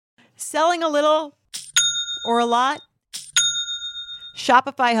Selling a little or a lot?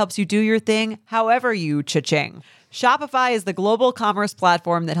 Shopify helps you do your thing however you cha-ching. Shopify is the global commerce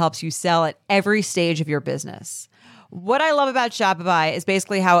platform that helps you sell at every stage of your business. What I love about Shopify is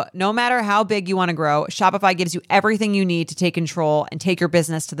basically how no matter how big you want to grow, Shopify gives you everything you need to take control and take your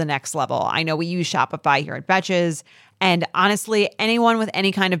business to the next level. I know we use Shopify here at Betches, and honestly, anyone with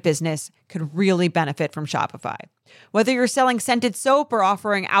any kind of business could really benefit from Shopify. Whether you're selling scented soap or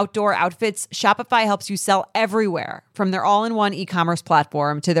offering outdoor outfits, Shopify helps you sell everywhere, from their all-in-one e-commerce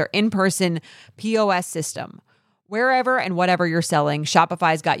platform to their in-person POS system. Wherever and whatever you're selling,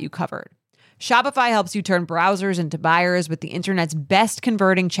 Shopify's got you covered. Shopify helps you turn browsers into buyers with the internet's best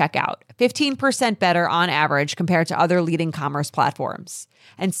converting checkout, 15% better on average compared to other leading commerce platforms.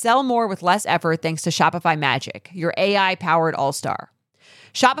 And sell more with less effort thanks to Shopify Magic, your AI-powered all-star.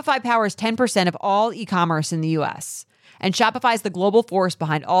 Shopify powers 10% of all e-commerce in the U.S., and Shopify is the global force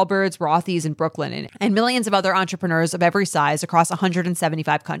behind Allbirds, Rothy's, and Brooklyn, and millions of other entrepreneurs of every size across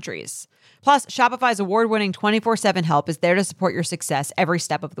 175 countries. Plus, Shopify's award-winning 24/7 help is there to support your success every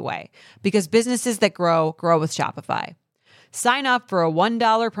step of the way, because businesses that grow, grow with Shopify. Sign up for a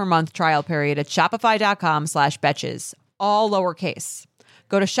 $1 per month trial period at shopify.com/betches, all lowercase.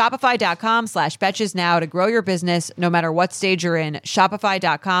 Go to shopify.com/betches now to grow your business no matter what stage you're in.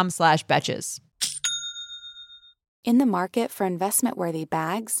 Shopify.com/betches. In the market for investment-worthy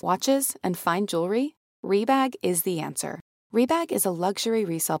bags, watches, and fine jewelry, Rebag is the answer. Rebag is a luxury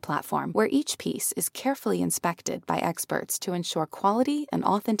resale platform where each piece is carefully inspected by experts to ensure quality and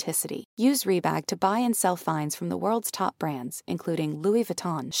authenticity. Use Rebag to buy and sell finds from the world's top brands, including Louis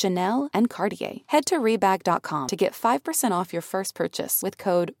Vuitton, Chanel, and Cartier. Head to Rebag.com to get 5% off your first purchase with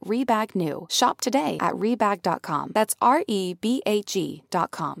code REBAGNEW. Shop today at Rebag.com. That's REBAG.com.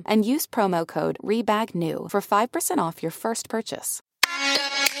 And use promo code REBAGNEW for 5% off your first purchase.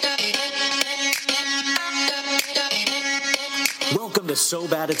 Welcome to So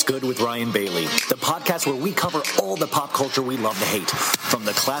Bad It's Good with Ryan Bailey, the podcast where we cover all the pop culture we love to hate, from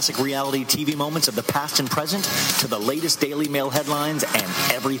the classic reality TV moments of the past and present to the latest Daily Mail headlines and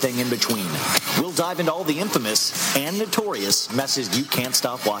everything in between. We'll dive into all the infamous and notorious messes you can't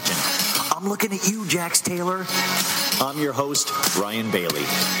stop watching. I'm looking at you, Jax Taylor. I'm your host, Ryan Bailey.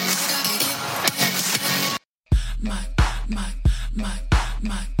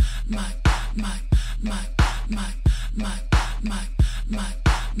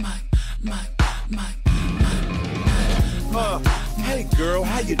 Hey girl,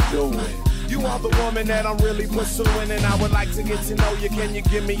 how you doing? You are the woman that I'm really pursuing, and I would like to get to know you. Can you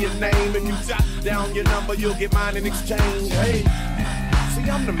give me your name? If you jot down your number, you'll get mine in exchange. Hey, see,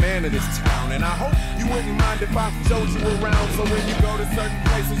 I'm the man of this town, and I hope you wouldn't mind if I showed you around. So when you go to certain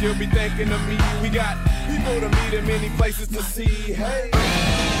places, you'll be thinking of me. We got people to meet and many places to see. Hey.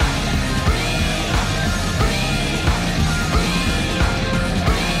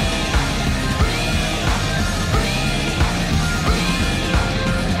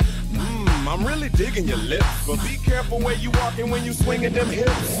 I'm really digging your lips, but be careful where you walking when you swinging them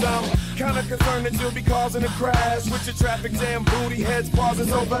hips. I'm kinda concerned that you'll be causing a crash with your traffic jam booty heads pausing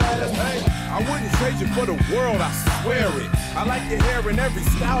so fast. Hey, I wouldn't trade you for the world, I swear it. I like your hair in every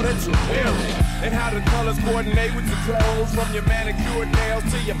style that you're wearing, and how the colors coordinate with your clothes, from your manicured nails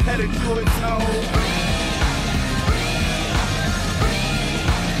to your pedicured toes.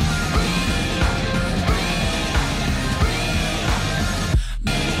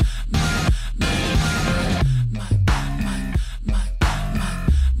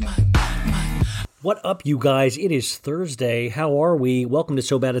 What up, you guys? It is Thursday. How are we? Welcome to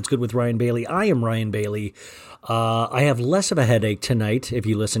So Bad It's Good with Ryan Bailey. I am Ryan Bailey. I have less of a headache tonight if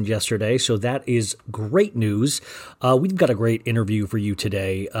you listened yesterday, so that is great news. We've got a great interview for you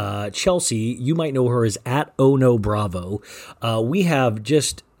today. Chelsea, you might know her as @OhNoBravo. We have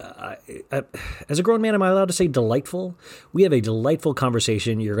just... as a grown man, am I allowed to say delightful? We have a delightful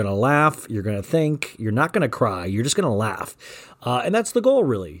conversation. You're going to laugh. You're going to think. You're not going to cry. You're just going to laugh. And that's the goal,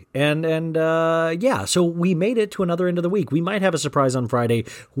 really. And yeah, so we made it to another end of the week. We might have a surprise on Friday.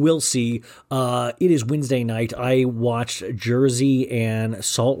 We'll see. It is Wednesday night. I watched Jersey and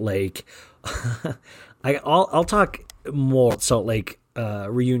Salt Lake. I'll talk more at Salt Lake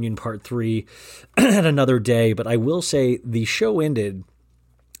reunion part 3 at another day. But I will say the show ended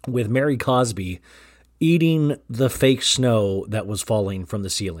with Mary Cosby eating the fake snow that was falling from the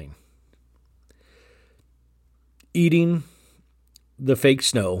ceiling. Eating the fake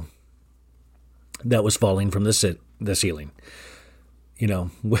snow that was falling from the ceiling. You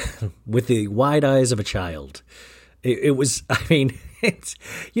know, with the wide eyes of a child. It was, I mean, it's,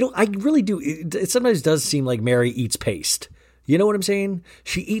 you know, I really do. It sometimes does seem like Mary eats paste. You know what I'm saying?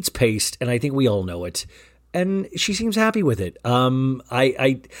 She eats paste, and I think we all know it. And she seems happy with it. I'm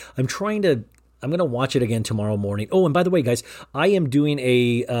trying to. I'm going to watch it again tomorrow morning. Oh, and by the way, guys, I am doing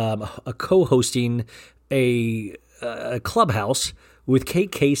a co-hosting a Clubhouse with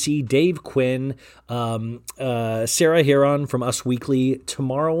Kate Casey, Dave Quinn, Sarah Heron from Us Weekly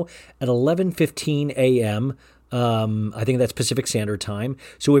tomorrow at 11:15 a.m. I think that's Pacific Standard Time.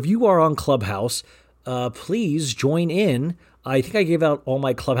 So if you are on Clubhouse, please join in. I think I gave out all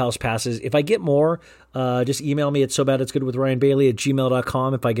my Clubhouse passes. If I get more, just email me at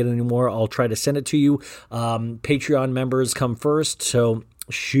sobaditsgoodwithryanbailey@gmail.com. If I get any more, I'll try to send it to you. Patreon members come first, so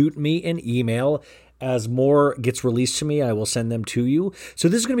shoot me an email. As more gets released to me, I will send them to you. So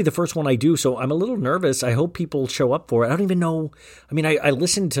this is going to be the first one I do, so I'm a little nervous. I hope people show up for it. I don't even know. I mean, I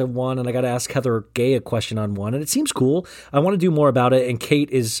listened to one, and I got to ask Heather Gay a question on one, and it seems cool. I want to do more about it, and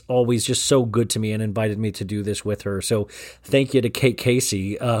Kate is always just so good to me and invited me to do this with her. So thank you to Kate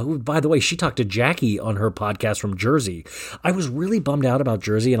Casey, who, by the way, she talked to Jackie on her podcast from Jersey. I was really bummed out about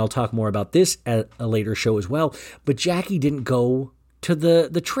Jersey, and I'll talk more about this at a later show as well, but Jackie didn't go to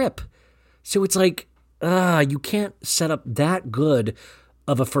the trip. So it's like, you can't set up that good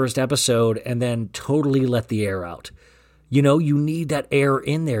of a first episode and then totally let the air out. You know, you need that air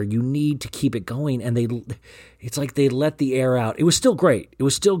in there. You need to keep it going. And it's like they let the air out. It was still great. It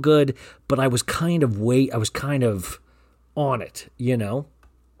was still good, but I was kind of on it, you know?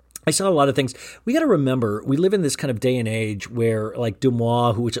 I saw a lot of things. We got to remember, we live in this kind of day and age where, like,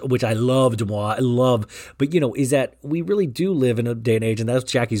 Dumois, which I love Dumois, I love, but, you know, is that we really do live in a day and age, and that's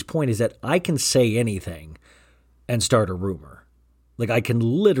Jackie's point, is that I can say anything and start a rumor. Like, I can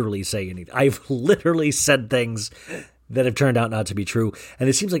literally say anything. I've literally said things that have turned out not to be true, and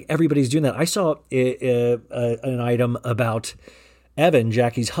it seems like everybody's doing that. I saw an item about Evan,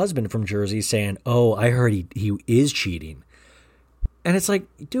 Jackie's husband from Jersey, saying, oh, I heard he is cheating. And it's like,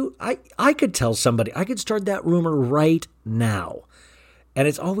 dude, I could tell somebody, I could start that rumor right now. And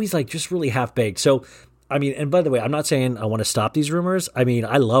it's always like just really half-baked. So, I mean, and by the way, I'm not saying I want to stop these rumors. I mean,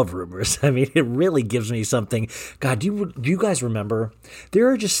 I love rumors. I mean, it really gives me something. God, do you guys remember? There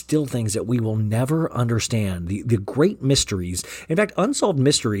are just still things that we will never understand. The great mysteries. In fact, Unsolved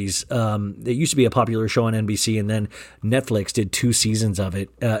Mysteries, it used to be a popular show on NBC, and then Netflix did 2 seasons of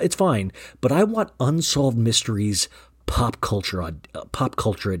it. It's fine. But I want Unsolved Mysteries pop culture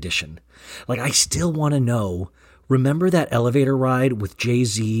edition. Like, I still want to know, remember that elevator ride with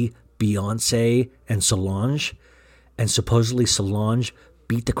Jay-Z, Beyonce, and Solange? And supposedly Solange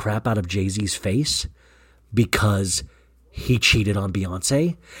beat the crap out of Jay-Z's face because he cheated on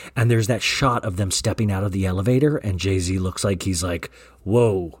Beyonce. And there's that shot of them stepping out of the elevator, and Jay-Z looks like he's like,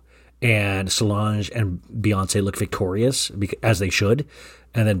 whoa. And Solange and Beyonce look victorious, as they should.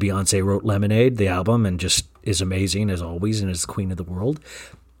 And then Beyonce wrote Lemonade, the album, and just is amazing as always and is the queen of the world.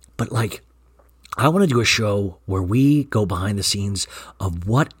 But, like, I want to do a show where we go behind the scenes of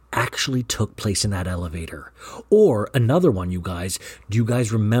what actually took place in that elevator. Or another one, you guys. Do you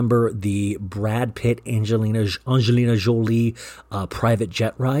guys remember the Brad Pitt, Angelina Jolie private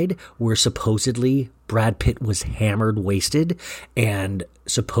jet ride where supposedly Brad Pitt was hammered, wasted, and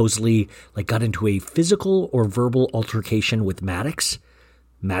supposedly like got into a physical or verbal altercation with Maddox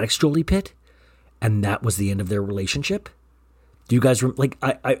Jolie Pitt, and that was the end of their relationship? Do you guys,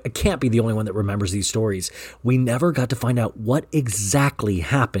 I can't be the only one that remembers these stories. We never got to find out what exactly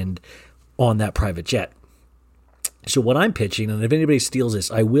happened on that private jet. So what I'm pitching, and if anybody steals this,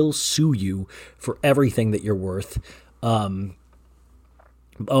 I will sue you for everything that you're worth. Also,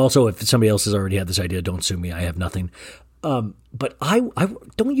 if somebody else has already had this idea, don't sue me. I have nothing. But I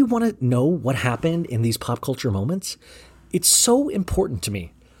don't you want to know what happened in these pop culture moments? It's so important to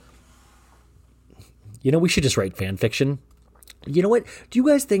me. You know, we should just write fan fiction. You know what? Do you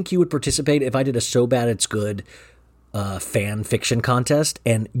guys think you would participate if I did a So Bad It's Good fan fiction contest?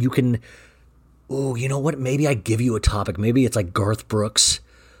 And you can, you know what? Maybe I give you a topic. Maybe it's like Garth Brooks,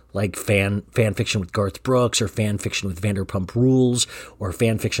 like fan fiction with Garth Brooks, or fan fiction with Vanderpump Rules, or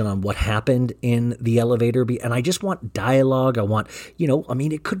fan fiction on what happened in the elevator. And I just want dialogue. I want,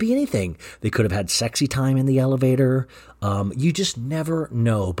 it could be anything. They could have had sexy time in the elevator. You just never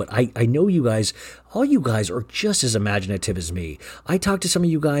know. But I know you guys, all you guys are just as imaginative as me. I talk to some of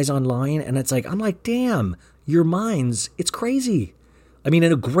you guys online, and I'm like, damn, your minds, it's crazy. I mean,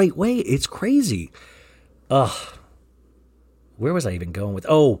 in a great way, it's crazy. Where was I even going with?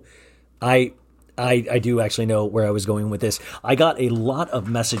 I do actually know where I was going with this. I got a lot of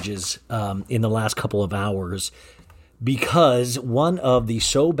messages in the last couple of hours because one of the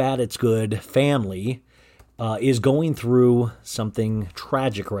So Bad It's Good family is going through something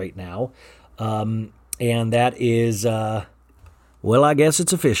tragic right now. And that is Well, I guess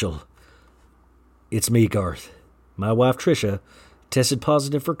it's official. It's me, Garth. My wife, Trisha, tested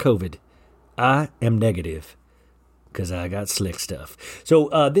positive for COVID. I am negative because I got slick stuff.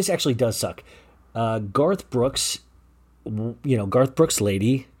 So this actually does suck. Garth Brooks, Garth Brooks'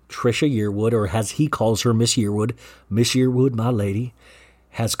 lady, Trisha Yearwood, or as he calls her, Miss Yearwood, my lady,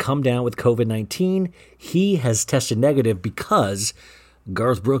 has come down with COVID-19. He has tested negative because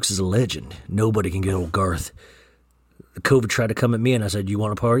Garth Brooks is a legend. Nobody can get old Garth. COVID tried to come at me, and I said, "You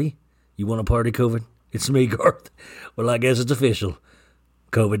want to party? You want to party, COVID? It's me, Garth." Well, I guess it's official.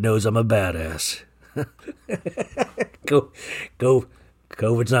 COVID knows I'm a badass.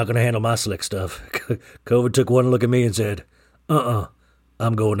 COVID's not going to handle my slick stuff. COVID took one look at me and said,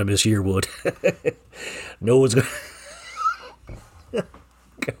 I'm going to Miss Yearwood. No one's going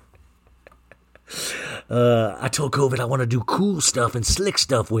I told COVID I want to do cool stuff and slick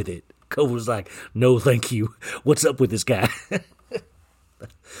stuff with it. COVID was like, no, thank you. What's up with this guy?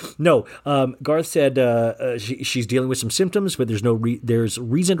 No, Garth said she's dealing with some symptoms, but there's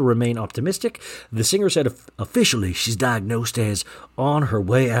reason to remain optimistic. The singer said officially she's diagnosed as on her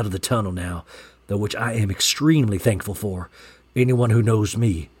way out of the tunnel now, though, which I am extremely thankful for. Anyone who knows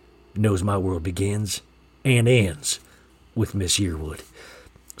me knows my world begins and ends with Miss Yearwood.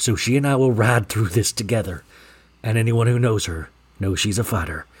 So she and I will ride through this together, and anyone who knows her knows she's a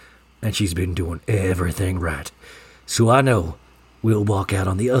fighter, and she's been doing everything right. So I know we'll walk out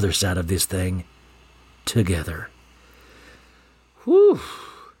on the other side of this thing together. Whew.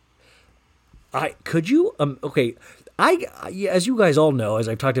 As you guys all know, as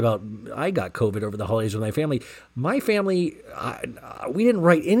I've talked about, I got COVID over the holidays with my family. My family, we didn't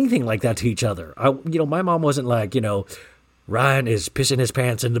write anything like that to each other. My mom wasn't like, Ryan is pissing his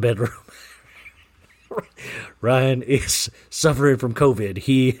pants in the bedroom. Ryan is suffering from COVID.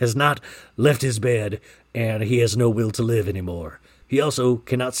 He has not left his bed, and he has no will to live anymore. He also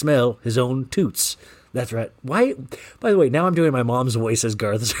cannot smell his own toots. That's right. Why? By the way, now I'm doing my mom's voice as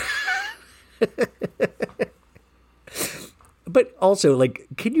Garth's. But also,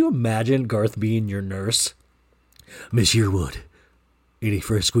 can you imagine Garth being your nurse? Miss Yearwood, any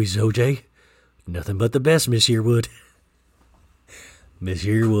fresh squeezed OJ? Nothing but the best, Miss Yearwood. Miss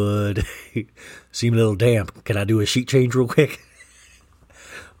Yearwood, seem a little damp. Can I do a sheet change real quick?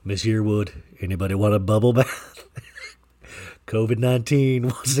 Miss Yearwood, anybody want a bubble bath? COVID-19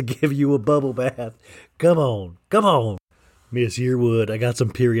 wants to give you a bubble bath. Come on. Miss Yearwood, I got some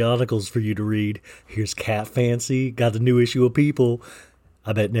periodicals for you to read. Here's Cat Fancy, got the new issue of People.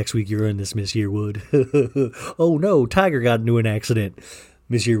 I bet next week you're in this, Miss Yearwood. Oh no, Tiger got into an accident.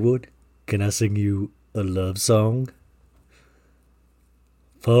 Miss Yearwood, can I sing you a love song?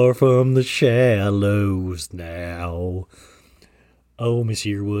 Far from the shallows now. Oh, Miss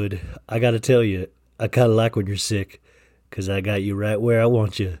Yearwood, I gotta tell you, I kinda like when you're sick, 'cause I got you right where I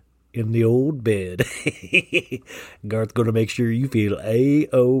want you, in the old bed. Garth's gonna make sure you feel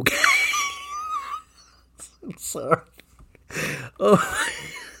A-OK. I'm sorry. Oh.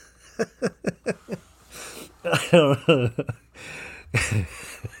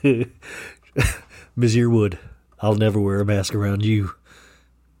 Miss Yearwood, I'll never wear a mask around you.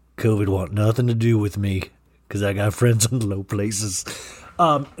 COVID want nothing to do with me, because I got friends in low places.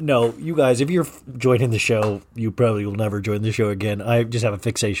 No, you guys, if you're joining the show, you probably will never join the show again. I just have a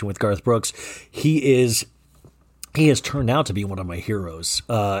fixation with Garth Brooks. He has turned out to be one of my heroes,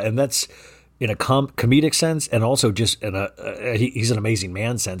 and that's in a comedic sense, and also just in he's an amazing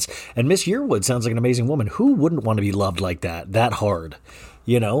man sense. And Miss Yearwood sounds like an amazing woman. Who wouldn't want to be loved like that hard?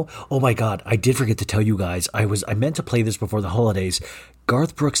 Oh my God, I did forget to tell you guys. I meant to play this before the holidays.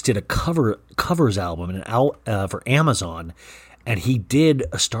 Garth Brooks did a covers album for Amazon, and he did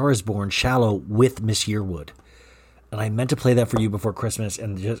A Star Is Born Shallow with Miss Yearwood. And I meant to play that for you before Christmas,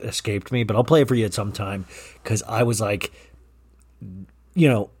 and it just escaped me, but I'll play it for you at some time, because I was like,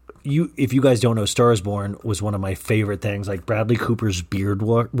 if you guys don't know, Star Is Born was one of my favorite things, like Bradley Cooper's beard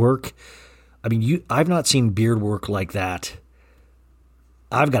work. I mean, I've not seen beard work like that,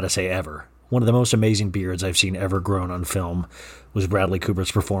 I've got to say, ever. One of the most amazing beards I've seen ever grown on film was Bradley Cooper's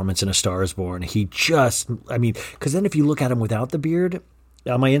performance in A Star Is Born. Because then if you look at him without the beard,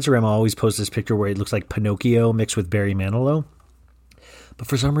 on my Instagram I always post this picture where he looks like Pinocchio mixed with Barry Manilow. But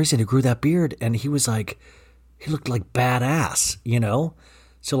for some reason he grew that beard, and he looked like badass,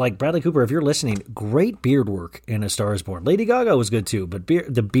 So Bradley Cooper, if you're listening, great beard work in A Star Is Born. Lady Gaga was good too, but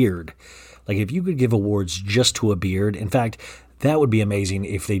the beard, if you could give awards just to a beard, in fact, that would be amazing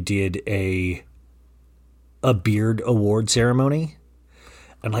if they did a beard award ceremony.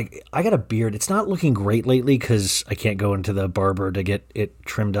 And I got a beard. It's not looking great lately because I can't go into the barber to get it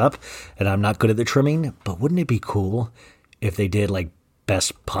trimmed up, and I'm not good at the trimming. But wouldn't it be cool if they did like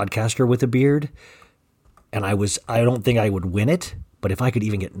best podcaster with a beard, and I don't think I would win it, but if I could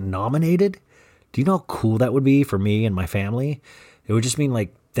even get nominated, do you know how cool that would be for me and my family? It would just mean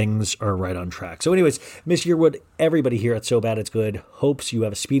like things are right on track. So anyways, Miss Yearwood, everybody here at So Bad It's Good hopes you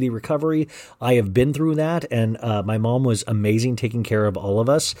have a speedy recovery. I have been through that, and my mom was amazing taking care of all of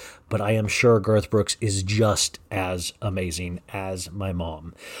us, but I am sure Garth Brooks is just as amazing as my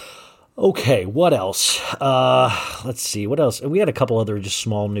mom. Okay, what else? Let's see, what else? We had a couple other just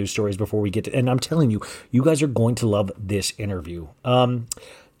small news stories before we get to, and I'm telling you, you guys are going to love this interview.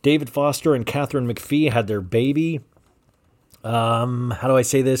 David Foster and Catherine McPhee had their baby. How do I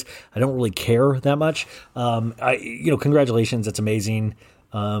say this? I don't really care that much. Congratulations. That's amazing.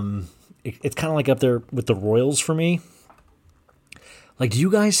 It's kind of like up there with the Royals for me. Like, do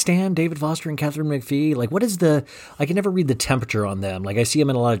you guys stand David Foster and Catherine McPhee? Like, I can never read the temperature on them. Like, I see them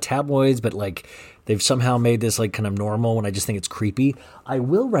in a lot of tabloids, but like they've somehow made this like kind of normal when I just think it's creepy. I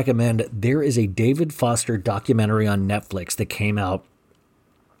will recommend, there is a David Foster documentary on Netflix that came out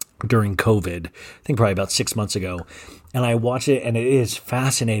during COVID, I think probably about 6 months ago. And I watched it, and it is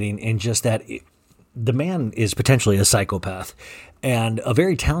fascinating in just that the man is potentially a psychopath, and a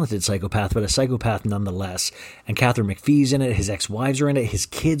very talented psychopath, but a psychopath nonetheless. And Catherine McPhee's in it, his ex-wives are in it, his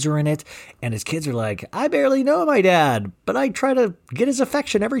kids are in it, and his kids are like, I barely know my dad, but I try to get his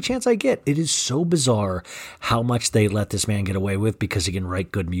affection every chance I get. It is so bizarre how much they let this man get away with because he can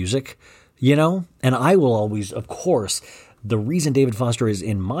write good music, you know? And I will always, of course, the reason David Foster is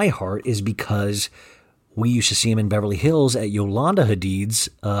in my heart is because we used to see him in Beverly Hills at Yolanda Hadid's,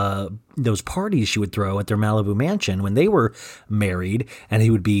 those parties she would throw at their Malibu mansion when they were married, and he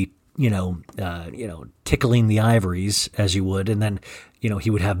would be, tickling the ivories as you would, and then, he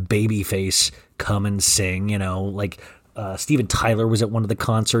would have Babyface come and sing, like Steven Tyler was at one of the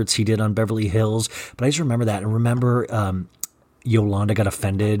concerts he did on Beverly Hills. But I just remember that, and remember Yolanda got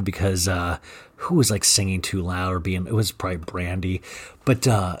offended because who was like singing too loud, or it was probably Brandy, but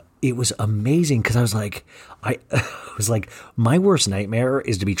it was amazing because I was like, my worst nightmare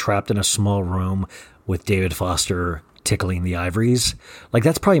is to be trapped in a small room with David Foster tickling the ivories. Like,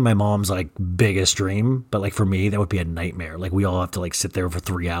 that's probably my mom's like biggest dream, but like for me, that would be a nightmare. Like, we all have to like sit there for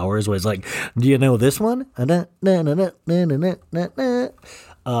 3 hours where it's like, do you know this one? But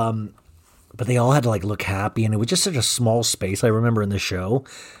they all had to like look happy, and it was just such a small space. I remember in the show,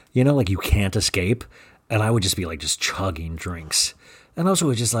 like you can't escape, and I would just be like just chugging drinks. And also,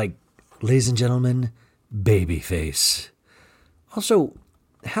 it's just like, ladies and gentlemen, Babyface. Also,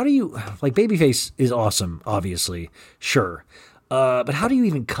 how do you, like, Babyface is awesome, obviously, sure. But how do you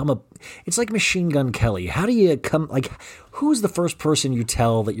even come up, it's like Machine Gun Kelly. How do you come, like, who's the first person you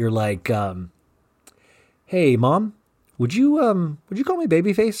tell that you're like, hey, Mom, would you call me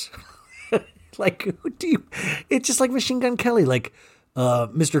Babyface? Like, who do you, it's just like Machine Gun Kelly, like,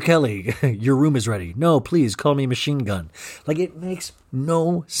 Mr. Kelly, your room is ready. No, please call me Machine Gun. Like, it makes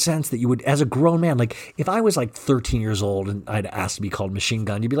no sense that you would, as a grown man, like if I was like 13 years old and I'd asked to be called Machine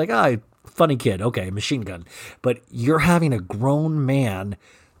Gun, you'd be like, funny kid. Okay, Machine Gun. But you're having a grown man,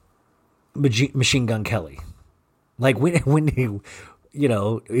 Machine Gun Kelly. Like when you,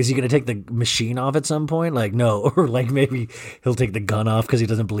 is he going to take the machine off at some point? Like, no. Or like maybe he'll take the gun off because he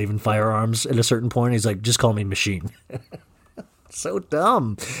doesn't believe in firearms at a certain point. He's like, just call me Machine. So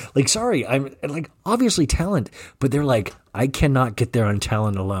dumb. Like, sorry, I'm like obviously talent, but they're like, I cannot get there on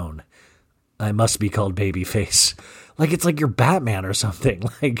talent alone. I must be called Babyface. Like, it's like you're Batman or something.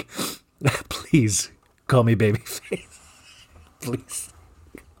 Like, please call me Babyface. Please.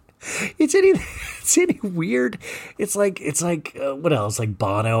 It's any weird. It's like what else? Like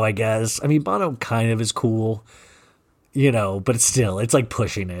Bono, I guess. I mean, Bono kind of is cool. But it's like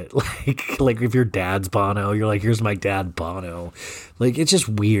pushing it. Like if your dad's Bono, you're like, here's my dad Bono. Like, it's just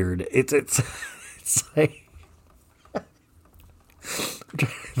weird. It's like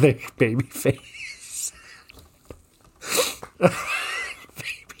the Babyface.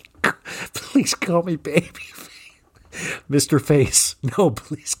 Please call me Babyface. Mr. Face. No,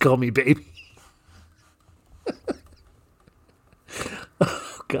 please call me Baby.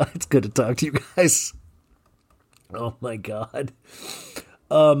 Oh God, it's good to talk to you guys. Oh my God.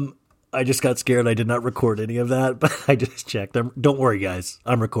 I just got scared. I did not record any of that, but I just checked. Don't worry, guys.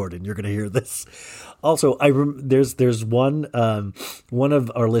 I'm recording. You're going to hear this. Also, there's one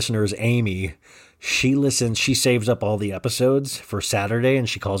of our listeners, Amy. She saves up all the episodes for Saturday, and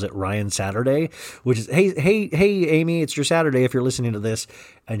she calls it Ryan Saturday, which is, hey, Amy, it's your Saturday if you're listening to this.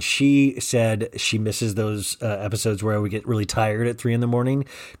 And she said she misses those episodes where I would get really tired at 3 a.m.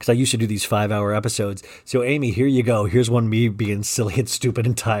 because I used to do these 5-hour episodes. So Amy, here you go. Here's one me being silly and stupid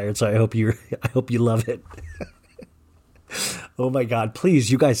and tired. So I hope you love it. Oh my God,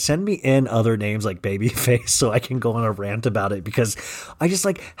 please, you guys send me in other names like Babyface so I can go on a rant about it, because I just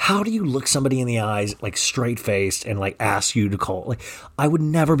like, how do you look somebody in the eyes, like straight faced, and like ask you to call? Like, I would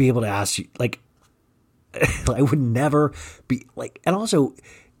never be able to ask you, like, I would never be like, and also,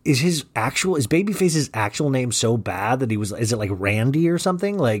 is Babyface's actual name so bad that is it like Randy or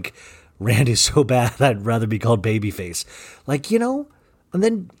something? Like, Randy's so bad, I'd rather be called Babyface. Like, and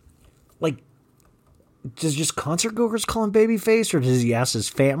then, like, does just concert goers call him Babyface, or does he ask his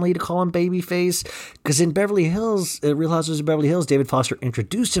family to call him Babyface? Because in Beverly Hills, Real Housewives of Beverly Hills, David Foster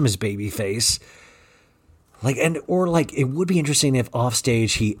introduced him as Babyface. Like, it would be interesting if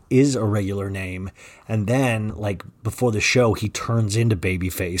offstage he is a regular name, and then, like, before the show, he turns into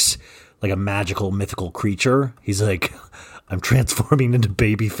Babyface, like a magical, mythical creature. He's like, I'm transforming into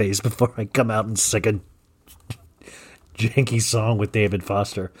Babyface before I come out and sing a janky song with David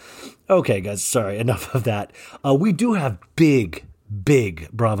Foster. Okay, guys, sorry, enough of that. We do have big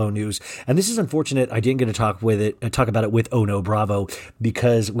Bravo news, and this is unfortunate. I didn't get to talk about it with Oh No Bravo,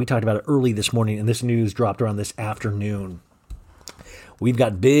 because we talked about it early this morning, and this news dropped around this afternoon. We've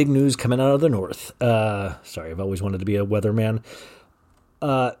got big news coming out of the north. Sorry, I've always wanted to be a weatherman.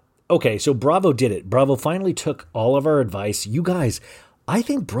 Okay, so Bravo did it. Bravo finally took all of our advice. You guys, I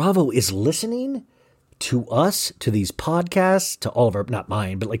think Bravo is listening to us, to these podcasts, to all of our, not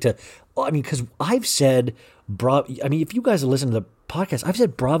mine, but like because I've said, if you guys have listened to the podcast, I've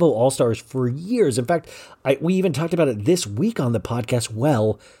said Bravo All-Stars for years. In fact, we even talked about it this week on the podcast.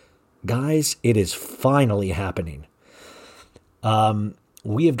 Well, guys, it is finally happening.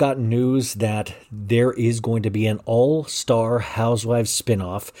 We have gotten news that there is going to be an All-Star Housewives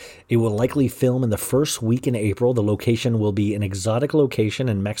spinoff. It will likely film in the first week in April. The location will be an exotic location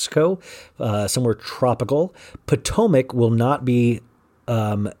in Mexico, somewhere tropical. Potomac will not be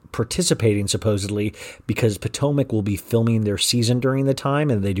participating, supposedly, because Potomac will be filming their season during the time,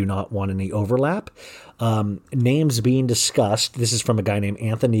 and they do not want any overlap. Names being discussed. This is from a guy named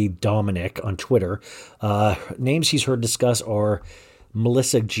Anthony Dominic on Twitter. Names he's heard discussed are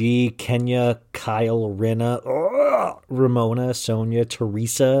Melissa G, Kenya, Kyle, Rinna, Ramona, Sonia,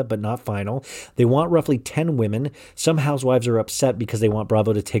 Teresa, but not final. They want roughly 10 women. Some housewives are upset because they want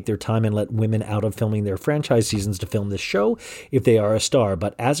Bravo to take their time and let women out of filming their franchise seasons to film this show if they are a star.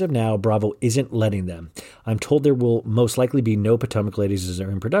 But as of now, Bravo isn't letting them. I'm told there will most likely be no Potomac ladies as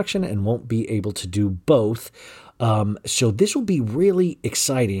they're in production and won't be able to do both. So this will be really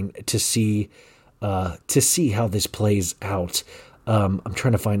exciting to see how this plays out. I'm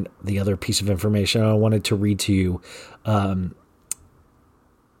trying to find the other piece of information I wanted to read to you. But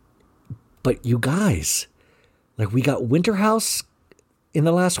you guys, like, we got Winter House in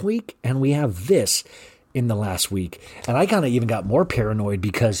the last week, and we have this in the last week. And I kind of even got more paranoid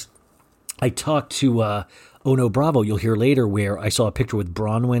because I talked to Oh No Bravo, you'll hear later, where I saw a picture with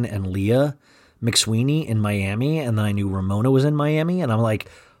Bronwyn and Leah McSweeney in Miami, and then I knew Ramona was in Miami, and I'm like,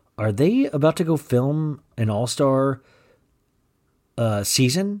 are they about to go film an all-star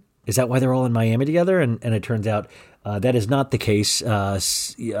season? Is that why they're all in Miami together? And it turns out that is not the case. I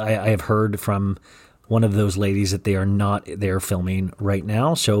have heard from one of those ladies that they are not there filming right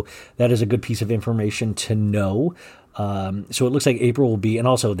now. So that is a good piece of information to know. So it looks like April will be, and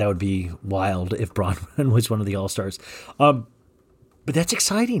also that would be wild if Bronwyn was one of the All-Stars. But that's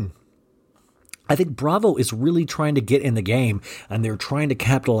exciting. I think Bravo is really trying to get in the game, and they're trying to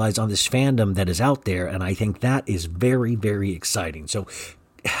capitalize on this fandom that is out there, and I think that is very, very exciting. So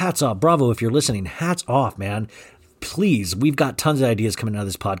hats off. Bravo, if you're listening, hats off, man. Please, we've got tons of ideas coming out of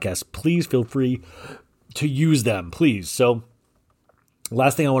this podcast. Please feel free to use them, please. So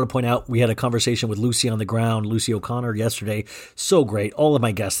last thing I want to point out, we had a conversation with Lucy on the Ground, Lucy O'Connor, yesterday. So great. All of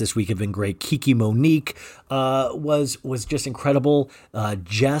my guests this week have been great. Kiki Monique was just incredible.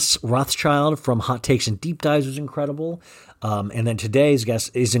 Jess Rothschild from Hot Takes and Deep Dives was incredible. And then today's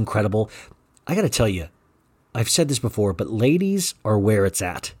guest is incredible. I got to tell you, I've said this before, but ladies are where it's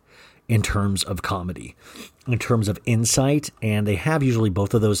at in terms of comedy, in terms of insight, and they have usually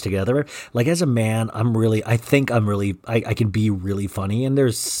both of those together. Like, as a man, I can be really funny, and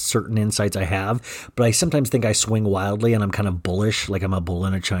there's certain insights I have, but I sometimes think I swing wildly, and I'm kind of bullish, like I'm a bull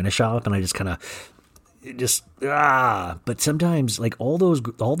in a china shop, and I but sometimes, like, all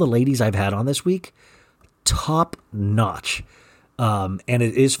the ladies I've had on this week, top notch. And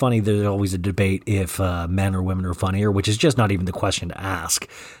it is funny, there's always a debate if men or women are funnier, which is just not even the question to ask.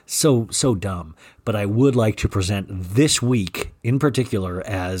 So dumb. But I would like to present this week in particular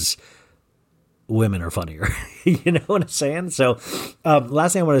as women are funnier. You know what I'm saying? So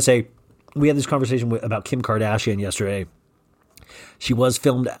last thing I want to say, we had this conversation about Kim Kardashian yesterday. She was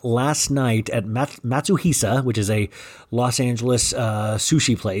filmed last night at Matsuhisa, which is a Los Angeles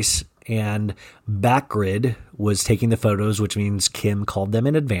sushi place. And Backgrid was taking the photos, which means Kim called them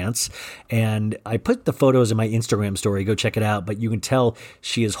in advance. And I put the photos in my Instagram story. Go check it out. But you can tell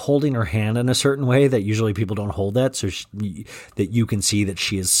she is holding her hand in a certain way that usually people don't hold that. So that you can see that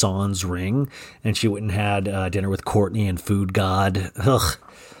she is sans ring. And she went and had dinner with Courtney and Food God.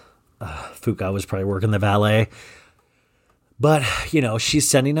 Food God was probably working the valet. But, you know, she's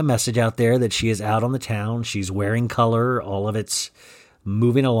sending a message out there that she is out on the town. She's wearing color. All of it's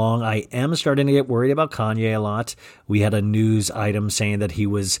moving along. I am starting to get worried about Kanye a lot. We had a news item saying that he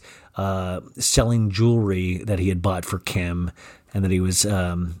was selling jewelry that he had bought for Kim and that he was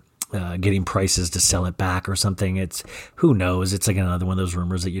getting prices to sell it back or something. It's, who knows? It's like another one of those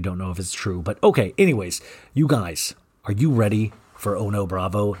rumors that you don't know if it's true. But okay, anyways, you guys, are you ready for Oh No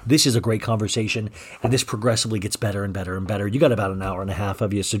Bravo? This is a great conversation, and this progressively gets better and better and better. You got about an hour and a half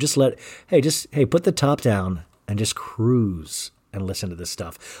of you, so just put the top down and just cruise and listen to this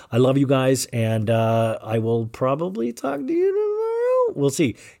stuff. I love you guys, and I will probably talk to you tomorrow. We'll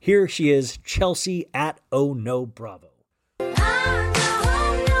see. Here she is, Chelsea at Oh No Bravo.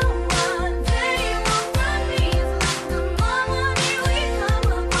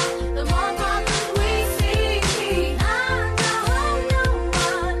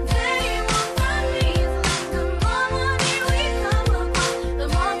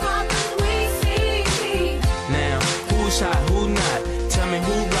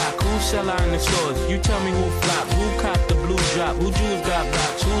 In the stores, you tell me who flop, who cop the blue drop, who jewels got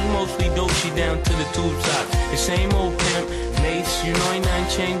blocks, who's mostly dope, she down to the tube top. The same old pimp, mace, you know ain't nothing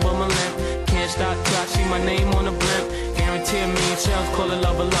changed but my limp. Can't stop till I see my name on the blimp. Guarantee a million sales, call it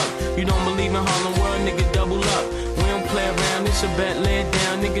love or luck. You don't believe in Harlem World, nigga, double up. We don't play around, it's a bet, lay it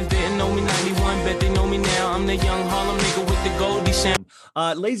down. Niggas didn't know me 91, bet they know me now. I'm the young Harlem nigga with the Goldie sound.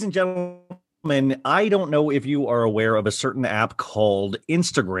 Ladies and gentlemen, I don't know if you are aware of a certain app called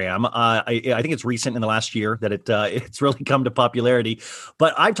Instagram. I think it's recent in the last year that it's really come to popularity.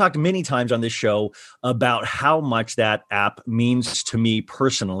 But I've talked many times on this show about how much that app means to me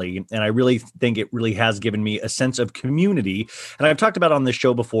personally. And I really think it really has given me a sense of community. And I've talked about on this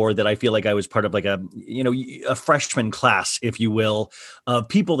show before that I feel like I was part of like a freshman class, if you will, of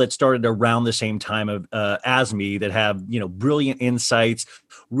people that started around the same time as me that have, brilliant insights,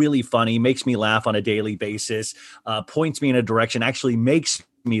 really funny, makes me laugh on a daily basis, points me in a direction, actually makes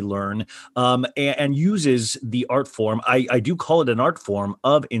me learn, and uses the art form. I do call it an art form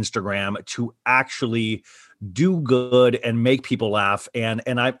of Instagram to actually do good and make people laugh. And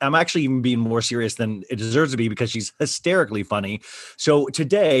I'm actually even being more serious than it deserves to be because she's hysterically funny. So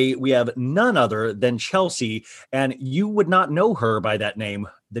today we have none other than Chelsea, and you would not know her by that name.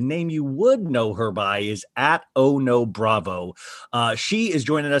 The name you would know her by is at Oh No Bravo. She is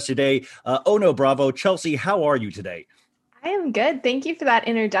joining us today. Oh No Bravo. Chelsea, how are you today? I am good. Thank you for that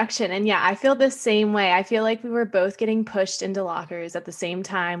introduction. And yeah, I feel the same way. I feel like we were both getting pushed into lockers at the same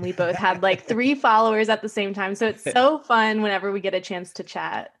time. We both had like 3 followers at the same time. So it's so fun whenever we get a chance to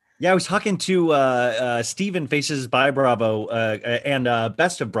chat. Yeah, I was talking to Steven Faces by Bravo and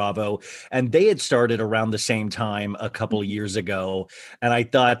Best of Bravo, and they had started around the same time a couple of years ago. And I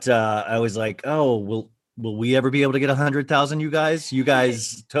thought, I was like, oh, will we ever be able to get 100,000? You guys,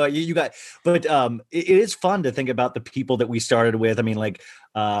 but it is fun to think about the people that we started with. I mean, like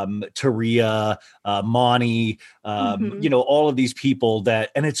Taria, Monty, all of these people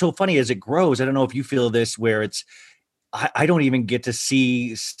and it's so funny as it grows. I don't know if you feel this where it's, I don't even get to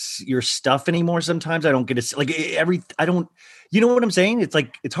see your stuff anymore. Sometimes I don't get to see you know what I'm saying? It's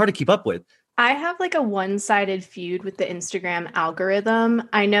like, it's hard to keep up with. I have like a one-sided feud with the Instagram algorithm.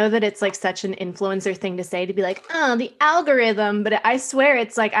 I know that it's like such an influencer thing to say, to be like, oh, the algorithm. But I swear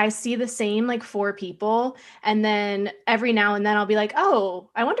it's like I see the same like 4 people. And then every now and then I'll be like, oh,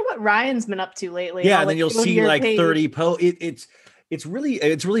 I wonder what Ryan's been up to lately. Yeah. I'll, And then you'll see like page. 30 posts. It's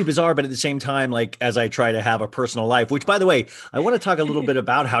really bizarre, but at the same time, like as I try to have a personal life, which by the way, I want to talk a little bit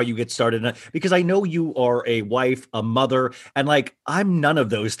about how you get started because I know you are a wife, a mother, and like I'm none of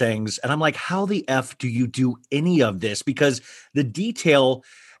those things. And I'm like, how the F do you do any of this? Because the detail,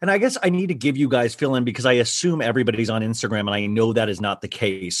 and I guess I need to give you guys fill in because I assume everybody's on Instagram and I know that is not the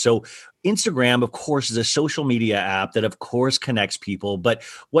case. So Instagram, of course, is a social media app that, of course, connects people. But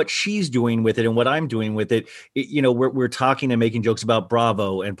what she's doing with it and what I'm doing with it, we're talking and making jokes about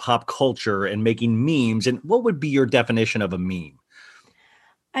Bravo and pop culture and making memes. And what would be your definition of a meme?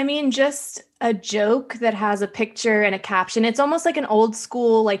 I mean, just a joke that has a picture and a caption. It's almost like an old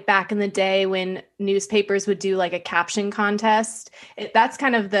school, like back in the day when newspapers would do like a caption contest. That's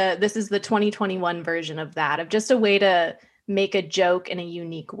kind of this is the 2021 version of that, of just a way to make a joke in a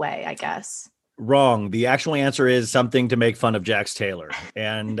unique way, I guess. Wrong. The actual answer is something to make fun of Jax Taylor.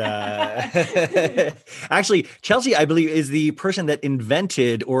 And actually, Chelsea, I believe, is the person that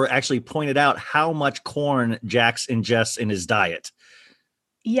invented or actually pointed out how much corn Jax ingests in his diet.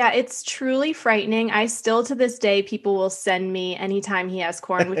 Yeah, it's truly frightening. I still, to this day, people will send me anytime he has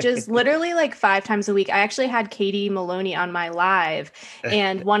corn, which is literally like 5 times a week. I actually had Katie Maloney on my live,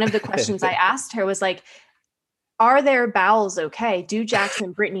 and one of the questions I asked her was like, are their bowels okay? Do Jax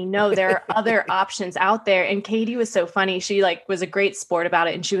and Brittany know there are other options out there? And Katie was so funny. She like was a great sport about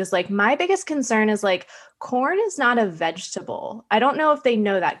it. And she was like, my biggest concern is like, corn is not a vegetable. I don't know if they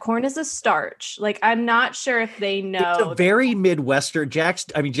know that. Corn is a starch. Like, I'm not sure if they know. It's a very Midwestern. Jax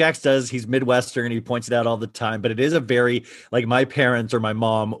does, he's Midwestern. He points it out all the time, but it is a very, like, my parents or my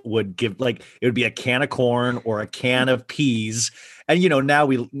mom would give, like, it would be a can of corn or a can of peas. And,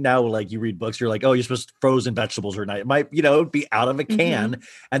 now like you read books, you're like, oh, you're supposed to frozen vegetables or not. It might, it would be out of a can. Mm-hmm.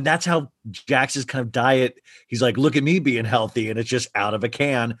 And that's how Jax's kind of diet. He's like, look at me being healthy. And it's just out of a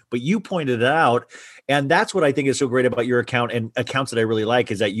can. But you pointed it out. And that's what I think is so great about your account and accounts that I really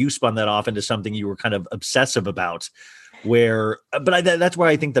like is that you spun that off into something you were kind of obsessive about that's where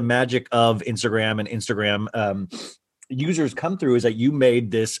I think the magic of Instagram and Instagram users come through is that you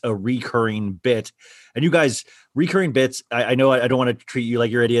made this a recurring bit. And you guys, recurring bits, I know I don't want to treat you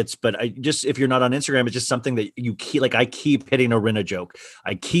like you're idiots, but if you're not on Instagram, it's just something that you keep, like I keep hitting a Rinna joke.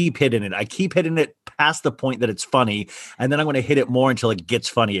 I keep hitting it. I keep hitting it past the point that it's funny. And then I'm going to hit it more until it gets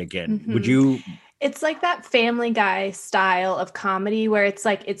funny again. Mm-hmm. Would you... It's like that Family Guy style of comedy where it's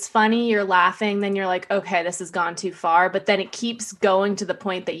like, it's funny, you're laughing, then you're like, okay, this has gone too far, but then it keeps going to the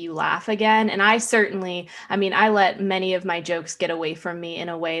point that you laugh again. And I let many of my jokes get away from me in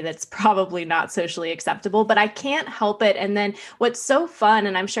a way that's probably not socially acceptable, but I can't help it. And then what's so fun,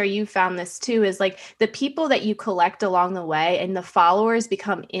 and I'm sure you found this too, is like the people that you collect along the way and the followers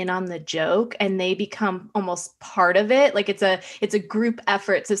become in on the joke and they become almost part of it. Like it's a group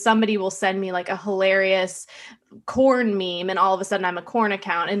effort. So somebody will send me like a hilarious corn meme and all of a sudden I'm a corn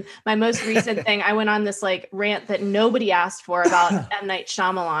account. And my most recent thing, I went on this like rant that nobody asked for about M. Night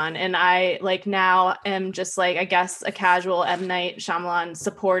Shyamalan. And I like now am just like, I guess, a casual M. Night Shyamalan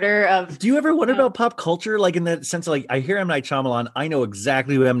supporter of. Do you ever wonder about pop culture? Like in the sense of like, I hear M. Night Shyamalan, I know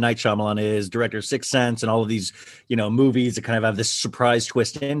exactly who M. Night Shyamalan is, director of Sixth Sense and all of these, movies that kind of have this surprise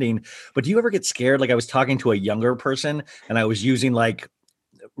twist ending. But do you ever get scared? Like I was talking to a younger person and I was using like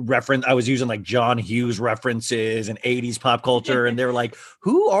John Hughes references and 80s pop culture. And they're like,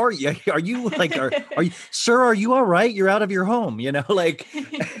 who are you? Are you like, are you, sir, are you all right? You're out of your home, like, do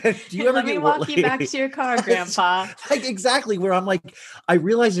you ever Let me walk you back to your car, Grandpa. Like exactly where I'm like, I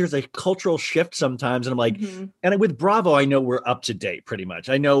realize there's a cultural shift sometimes. And I'm like, and with Bravo, I know we're up to date pretty much.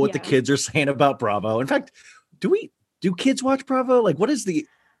 I know what the kids are saying about Bravo. In fact, do kids watch Bravo? Like,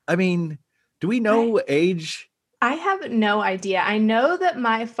 do we know age? I have no idea. I know that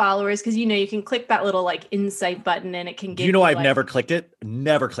my followers, because you can click that little like insight button and it can give I've never clicked it.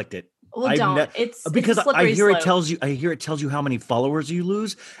 Never clicked it. Well, don't. It's because it's I hear it tells you how many followers you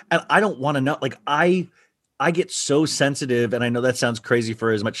lose, and I don't want to know. Like I get so sensitive, and I know that sounds crazy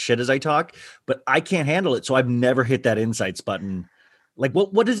for as much shit as I talk, but I can't handle it. So I've never hit that insights button. Like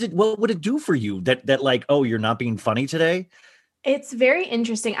what is it? What would it do for you that like, oh, you're not being funny today? It's very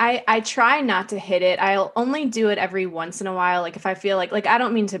interesting. I try not to hit it. I'll only do it every once in a while. Like if I feel like I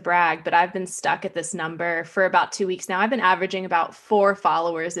don't mean to brag, but I've been stuck at this number for about 2 weeks now. I've been averaging about 4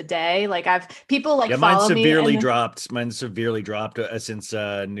 followers a day. Like people like follow me. Mine's severely dropped since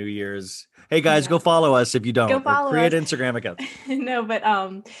New Year's. Hey guys, go follow us if you don't. Go follow create us. Instagram accounts. No,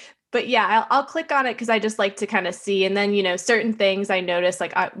 but yeah, I'll click on it because I just like to kind of see. And then, certain things I notice,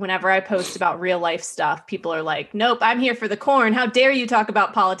 like whenever I post about real life stuff, people are like, nope, I'm here for the corn. How dare you talk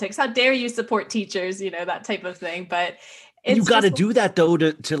about politics? How dare you support teachers? That type of thing. But you got to do that though,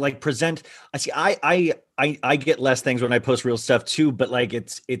 to like present. I see. I get less things when I post real stuff too, but like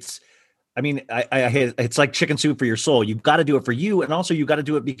it's like chicken soup for your soul. You've got to do it for you. And also you got to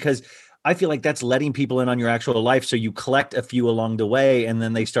do it because I feel like that's letting people in on your actual life. So you collect a few along the way and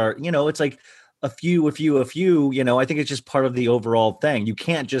then they start, it's like a few, I think it's just part of the overall thing. You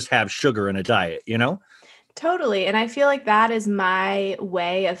can't just have sugar in a diet, Totally. And I feel like that is my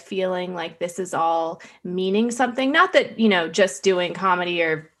way of feeling like this is all meaning something. Not that, just doing comedy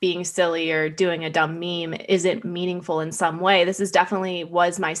or being silly or doing a dumb meme isn't meaningful in some way. This is definitely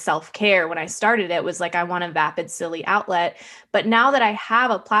was my self-care. When I started, it was like, I want a vapid, silly outlet. But now that I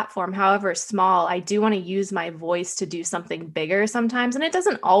have a platform, however small, I do want to use my voice to do something bigger sometimes. And it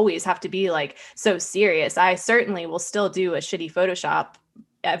doesn't always have to be like so serious. I certainly will still do a shitty Photoshop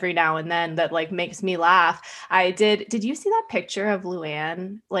every now and then that like makes me laugh. Did you see that picture of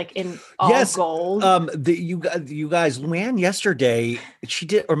Luann like in all gold? You guys, Luann yesterday, she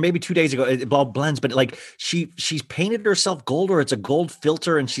did, or maybe 2 days ago, it all blends, but like she's painted herself gold, or it's a gold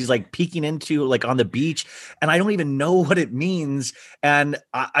filter, and she's like peeking into like on the beach, and I don't even know what it means. And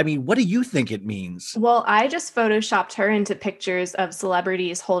I mean, what do you think it means? Well, I just photoshopped her into pictures of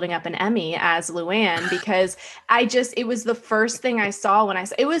celebrities holding up an Emmy as Luann because it was the first thing I saw when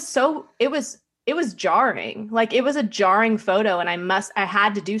it was jarring. Like it was a jarring photo, and I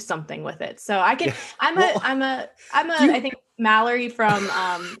had to do something with it. So I think Mallory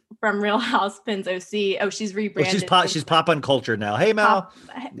from Real Housepins OC. Oh, she's rebranded. She's pop on culture now. Hey, Mal.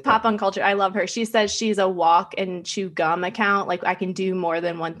 Pop on culture. I love her. She says she's a walk and chew gum account. Like I can do more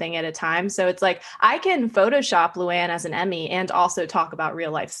than one thing at a time. So it's like I can Photoshop Luann as an Emmy and also talk about real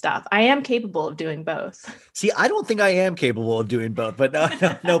life stuff. I am capable of doing both. See, I don't think I am capable of doing both, but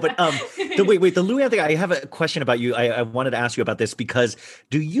no. But the Luann thing. I have a question about you. I wanted to ask you about this because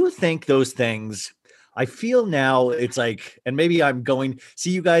do you think those things? I feel now it's like, and maybe I'm going,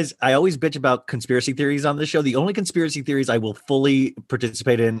 see you guys, I always bitch about conspiracy theories on the show. The only conspiracy theories I will fully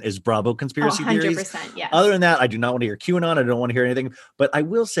participate in is Bravo conspiracy theories. Yes. Other than that, I do not want to hear QAnon. I don't want to hear anything, but I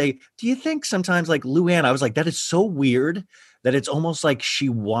will say, do you think sometimes like Luann, I was like, that is so weird that it's almost like she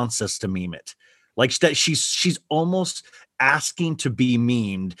wants us to meme it. Like that she's almost asking to be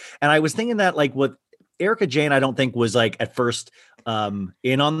memed. And I was thinking that like what Erica Jane, I don't think was like at first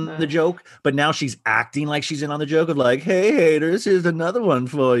in on the joke, but now she's acting like she's in on the joke of like, hey haters, here's another one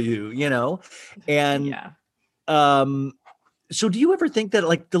for you, you know? And so do you ever think that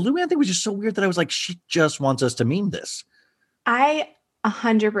like the Luann thing was just so weird that I was like, she just wants us to meme this? I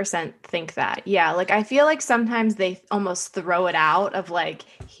 100% think that. Yeah. Like, I feel like sometimes they almost throw it out of like,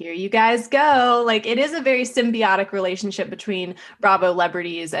 here you guys go. Like, it is a very symbiotic relationship between Bravo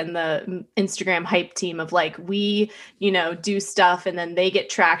celebrities and the Instagram hype team of like, we, do stuff and then they get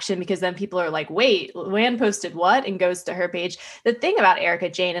traction because then people are like, wait, Luann posted what? And goes to her page. The thing about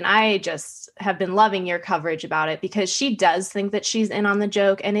Erica Jane, and I just have been loving your coverage about it because she does think that she's in on the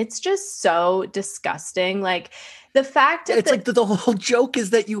joke. And it's just so disgusting. Like, the fact that it's like the whole joke is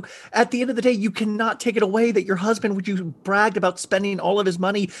that you, at the end of the day, you cannot take it away that your husband, when you bragged about spending all of his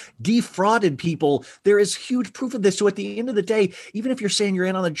money, defrauded people. There is huge proof of this. So at the end of the day, even if you're saying you're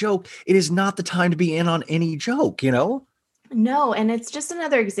in on the joke, it is not the time to be in on any joke, No, and it's just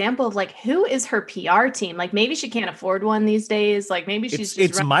another example of like, who is her PR team? Like maybe she can't afford one these days. Like maybe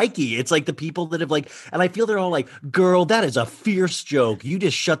it's Mikey. It's like the people that have like, and I feel they're all like, girl, that is a fierce joke. You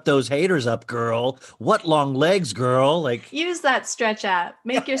just shut those haters up, girl. What long legs, girl? Like use that stretch app.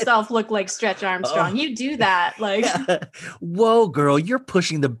 Make yourself look like Stretch Armstrong. You do that. Like, whoa, girl, you're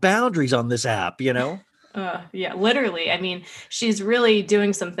pushing the boundaries on this app, Yeah, literally. I mean, she's really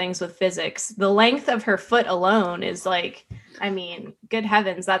doing some things with physics. The length of her foot alone is like, I mean, good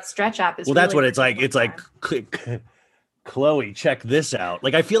heavens, that stretch app is. Well, that's what it's like. It's like, Chloe, check this out.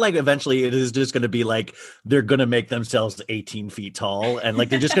 Like, I feel like eventually it is just going to be like, they're going to make themselves 18 feet tall. And like,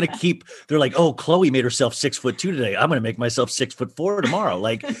 they're just going to they're like, oh, Chloe made herself 6'2" today. I'm going to make myself 6'4" tomorrow.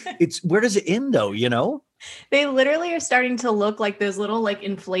 Like where does it end though? They literally are starting to look like those little like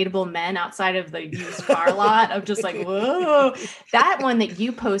inflatable men outside of the used car lot of just like, whoa. That one that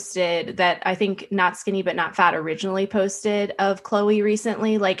you posted that I think Not Skinny But Not Fat originally posted of Chloe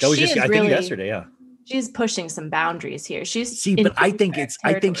recently, like that was I think yesterday, yeah. She's pushing some boundaries here. But I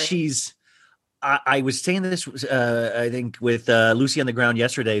think she's I was saying this I think with Lucy on the Ground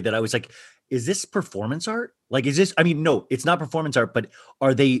yesterday that I was like, is this performance art? Like, is this, I mean, no, it's not performance art, but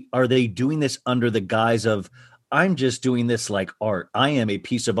are they doing this under the guise of, I'm just doing this like art. I am a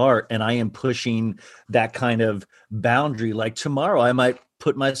piece of art and I am pushing that kind of boundary. Like tomorrow I might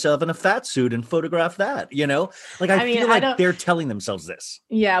put myself in a fat suit and photograph that, Like, I feel like they're telling themselves this.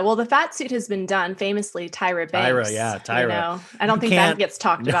 Yeah. Well, the fat suit has been done famously. Tyra Banks. Tyra. I don't think that gets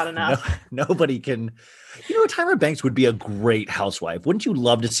talked about enough. Nobody can. Tyra Banks would be a great housewife. Wouldn't you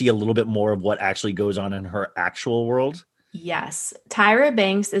love to see a little bit more of what actually goes on in her actual world? Yes. Tyra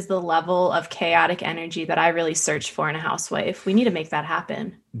Banks is the level of chaotic energy that I really search for in a housewife. We need to make that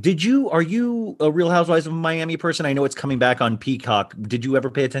happen. Are you a Real Housewives of Miami person? I know it's coming back on Peacock. Did you ever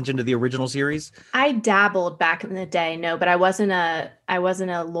pay attention to the original series? I dabbled back in the day, no, but I wasn't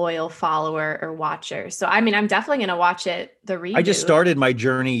a loyal follower or watcher. So, I mean, I'm definitely going to watch it, the reboot. I just started my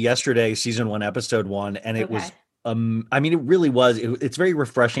journey yesterday, season 1, episode 1, and it was, I mean, it really was. It's very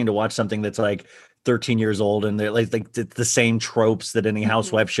refreshing to watch something that's like 13 years old, and they're like the same tropes that any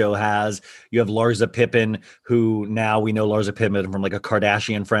housewife show has. You have Larsa Pippen, who now we know Larsa Pippen from like a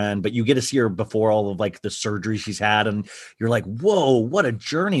Kardashian friend, but you get to see her before all of like the surgery she's had, and you're like, whoa, what a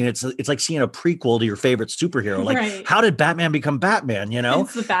journey. And it's like seeing a prequel to your favorite superhero. Like, how did Batman become Batman? You know,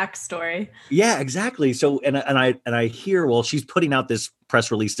 it's the backstory. Yeah, exactly. So and I hear, well, she's putting out this press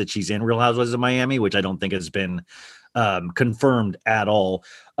release that she's in Real Housewives of Miami, which I don't think has been confirmed at all.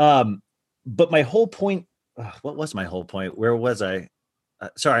 But my whole point, what was my whole point? Where was I?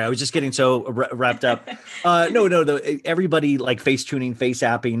 Sorry, I was just getting so wrapped up. No, everybody like face tuning, face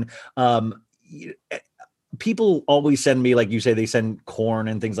apping. People always send me, like you say, they send corn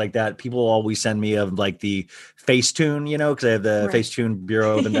and things like that. People always send me of like the Facetune, you know, because I have the Facetune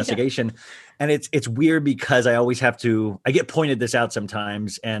Bureau of Investigation. And it's weird because I always have to, I get pointed this out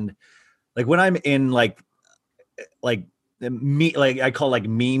sometimes. And like when I'm in like I call like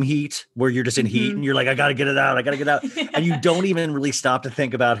meme heat, where you're just in heat and you're like, I got to get it out. And you don't even really stop to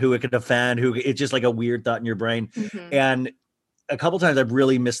think about who it could offend, it's just like a weird thought in your brain. And a couple times I've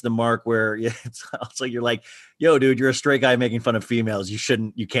really missed the mark where it's also, you're like, yo, dude, you're a straight guy making fun of females.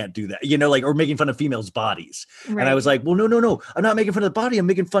 You can't do that, you know, like, or making fun of females' bodies. Right. And I was like, well, no. I'm not making fun of the body. I'm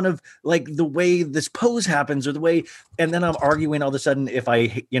making fun of like the way this pose happens or the way, and then I'm arguing all of a sudden if I,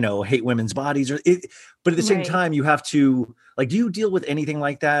 hate women's bodies but at the same time you have to like, do you deal with anything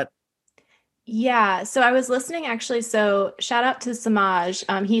like that? Yeah. So I was listening actually. So shout out to Samaj.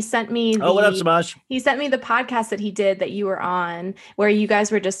 He sent me what up, Samaj? He sent me the podcast that he did that you were on, where you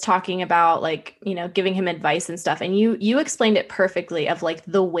guys were just talking about like, giving him advice and stuff. And you explained it perfectly of like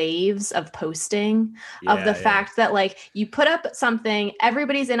the waves of posting, of the fact that like you put up something,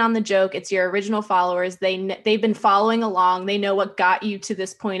 everybody's in on the joke. It's your original followers. They've been following along. They know what got you to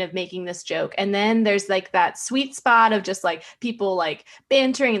this point of making this joke. And then there's like that sweet spot of just like people like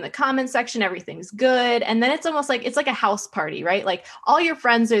bantering in the comment section, everything's good. And then it's almost like, it's like a house party, right? Like all your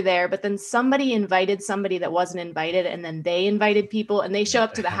friends are there, but then somebody invited somebody that wasn't invited, and then they invited people and they show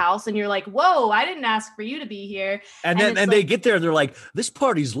up to the house and you're like, whoa, I didn't ask for you to be here. And then like, they get there and they're like, this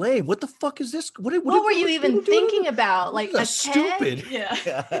party's lame. What the fuck is this? What were you even thinking about? Like a stupid.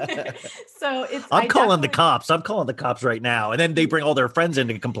 Yeah. So I'm calling the cops. I'm calling the cops right now. And then they bring all their friends in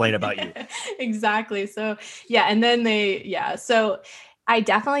to complain about you. Exactly. So yeah. And then so I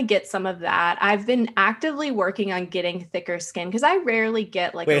definitely get some of that. I've been actively working on getting thicker skin because I rarely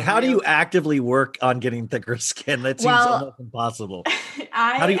get like. Wait, how do you actively work on getting thicker skin? That seems almost impossible.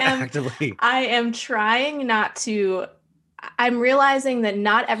 I am trying not to. I'm realizing that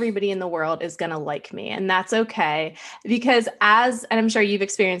not everybody in the world is going to like me, and that's okay, because and I'm sure you've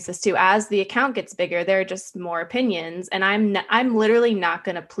experienced this too, as the account gets bigger, there are just more opinions, and I'm literally not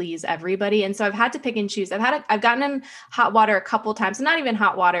going to please everybody. And so I've had to pick and choose. I've gotten in hot water a couple times, not even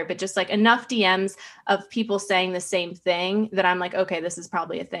hot water, but just like enough DMs of people saying the same thing that I'm like, okay, this is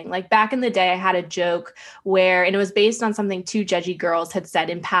probably a thing. Like back in the day, I had a joke and it was based on something two judgy girls had said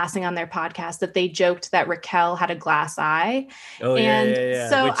in passing on their podcast, that they joked that Raquel had a glass eye. Oh, yeah.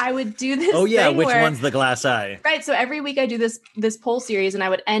 So I would do this. Oh, yeah. Which one's the glass eye? Right. So every week I do this poll series, and I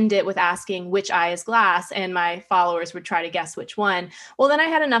would end it with asking which eye is glass, and my followers would try to guess which one. Well, then I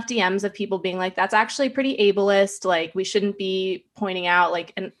had enough DMs of people being like, that's actually pretty ableist. Like we shouldn't be pointing out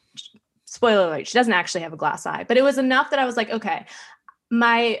and spoiler alert, she doesn't actually have a glass eye, but it was enough that I was like, okay,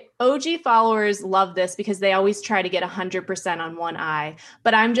 my OG followers love this because they always try to get 100% on one eye,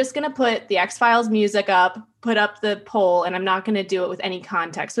 but I'm just going to put the X-Files music up, put up the poll, and I'm not going to do it with any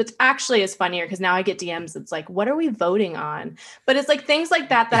context, which actually is funnier because now I get DMs. It's like, what are we voting on? But it's like things like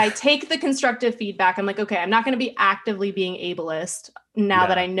that I take the constructive feedback. I'm like, okay, I'm not going to be actively being ableist now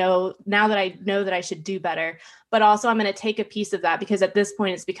that I know that I should do better. But also I'm going to take a piece of that because at this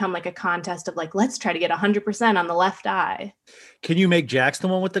point it's become like a contest of like, let's try to get 100% on the left eye. Can you make Jax the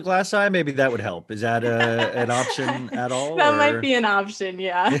one with the glass eye? Maybe that would help. Is that an option at all? That might be an option.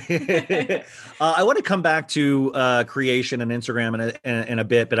 Yeah. I want to come back to creation and Instagram in a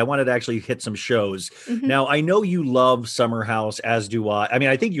bit, but I wanted to actually hit some shows. Mm-hmm. Now, I know you love Summer House, as do I. I mean,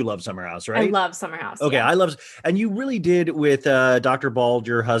 I think you love Summer House, right? I love Summer House. Okay. Yeah. And you really did with Dr. Bald,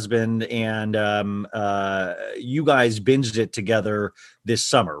 your husband, and you guys binged it together this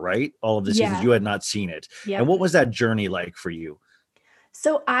summer, right? All of the seasons. You had not seen it. Yep. And what was that journey like for you?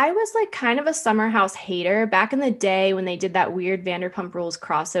 So I was like kind of a Summer House hater back in the day when they did that weird Vanderpump Rules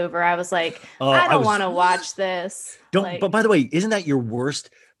crossover. I was like, I don't want to watch this. But by the way, isn't that your worst?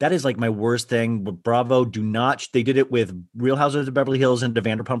 That is like my worst thing. But Bravo, do not. They did it with Real Housewives of Beverly Hills and the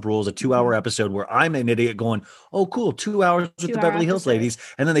Vanderpump Rules, a 2-hour episode where I'm an idiot going, oh, cool, 2 hours with the Beverly Hills ladies.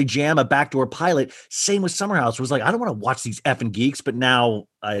 And then they jam a backdoor pilot. Same with Summer House. It was like, I don't want to watch these effing geeks, but now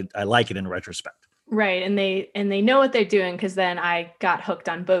I like it in retrospect. Right. And they know what they're doing, because then I got hooked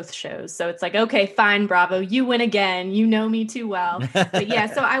on both shows. So it's like, okay, fine, Bravo, you win again. You know me too well. But yeah,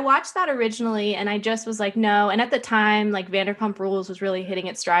 so I watched that originally and I just was like, no. And at the time, like Vanderpump Rules was really hitting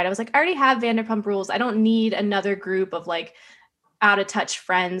its stride. I was like, I already have Vanderpump Rules. I don't need another group of like out of touch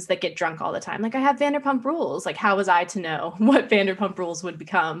friends that get drunk all the time. Like I have Vanderpump Rules. Like how was I to know what Vanderpump Rules would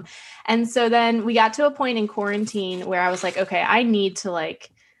become? And so then we got to a point in quarantine where I was like, okay, I need to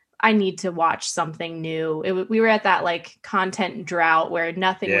watch something new. We were at that like content drought where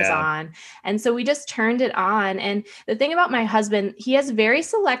nothing was on. And so we just turned it on. And the thing about my husband, he has very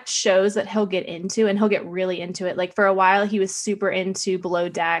select shows that he'll get into and he'll get really into it. Like for a while, he was super into Below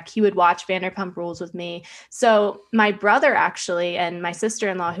Deck. He would watch Vanderpump Rules with me. So my brother actually, and my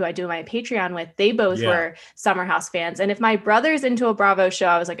sister-in-law, who I do my Patreon with, they both were Summer House fans. And if my brother's into a Bravo show,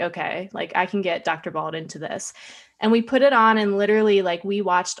 I was like, okay, like I can get Dr. Bald into this. And we put it on and literally like we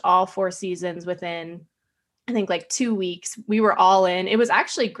watched all 4 seasons within, I think like 2 weeks. We were all in. It was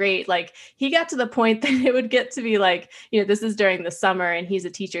actually great. Like he got to the point that it would get to be like, this is during the summer and he's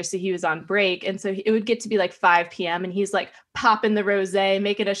a teacher. So he was on break. And so it would get to be like 5 p.m. and he's like popping the rosé,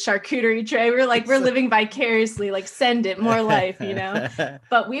 making a charcuterie tray. We're like, we're living vicariously, like send it more life,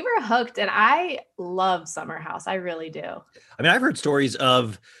 but we were hooked and I love Summer House. I really do. I mean, I've heard stories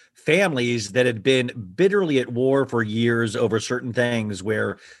of families that had been bitterly at war for years over certain things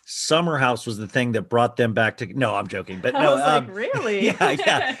where Summer House was the thing that brought them back to, no, I'm joking, but no, really?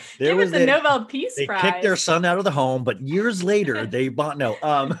 Yeah. There was the Nobel Peace Prize. They kicked their son out of the home, but years later they bought,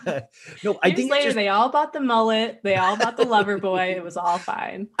 I think later they all bought the mullet. They all bought the lover boy. It was all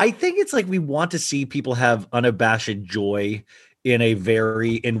fine. I think it's like, we want to see people have unabashed joy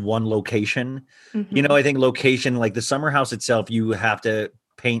in one location. Mm-hmm. I think location, like the Summer House itself, you have to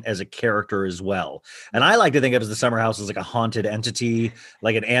paint as a character as well. And I like to think of as the Summer House as like a haunted entity,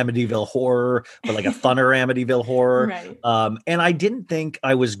 like an Amityville horror, but like a funner Amityville horror. Right. And I didn't think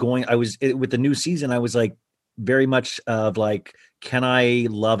with the new season, I was like very much of like, can I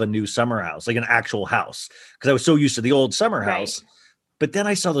love a new Summer House, like an actual house? Because I was so used to the old Summer House. But then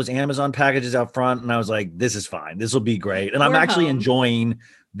I saw those Amazon packages out front and I was like, this is fine. This will be great. And I'm actually enjoying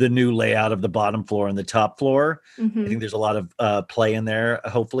the new layout of the bottom floor and the top floor. Mm-hmm. I think there's a lot of play in there,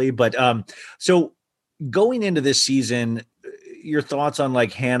 hopefully. But so going into this season, your thoughts on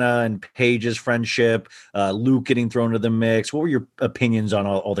like Hannah and Paige's friendship, Luke getting thrown into the mix. What were your opinions on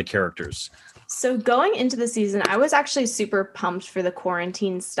all the characters? So going into the season, I was actually super pumped for the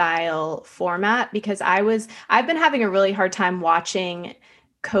quarantine style format because I've been having a really hard time watching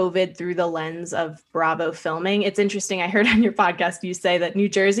COVID through the lens of Bravo filming. It's interesting. I heard on your podcast you say that New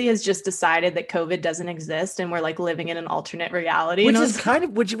Jersey has just decided that COVID doesn't exist and we're like living in an alternate reality.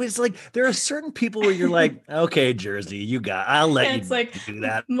 Which was like, there are certain people where you're like, okay, Jersey, I'll let you like do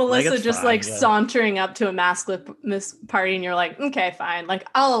that. Melissa like, just fine, like sauntering up to a maskless party and you're like, okay, fine. Like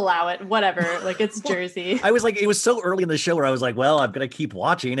I'll allow it, whatever. Like it's Jersey. I was like, it was so early in the show where I was like, well, I'm going to keep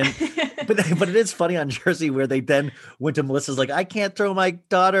watching. And but it is funny on Jersey where they then went to Melissa's like, I can't throw my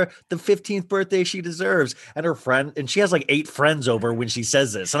daughter the 15th birthday she deserves, and her friend, and she has like 8 friends over when she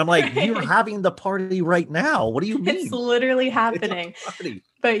says this, and I'm like, you're having the party right now. What do you mean? It's literally happening.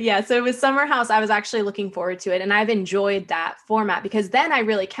 But yeah, so with Summer House, I was actually looking forward to it, and I've enjoyed that format because then I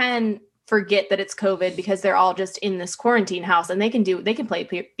really can forget that it's COVID because they're all just in this quarantine house and they can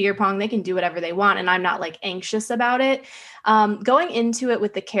play beer pong, they can do whatever they want, and I'm not like anxious about it. Going into it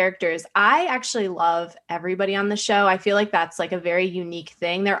with the characters, I actually love everybody on the show. I feel like that's like a very unique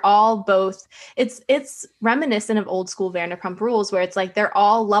thing. They're all both, it's reminiscent of old school Vanderpump Rules where it's like they're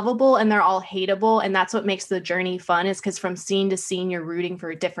all lovable and they're all hateable. And that's what makes the journey fun is because from scene to scene, you're rooting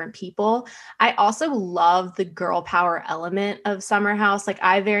for different people. I also love the girl power element of Summer House. Like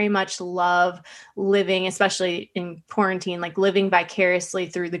I very much love living, especially in quarantine, like living vicariously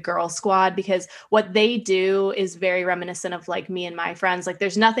through the girl squad because what they do is very reminiscent of like me and my friends. Like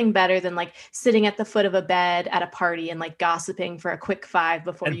there's nothing better than like sitting at the foot of a bed at a party and like gossiping for a quick 5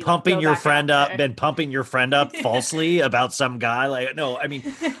 before and you pumping your friend up and pumping your friend up falsely about some guy. Like, no, I mean,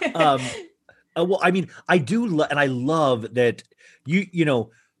 well, I mean, I do. And I love that you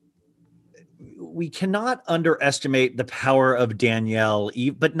know, we cannot underestimate the power of Danielle,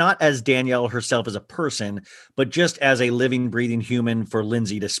 but not as Danielle herself as a person, but just as a living, breathing human for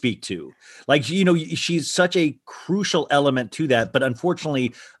Lindsay to speak to. Like, you know, she's such a crucial element to that. But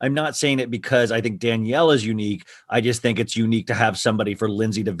unfortunately, I'm not saying it because I think Danielle is unique. I just think it's unique to have somebody for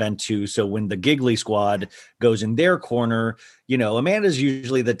Lindsay to vent to. So when the Giggly Squad goes in their corner, you know, Amanda's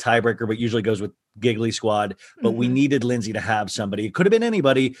usually the tiebreaker, but usually goes with Giggly Squad, but we needed Lindsay to have somebody. It could have been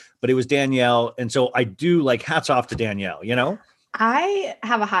anybody, but it was Danielle. And so I do like hats off to Danielle, you know? I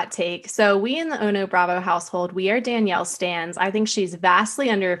have a hot take. So we in the Ono Bravo household, we are Danielle stans. I think she's vastly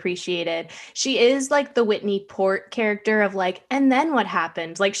underappreciated. She is like the Whitney Port character of like, and then what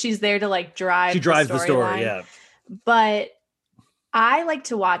happened? Like she's there to like drive. She drives the the story, line. yeah. But I like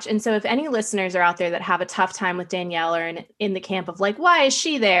to watch. And so if any listeners are out there that have a tough time with Danielle or in the camp of like, why is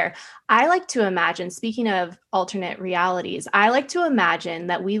she there? I like to imagine, speaking of alternate realities, I like to imagine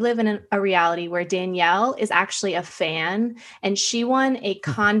that we live in a reality where Danielle is actually a fan and she won a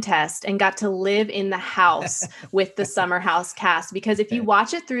contest and got to live in the house with the Summer House cast. Because if you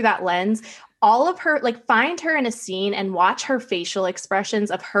watch it through that lens, all of her, like find her in a scene and watch her facial expressions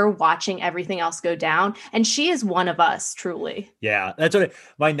of her watching everything else go down. And she is one of us, truly. Yeah, that's what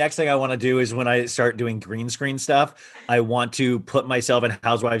my next thing I want to do is when I start doing green screen stuff, I want to put myself in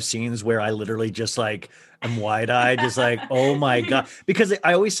Housewives scenes where I literally just like, I'm wide-eyed, just like, oh my God. Because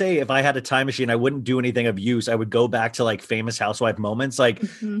I always say if I had a time machine, I wouldn't do anything of use. I would go back to like famous housewife moments. Like,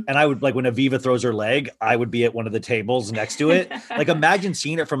 and I would like when Aviva throws her leg, I would be at one of the tables next to it. Like imagine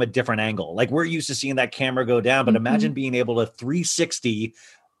seeing it from a different angle. Like we're used to seeing that camera go down, but imagine being able to 360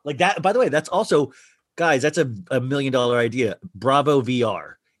 like that. By the way, that's also, guys, that's a $1 million idea. Bravo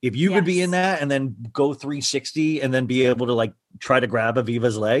VR. If you could be in that and then go 360 and then be able to like try to grab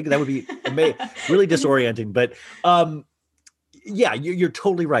Aviva's leg, that would be amazing, really disorienting. But yeah, you're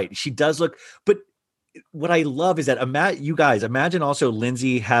totally right. She does look, but what I love is that you guys imagine also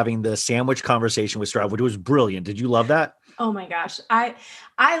Lindsay having the sandwich conversation with Stroud, which was brilliant. Did you love that? Oh my gosh.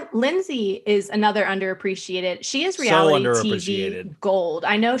 Lindsay is another underappreciated. She is reality TV gold.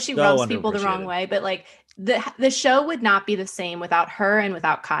 I know she rubs people the wrong way, but like the show would not be the same without her and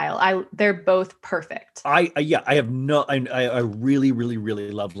without Kyle. They're both perfect. I really, really,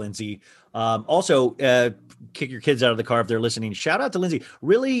 really love Lindsay. Also, kick your kids out of the car if they're listening. Shout out to Lindsay,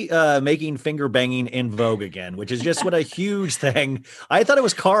 really making finger banging in vogue again, which is just what a huge thing. I thought it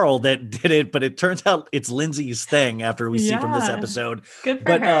was Carl that did it, but it turns out it's Lindsay's thing after we see from this episode. Good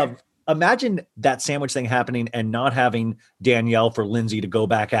for her. Imagine that sandwich thing happening and not having Danielle for Lindsay to go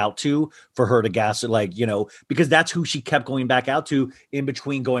back out to for her to gas it, like, you know, because that's who she kept going back out to in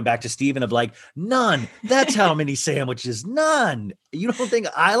between going back to Steven of like, none. That's how many sandwiches. None. You don't think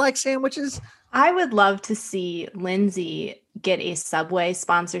I like sandwiches? I would love to see Lindsay get a Subway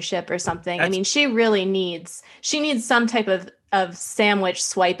sponsorship or something. I mean, she needs some type of sandwich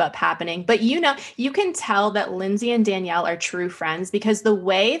swipe up happening. But you know, you can tell that Lindsay and Danielle are true friends because the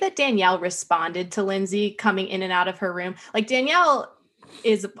way that Danielle responded to Lindsay coming in and out of her room, like Danielle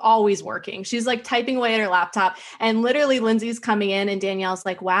is always working. She's like typing away at her laptop and literally Lindsay's coming in and Danielle's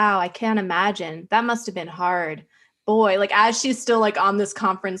like, wow, I can't imagine. That must have been hard. Boy, like as she's still like on this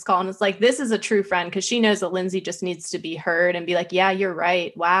conference call and it's like, this is a true friend because she knows that Lindsay just needs to be heard and be like, yeah, you're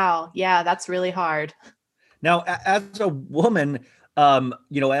right. Wow. Yeah, that's really hard. Now, as a woman,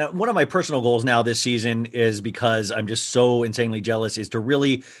 you know, one of my personal goals now this season is because I'm just so insanely jealous is to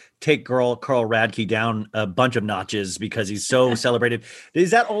really take Carl Radke down a bunch of notches because he's so celebrated. Is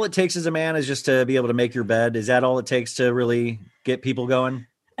that all it takes as a man is just to be able to make your bed? Is that all it takes to really get people going?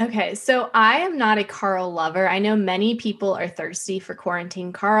 Okay, so I am not a Carl lover. I know many people are thirsty for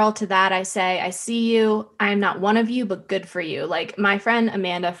quarantine Carl. To that, I say, I see you. I am not one of you, but good for you. Like my friend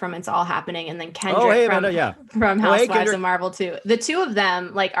Amanda from It's All Happening, and then Kendrick from Housewives of Marvel too. The two of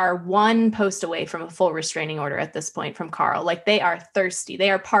them like are one post away from a full restraining order at this point from Carl. Like they are thirsty. They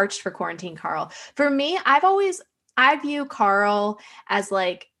are parched for quarantine Carl. For me, I view Carl as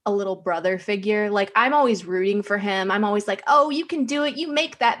like a little brother figure. Like I'm always rooting for him. I'm always like, oh, you can do it. You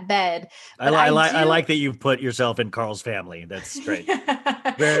make that bed. But I like that you've put yourself in Carl's family. That's great.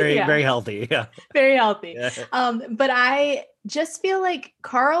 Very healthy. Yeah. Very healthy. Yeah. But I just feel like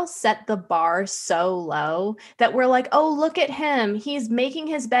Carl set the bar so low that we're like, oh, look at him. He's making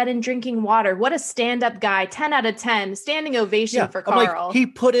his bed and drinking water. What a stand-up guy. 10 out of 10. Standing ovation for Carl. Like, he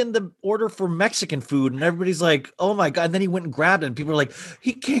put in the order for Mexican food and everybody's like, oh my God. And then he went and grabbed it and people are like,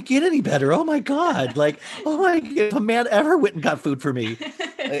 he can't get any better. Oh my God. Like, oh my God, if a man ever went and got food for me.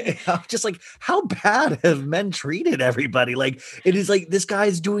 I'm just like, how bad have men treated everybody? Like, it is like, this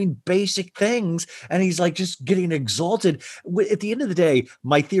guy's doing basic things and he's like just getting exalted. At the end of the day,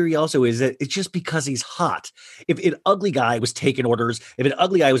 my theory also is that it's just because he's hot. If an ugly guy was taking orders, if an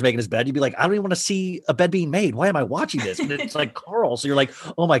ugly guy was making his bed, you'd be like, I don't even want to see a bed being made. Why am I watching this? And it's like Carl. So you're like,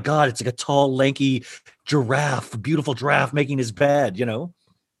 oh my God, it's like a tall, lanky beautiful giraffe making his bed, you know?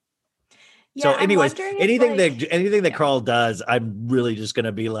 Yeah, so anyways, anything that yeah. Carl does, I'm really just going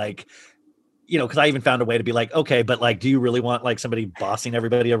to be like, you know, because I even found a way to be like, okay, but like, do you really want like somebody bossing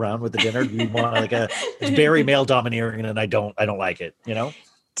everybody around with the dinner? Do you want like it's very male domineering and I don't like it, you know?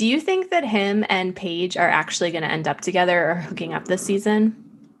 Do you think that him and Paige are actually going to end up together or hooking up this season?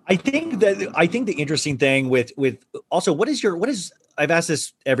 I think the interesting thing with also, what is I've asked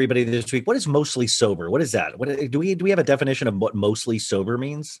this everybody this week. What is mostly sober? What is that? What do we have a definition of what mostly sober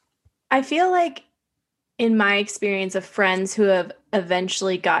means? I feel like in my experience of friends who have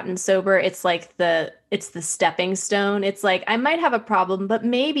eventually gotten sober, it's like the stepping stone. It's like, I might have a problem, but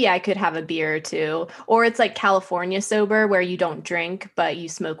maybe I could have a beer or two. Or it's like California sober, where you don't drink, but you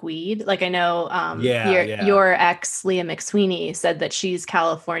smoke weed. Like I know your ex, Leah McSweeney, said that she's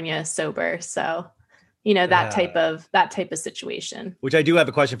California sober. So, that type of situation. Which I do have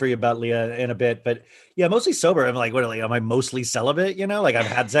a question for you about, Leah, in a bit, but yeah, mostly sober. I'm like, am I mostly celibate? Like I've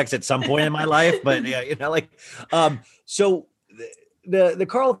had sex at some point in my life, but yeah, so the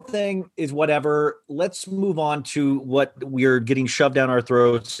Carl thing is whatever. Let's move on to what we're getting shoved down our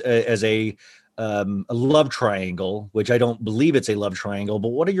throats as a love triangle, which I don't believe it's a love triangle, but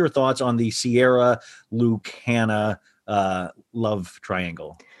what are your thoughts on the Sierra, Luke, Hannah love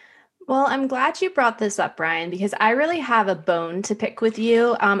triangle? Well, I'm glad you brought this up, Brian, because I really have a bone to pick with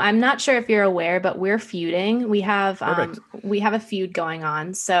you. I'm not sure if you're aware, but we're feuding. We have a feud going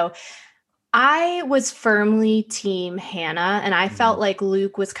on. So I was firmly team Hannah, and I felt like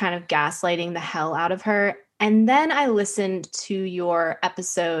Luke was kind of gaslighting the hell out of her. And then I listened to your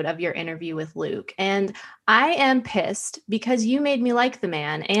episode of your interview with Luke, and I am pissed because you made me like the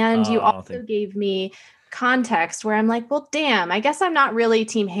man, and you also gave me context where I'm like, well, damn, I guess I'm not really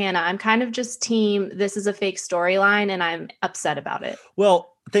team Hannah. I'm kind of just team, this is a fake storyline, and I'm upset about it.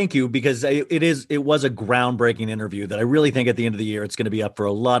 Well, thank you, because it was a groundbreaking interview that I really think at the end of the year, it's going to be up for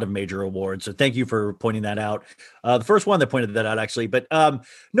a lot of major awards. So thank you for pointing that out. The first one that pointed that out, actually, but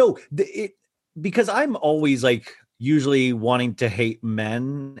because I'm always like usually wanting to hate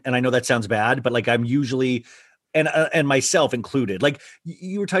men. And I know that sounds bad, but like I'm usually, and myself included, like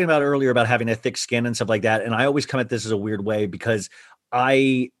you were talking about earlier about having a thick skin and stuff like that. And I always come at this as a weird way because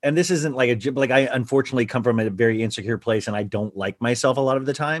and this isn't like I unfortunately come from a very insecure place and I don't like myself a lot of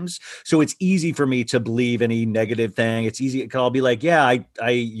the times. So it's easy for me to believe any negative thing. It's easy. I'll be like, yeah,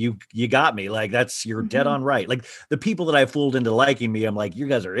 you got me. Like you're dead on right. Like the people that I fooled into liking me, I'm like, you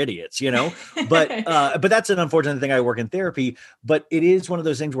guys are idiots, but that's an unfortunate thing. I work in therapy, but it is one of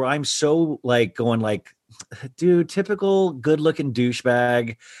those things where I'm so like going like, dude, typical good looking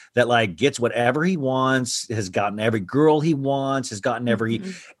douchebag that like gets whatever he wants, has gotten every girl he wants, has gotten every,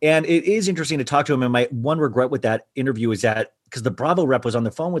 and it is interesting to talk to him. And my one regret with that interview is that because the Bravo rep was on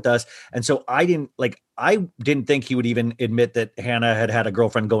the phone with us. And so I didn't think he would even admit that Hannah had a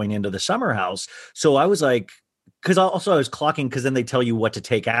girlfriend going into the summer house. So I was like, because also I was clocking, because then they tell you what to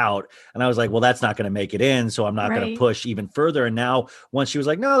take out. And I was like, well, that's not going to make it in. So I'm not going to push even further. And now once she was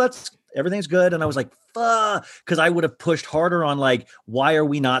like, no, everything's good. And I was like, fuck, because I would have pushed harder on like, why are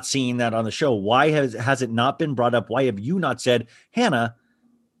we not seeing that on the show? Why has it not been brought up? Why have you not said, Hannah,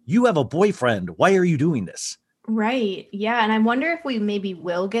 you have a boyfriend. Why are you doing this? Right. Yeah. And I wonder if we maybe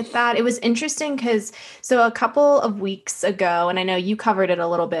will get that. It was interesting because so a couple of weeks ago, and I know you covered it a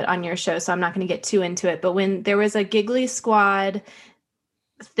little bit on your show, so I'm not going to get too into it, but when there was a Giggly Squad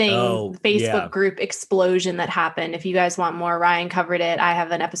Facebook group explosion that happened. If you guys want more, Ryan covered it. I have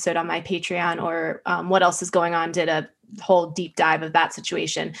an episode on my Patreon, or What Else Is Going On did a whole deep dive of that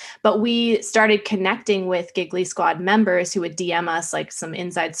situation. But we started connecting with Giggly Squad members who would DM us like some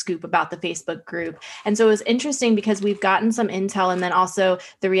inside scoop about the Facebook group. And so it was interesting because we've gotten some intel. And then also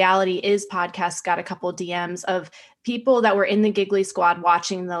the Reality Is podcast got a couple DMs of people that were in the Giggly Squad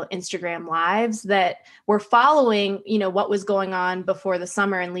watching the Instagram lives that were following, what was going on before the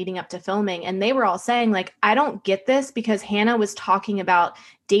summer and leading up to filming. And they were all saying like, I don't get this because Hannah was talking about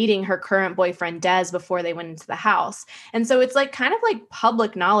dating her current boyfriend, Des, before they went into the house. And so it's like kind of like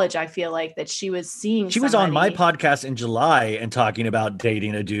public knowledge. I feel like that she was seeing. She was on my podcast in July and talking about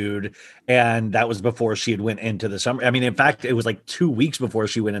dating a dude. And that was before she had went into the summer. I mean, in fact, it was like 2 weeks before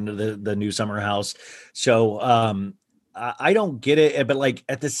she went into the new summer house. So I don't get it. But like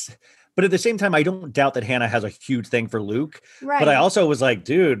at the same time, I don't doubt that Hannah has a huge thing for Luke. Right. But I also was like,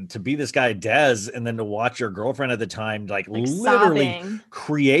 dude, to be this guy Des and then to watch your girlfriend at the time, like literally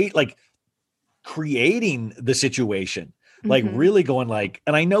creating the situation. Like really going like,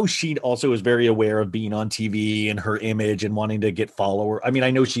 and I know she also is very aware of being on TV and her image and wanting to get follower. I mean,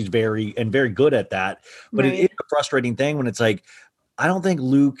 I know she's very good at that, but it is a frustrating thing when it's like, I don't think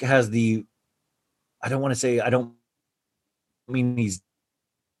Luke has he's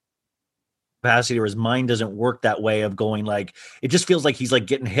capacity, or his mind doesn't work that way of going like, it just feels like he's like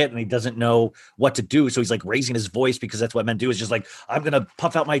getting hit and he doesn't know what to do. So he's like raising his voice because that's what men do, is just like, I'm going to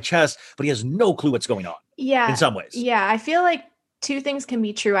puff out my chest, but he has no clue what's going on. Yeah. In some ways. Yeah. I feel like two things can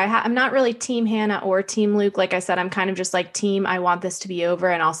be true. I'm not really team Hannah or team Luke. Like I said, I'm kind of just like team, I want this to be over,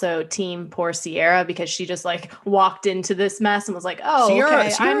 and also team poor Sierra, because she just like walked into this mess and was like, oh,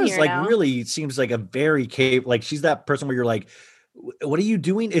 Sierra's I'm here like now. really seems like a very like she's that person where you're like, what are you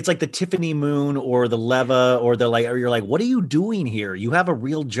doing? It's like the Tiffany Moon or the Leva or or you're like, what are you doing here? You have a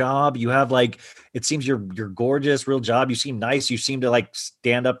real job. You have like, it seems you're gorgeous, real job. You seem nice. You seem to like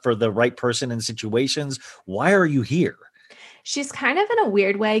stand up for the right person in situations. Why are you here? She's kind of in a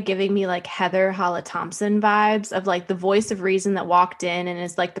weird way giving me like Heather Holla Thompson vibes of like the voice of reason that walked in and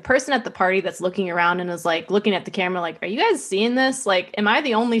is like the person at the party that's looking around and is like looking at the camera like, are you guys seeing this? Like, am I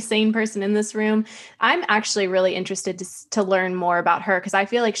the only sane person in this room? I'm actually really interested to learn more about her, because I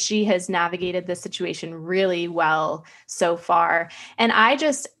feel like she has navigated this situation really well so far. And I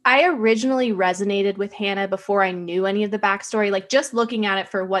originally resonated with Hannah before I knew any of the backstory, like just looking at it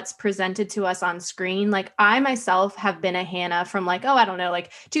for what's presented to us on screen. Like I myself have been a Hannah from like, oh, I don't know,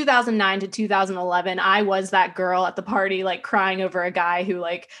 like 2009 to 2011. I was that girl at the party, like crying over a guy who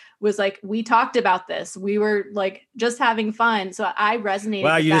like was like, we talked about this. We were like just having fun. So I resonated.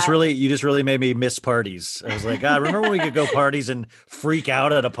 Wow, with you that. just really made me miss parties. I was like, God, remember when we could go parties and freak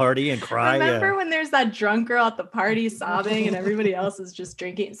out at a party and cry? Remember when there's that drunk girl at the party sobbing and everybody else is just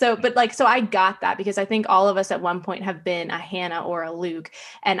drinking? So I got that, because I think all of us at one point have been a Hannah or a Luke,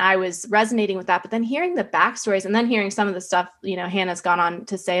 and I was resonating with that. But then hearing the backstories and then hearing some of the stuff, you know, Hannah's gone on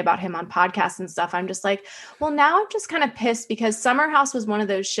to say about him on podcasts and stuff, I'm just like, well, now I'm just kind of pissed, because Summer House was one of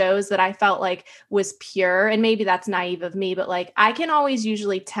those shows that I felt like was pure, and maybe that's naive of me, but like I can always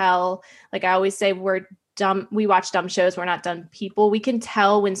usually tell, like I always say, we're dumb. We watch dumb shows. We're not dumb people. We can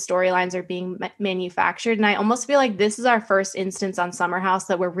tell when storylines are being manufactured. And I almost feel like this is our first instance on Summer House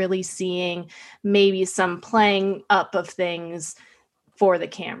that we're really seeing maybe some playing up of things for the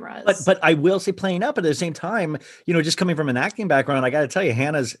cameras. But I will say playing up, but at the same time, you know, just coming from an acting background, I got to tell you,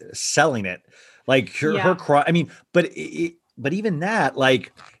 Hannah's selling it. Like her cry. I mean, but even that,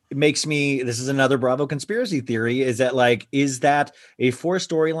 like, it makes me, this is another Bravo conspiracy theory, is that a forced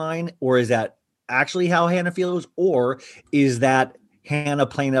storyline, or is that actually how Hannah feels, or is that Hannah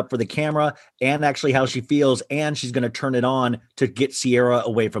playing up for the camera and actually how she feels, and she's going to turn it on to get Sierra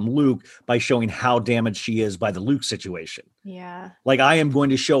away from Luke by showing how damaged she is by the Luke situation. Yeah. Like, I am going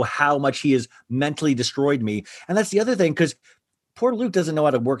to show how much he has mentally destroyed me. And that's the other thing, because poor Luke doesn't know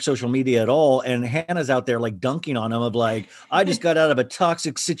how to work social media at all. And Hannah's out there like dunking on him of like, I just got out of a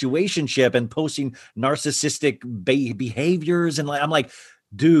toxic situationship and posting narcissistic behaviors. And like, I'm like,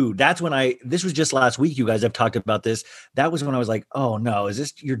 dude, that's when this was just last week. You guys have talked about this. That was when I was like, oh no,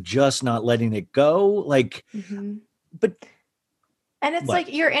 you're just not letting it go. Like, but. And it's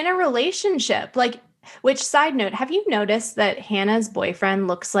like, you're in a relationship, like, which, side note, have you noticed that Hannah's boyfriend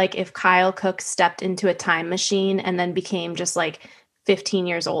looks like if Kyle Cook stepped into a time machine and then became just like 15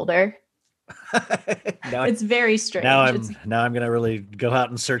 years older? It's very strange. Now I'm going to really go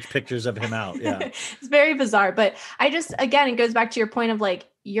out and search pictures of him out. Yeah. It's very bizarre. But again, it goes back to your point of like,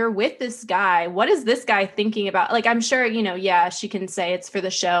 you're with this guy. What is this guy thinking about? Like, I'm sure, you know, yeah, she can say it's for the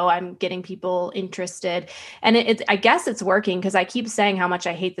show. I'm getting people interested. And I guess it's working, because I keep saying how much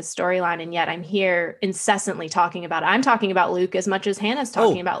I hate the storyline. And yet I'm here incessantly talking about it. I'm talking about Luke as much as Hannah's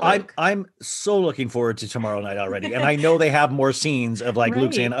talking about Luke. I'm so looking forward to tomorrow night already. And I know they have more scenes of like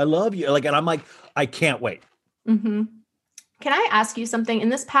Luke saying, I love you. Like, and I'm like, I can't wait. Mm-hmm. Can I ask you something? In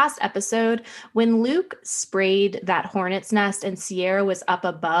this past episode, when Luke sprayed that hornet's nest and Sierra was up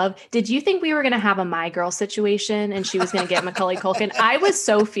above, did you think we were going to have a My Girl situation and she was going to get Macaulay Culkin? I was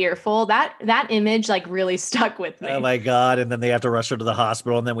so fearful. That image like really stuck with me. Oh my God. And then they have to rush her to the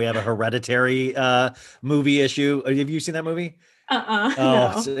hospital. And then we have a Hereditary movie issue. Have you seen that movie?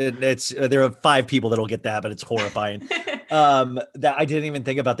 No. There are 5 people that'll get that, but it's horrifying. That I didn't even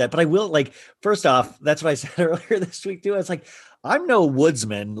think about that, but I will. Like, first off, that's what I said earlier this week too. It's like, I'm no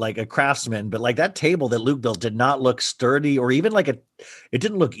woodsman, like a craftsman, but like that table that Luke built did not look sturdy, or even like it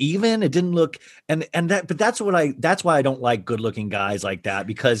didn't look even. It didn't look, but that's why I don't like good looking guys like that,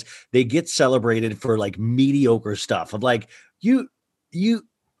 because they get celebrated for like mediocre stuff of like, you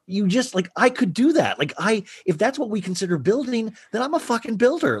just like, I could do that. Like, if that's what we consider building, then I'm a fucking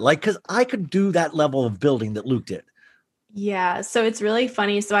builder. Like, cause I could do that level of building that Luke did. Yeah. So it's really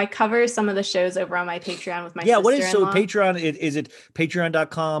funny. So I cover some of the shows over on my Patreon with my sister. Yeah. What is, so Patreon, is it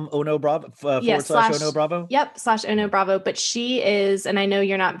patreon.com / Ono Bravo? Yep. / Ono Bravo. But she is, and I know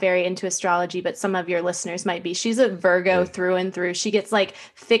you're not very into astrology, but some of your listeners might be. She's a Virgo through and through. She gets like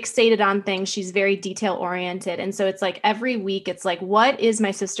fixated on things. She's very detail oriented. And so it's like every week it's like, what is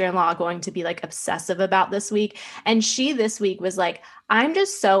my sister-in-law going to be like obsessive about this week? And she this week was like, I'm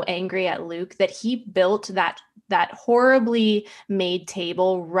just so angry at Luke that he built that that horribly made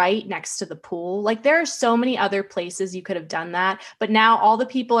table right next to the pool. Like there are so many other places you could have done that, but now all the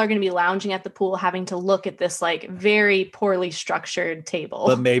people are going to be lounging at the pool having to look at this like very poorly structured table.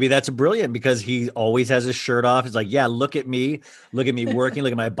 But maybe that's brilliant because he always has his shirt off. He's like, yeah, look at me working,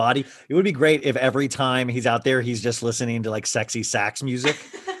 look at my body. It would be great if every time he's out there, he's just listening to like sexy sax music.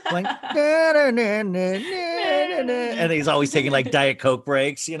 Like, and he's always taking like Diet Coke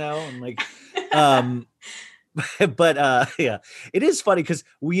breaks, and like, but yeah, it is funny because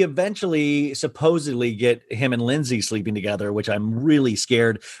we eventually supposedly get him and Lindsay sleeping together, which I'm really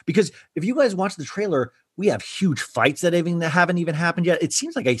scared because if you guys watch the trailer, we have huge fights that haven't even happened yet. It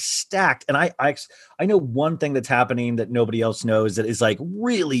seems like a stacked, and I know one thing that's happening that nobody else knows that is like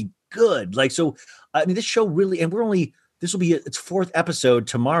really good. Like, so, I mean, this show really, and this will be its fourth episode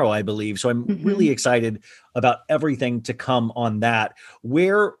tomorrow, I believe. So I'm really excited about everything to come on that.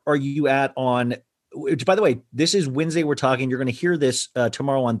 Where are you at on, which by the way, this is Wednesday we're talking, you're going to hear this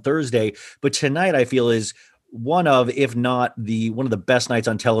tomorrow on Thursday, but tonight I feel is one of, if not one of the best nights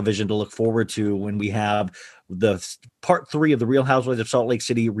on television to look forward to when we have the part 3 of the Real Housewives of Salt Lake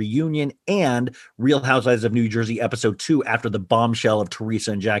City reunion and Real Housewives of New Jersey episode 2 after the bombshell of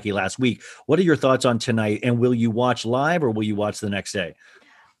Teresa and Jackie last week. What are your thoughts on tonight? And will you watch live or will you watch the next day?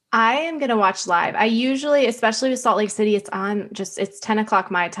 I am going to watch live. I usually, especially with Salt Lake City, it's 10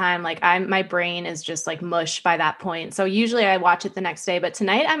 o'clock my time. Like my brain is just like mush by that point. So usually I watch it the next day, but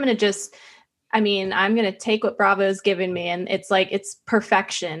tonight I'm going to take what Bravo's given me, and it's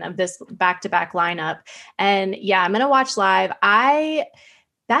perfection of this back-to-back lineup. And yeah, I'm going to watch live.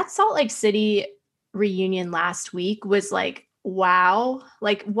 That Salt Lake City reunion last week was like, wow.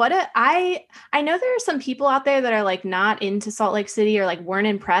 Like I know there are some people out there that are like not into Salt Lake City or like weren't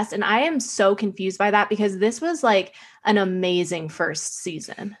impressed. And I am so confused by that because this was like an amazing first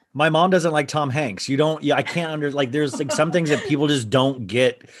season. My mom doesn't like Tom Hanks. I can't there's like some things that people just don't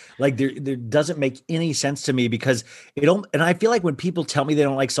get. Like there doesn't make any sense to me because and I feel like when people tell me they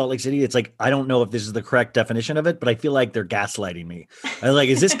don't like Salt Lake City, it's like, I don't know if this is the correct definition of it, but I feel like they're gaslighting me. I'm like,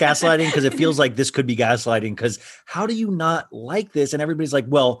 is this gaslighting? Because it feels like this could be gaslighting because how do you not like this? And everybody's like,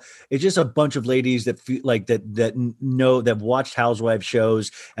 well, it's just a bunch of ladies that feel like that watched Housewives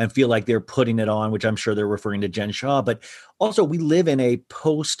shows and feel like they're putting it on, which I'm sure they're referring to Jen Shaw. But also we live in a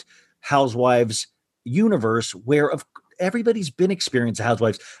post Housewives universe where everybody's been experiencing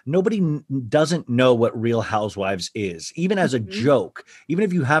Housewives. Nobody doesn't know what Real Housewives is, even as a joke. Even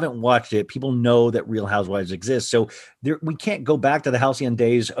if you haven't watched it, people know that Real Housewives exists. So we can't go back to the halcyon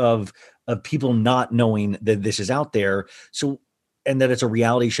days of people not knowing that this is out there. So, and that it's a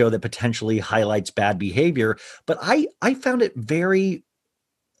reality show that potentially highlights bad behavior. But I found it very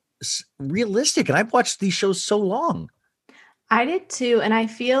realistic, and I've watched these shows so long. I did too. And I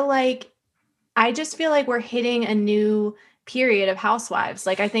just feel like we're hitting a new period of Housewives.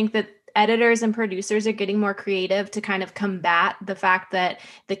 Like, I think that editors and producers are getting more creative to kind of combat the fact that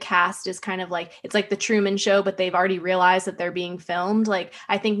the cast is kind of like, it's like the Truman Show, but they've already realized that they're being filmed. Like,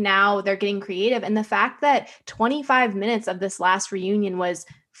 I think now they're getting creative. And the fact that 25 minutes of this last reunion was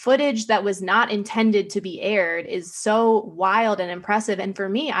footage that was not intended to be aired is so wild and impressive. And for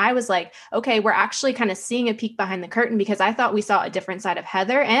me, I was like, okay, we're actually kind of seeing a peek behind the curtain because I thought we saw a different side of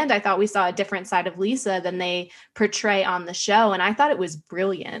Heather and I thought we saw a different side of Lisa than they portray on the show. And I thought it was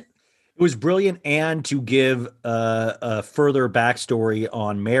brilliant. It was brilliant, and to give a further backstory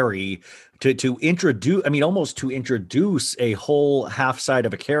on Mary, to introduce, almost to introduce a whole half side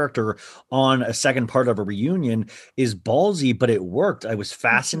of a character on a second part of a reunion is ballsy, but it worked. I was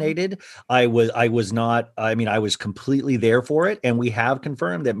fascinated. I was completely there for it. And we have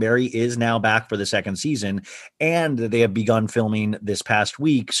confirmed that Mary is now back for the second season and they have begun filming this past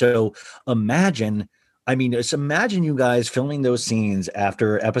week. So imagine you guys filming those scenes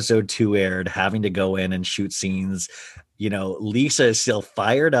after episode 2 aired, having to go in and shoot scenes. Lisa is still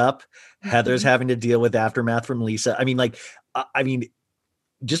fired up. Heather's having to deal with aftermath from Lisa.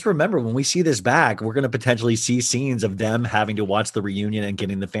 Just remember, when we see this back, we're going to potentially see scenes of them having to watch the reunion and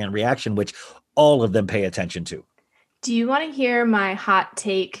getting the fan reaction, which all of them pay attention to. Do you want to hear my hot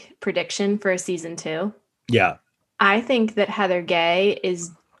take prediction for season 2? Yeah. I think that Heather Gay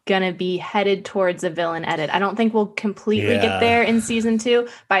is going to be headed towards a villain edit. I don't think we'll completely get there in season 2.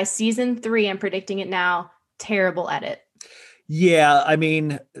 By season 3, I'm predicting it now, terrible edit. Yeah,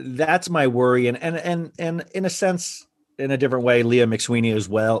 that's my worry. And in a sense, in a different way, Leah McSweeney as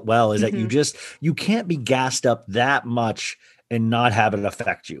well is that you can't be gassed up that much and not have it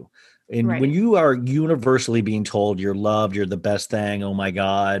affect you. And when you are universally being told you're loved, you're the best thing, oh my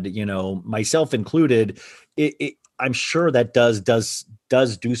God, myself included, I'm sure that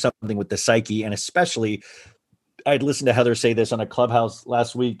does do something with the psyche, and especially I'd listened to Heather say this on a Clubhouse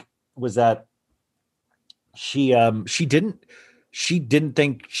last week, was that she didn't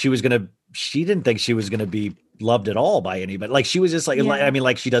think she was gonna be loved at all by anybody. Like she was just like, I mean,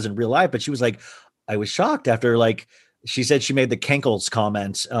 like she does in real life, but she was like, I was shocked after, like, she said she made the Kenkles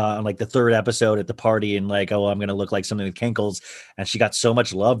comment on like the third episode at the party, and like, oh, I'm going to look like something with Kenkles. And she got so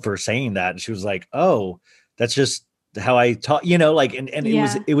much love for saying that. And she was like, oh, that's just how I talk, like, and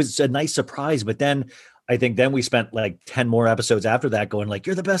it was a nice surprise. But then I think then we spent like 10 more episodes after that going like,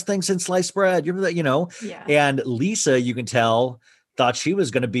 you're the best thing since sliced bread. You're the, and Lisa, you can tell, thought she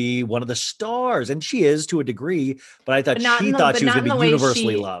was going to be one of the stars, and she is to a degree, but I thought she thought she was going to be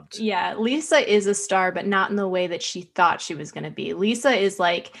universally loved. Yeah, Lisa is a star, but not in the way that she thought she was going to be. Lisa is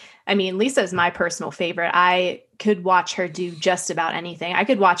like, I mean, Lisa is my personal favorite. I could watch her do just about anything. I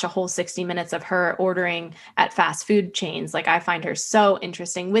could watch a whole 60 minutes of her ordering at fast food chains. Like, I find her so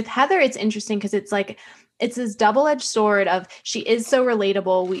interesting. With Heather, it's interesting because it's like, it's this double-edged sword of, she is so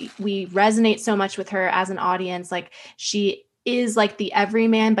relatable. We resonate so much with her as an audience. Like, she is like the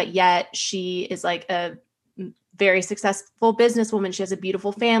everyman, but yet she is like a very successful businesswoman. She has a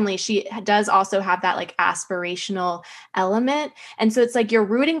beautiful family. She does also have that like aspirational element. And so it's like, you're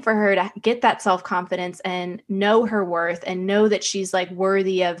rooting for her to get that self-confidence and know her worth and know that she's like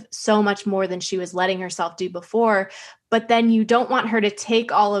worthy of so much more than she was letting herself do before. But then you don't want her to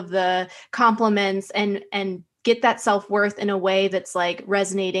take all of the compliments and get that self-worth in a way that's like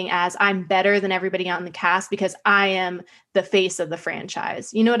resonating as, I'm better than everybody on the cast because I am the face of the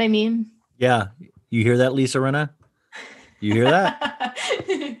franchise. You know what I mean? Yeah. You hear that, Lisa Rinna? You hear that?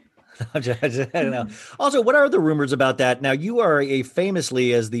 I don't know. Also, what are the rumors about that? Now, you are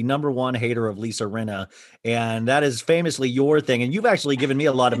famously as the number one hater of Lisa Rinna, and that is famously your thing. And you've actually given me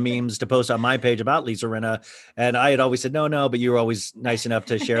a lot of memes to post on my page about Lisa Rinna, and I had always said no, but you were always nice enough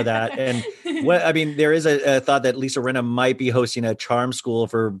to share that. And there is a thought that Lisa Rinna might be hosting a charm school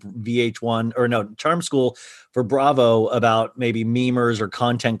for charm school for Bravo about maybe memers or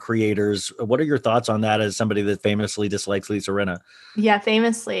content creators. What are your thoughts on that as somebody that famously dislikes Lisa Rinna? Yeah,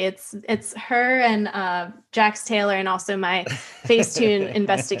 famously. It's her and Jax Taylor and also my Facetune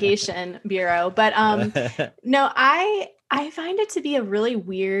investigation bureau. But no, I find it to be a really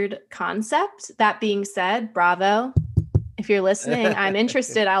weird concept. That being said, Bravo. If you're listening, I'm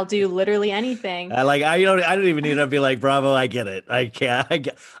interested. I'll do literally anything. I don't even need to be like, Bravo. I get it. I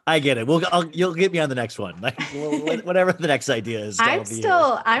get it. You'll get me on the next one. Like, whatever the next idea is. I'm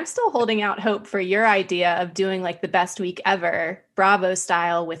still holding out hope for your idea of doing like the best week ever, Bravo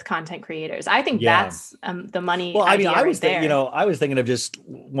style with content creators. I think that's the money. Well, I mean, I was thinking of just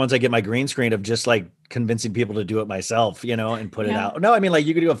once I get my green screen of just like convincing people to do it myself, and put it out. No, I mean, like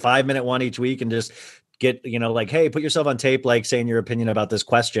you could do a 5-minute one each week and just get, like, hey, put yourself on tape, like saying your opinion about this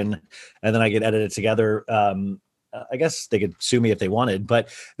question. And then I get edited together. I guess they could sue me if they wanted,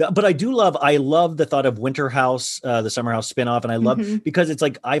 but I love the thought of Winter House, the Summer House spinoff. And I love because it's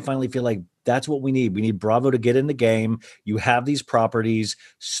like, I finally feel like that's what we need. We need Bravo to get in the game. You have these properties,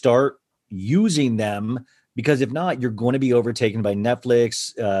 start using them, because if not, you're going to be overtaken by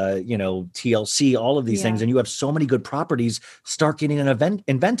Netflix, TLC, all of these things. And you have so many good properties. Start getting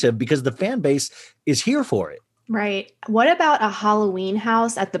inventive because the fan base is here for it. Right. What about a Halloween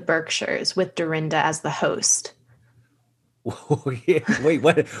house at the Berkshires with Dorinda as the host? Wait,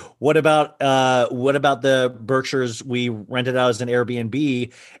 what about the Berkshires we rented out as an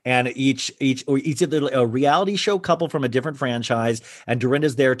Airbnb, and each of a reality show couple from a different franchise, and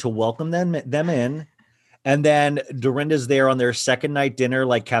Dorinda's there to welcome them in. And then Dorinda's there on their second night dinner,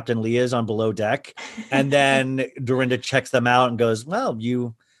 like Captain Leah's on Below Deck. And then Dorinda checks them out and goes, well,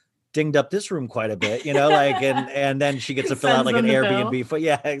 you dinged up this room quite a bit, and then she gets to fill out like an Airbnb.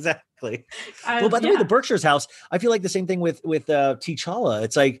 Yeah, exactly. Well, by the way, the Berkshire's house, I feel like the same thing with T'Challa.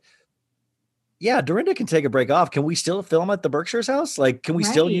 It's like, yeah, Dorinda can take a break off. Can we still film at the Berkshire's house? Like, can we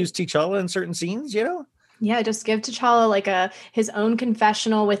still use T'Challa in certain scenes, Yeah, just give T'Challa like his own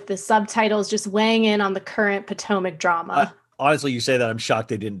confessional with the subtitles, just weighing in on the current Potomac drama. Honestly, you say that, I'm shocked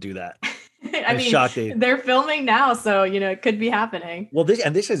they didn't do that. I mean, they're filming now, so it could be happening. Well,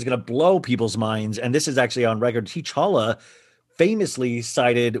 this is going to blow people's minds, and this is actually on record. T'Challa famously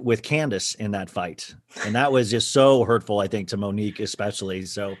sided with Candace in that fight, and that was just so hurtful, I think, to Monique especially.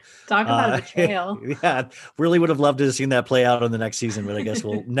 So talk about a betrayal. Yeah, really would have loved to have seen that play out on the next season, but I guess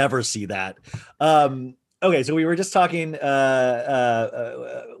we'll never see that. Okay, so we were just talking. What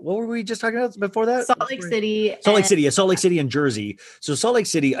were we just talking about before that? Salt Lake City, and Jersey. So Salt Lake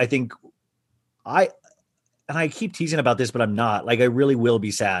City, I think, I keep teasing about this, but I'm not. Like, I really will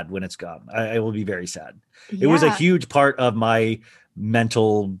be sad when it's gone. I will be very sad. Yeah. It was a huge part of my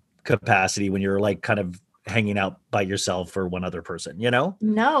mental capacity when you're like kind of hanging out by yourself or one other person, you know?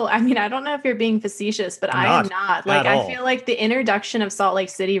 No, I mean, I don't know if you're being facetious, but I'm I am not not. at Like, I all. feel like the introduction of Salt Lake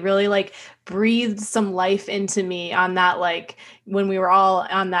City really like breathed some life into me on that, like when we were all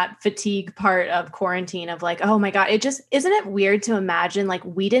on that fatigue part of quarantine of like, oh my God, it just, isn't it weird to imagine like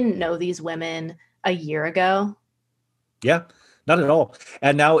we didn't know these women a year ago? Yeah, not at all.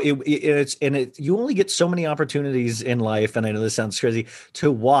 And now you only get so many opportunities in life. And I know this sounds crazy,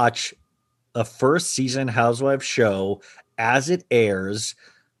 to watch a first season Housewives show as it airs.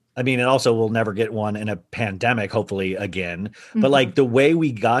 I mean, and also we'll never get one in a pandemic, hopefully again. But like the way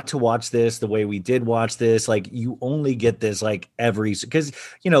we got to watch this, the way we did watch this, like you only get this like because,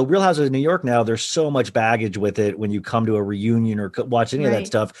 Real Housewives of New York now, there's so much baggage with it. When you come to a reunion or watch any of that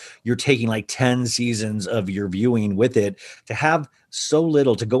stuff, you're taking like 10 seasons of your viewing with it. To have so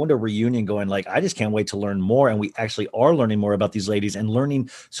little, to go into a reunion going like, I just can't wait to learn more. And we actually are learning more about these ladies and learning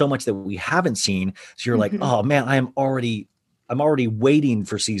so much that we haven't seen. So you're like, oh man, I'm already waiting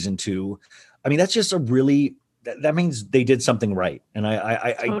for season 2. I mean, that's just that means they did something right. And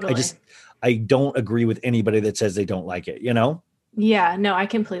I don't agree with anybody that says they don't like it, Yeah, no, I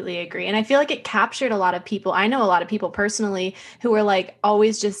completely agree. And I feel like it captured a lot of people. I know a lot of people personally who were like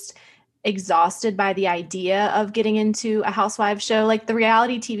always just exhausted by the idea of getting into a housewives show, like the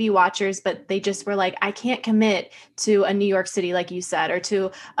reality TV watchers, but they just were like, I can't commit to a New York City, like you said, or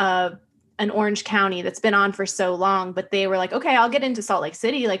to an Orange County that's been on for so long, but they were like, okay, I'll get into Salt Lake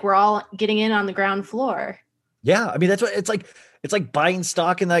City. Like we're all getting in on the ground floor. Yeah. I mean, that's what it's like. It's like buying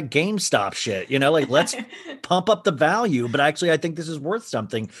stock in that GameStop shit, like let's pump up the value, but actually I think this is worth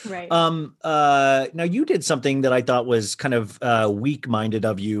something. Right. Now you did something that I thought was kind of weak-minded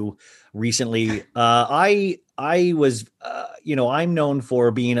of you recently. I was, I'm known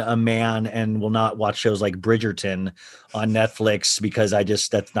for being a man and will not watch shows like Bridgerton on Netflix because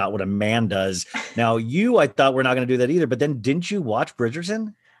that's not what a man does. Now I thought we're not going to do that either, but then didn't you watch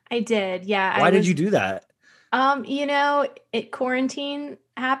Bridgerton? I did. Yeah. Why did you do that? Quarantine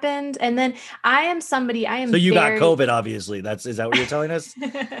happened, and then I am. So you got COVID, obviously. Is that what you're telling us?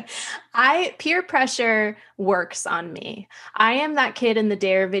 Peer pressure works on me. I am that kid in the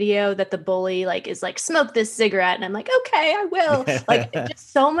Dare video that the bully is like, smoke this cigarette, and I'm like, okay, I will.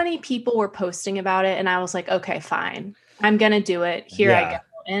 Just so many people were posting about it, and I was like, okay, fine, I'm gonna do it. Here I go.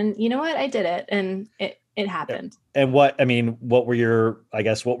 And you know what? I did it, and it happened. And what were your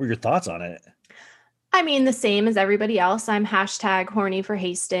thoughts on it? I mean, the same as everybody else. I'm #horny for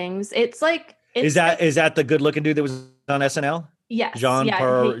Hastings. Is that the good looking dude that was on SNL? Yes.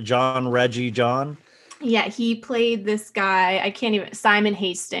 John Reggie John. Yeah, he played this guy. Simon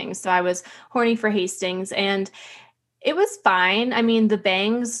Hastings. So I was horny for Hastings, and it was fine. I mean, the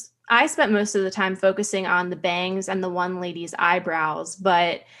bangs, I spent most of the time focusing on the bangs and the one lady's eyebrows,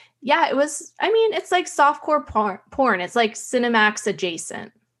 but yeah, it's like softcore porn. It's like Cinemax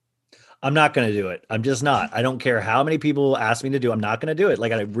adjacent. I'm not going to do it. I'm just not. I don't care how many people ask me to do. I'm not going to do it.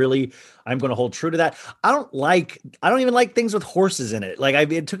 Like I'm going to hold true to that. I don't even like things with horses in it.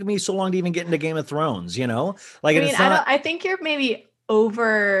 It took me so long to even get into Game of Thrones, I think you're maybe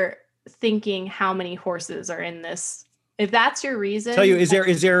overthinking how many horses are in this. If that's your reason. Tell you, is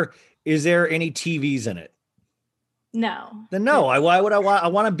there any TVs in it? No. Then no. Why would I want? I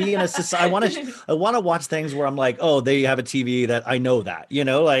want to be in a society. I want to watch things where I'm like, oh, they have a TV that I know that.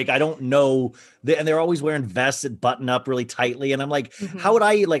 I don't know. And they're always wearing vests that button up really tightly, and I'm like, how would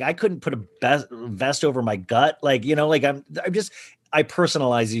I I couldn't put a vest over my gut. I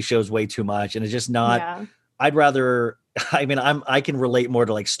personalize these shows way too much, and it's just not. Yeah. I'd rather. I can relate more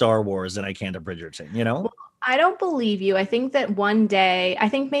to Star Wars than I can to Bridgerton. Well, I don't believe you. I think that one day,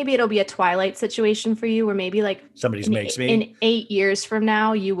 maybe it'll be a Twilight situation for you where maybe somebody makes me in 8 years from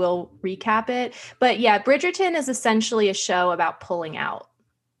now, you will recap it. But yeah, Bridgerton is essentially a show about pulling out.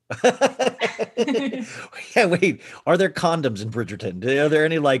 Yeah, wait. Are there condoms in Bridgerton? Are there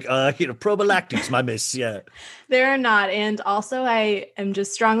any prophylactics, my miss? Yeah. There are not. And also I am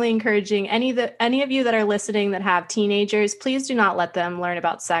just strongly encouraging any of you that are listening that have teenagers, please do not let them learn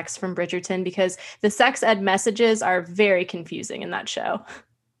about sex from Bridgerton, because the sex ed messages are very confusing in that show.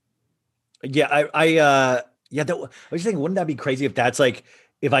 Yeah, I was thinking, wouldn't that be crazy if that's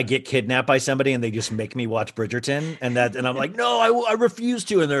if I get kidnapped by somebody and they just make me watch Bridgerton and I'm like, no, I refuse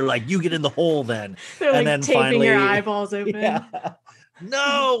to. And they're like, you get in the hole then. They're then taping finally your eyeballs open. Yeah.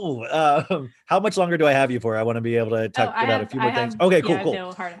 No. How much longer do I have you for? I want to be able to talk about a few more things. Okay,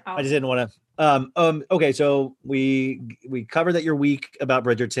 cool. I just didn't want to, okay. So we covered that you're weak about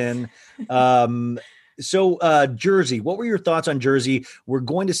Bridgerton. So, Jersey, what were your thoughts on Jersey? We're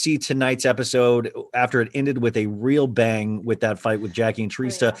going to see tonight's episode after it ended with a real bang with that fight with Jackie and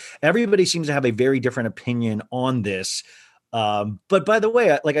Teresa. Everybody seems to have a very different opinion on this. But by the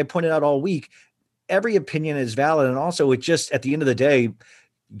way, like I pointed out all week, every opinion is valid. And also, it just, at the end of the day,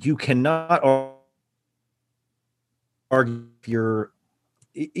 you cannot argue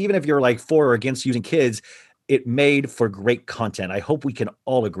even if you're like for or against using kids. It made for great content. I hope we can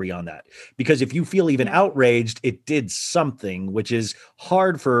all agree on that, because if you feel even outraged, it did something, which is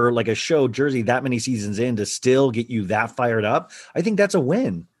hard for like a show, Jersey, that many seasons in, to still get you that fired up. I think that's a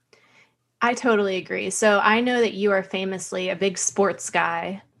win. I totally agree. So I know that you are famously a big sports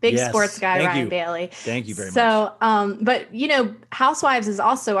guy. Sports guy, Ryan Bailey. Thank you very much. So, but you know, Housewives is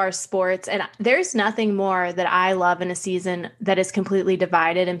also our sports, and there's nothing more that I love in a season that is completely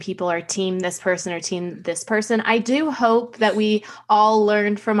divided and people are team this person or team this person. I do hope that we all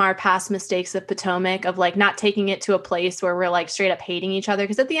learned from our past mistakes of Potomac, of like not taking it to a place where we're like straight up hating each other.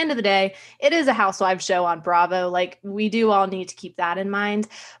 Because at the end of the day, it is a Housewives show on Bravo. Like, we do all need to keep that in mind.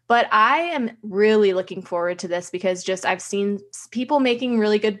 But I am really looking forward to this, because just I've seen people making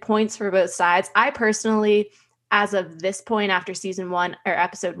really good points for both sides. I personally, as of this point after season 1 or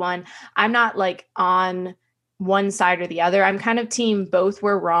episode 1, I'm not like on one side or the other. I'm kind of team both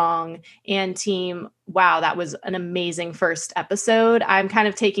were wrong and team, wow, that was an amazing first episode. I'm kind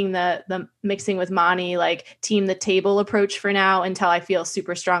of taking the mixing with Monty, like team the table approach for now until I feel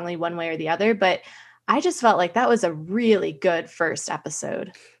super strongly one way or the other. But I just felt like that was a really good first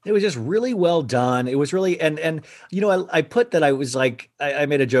episode. It was just really well done. It was really, and you know, I put that I was like, I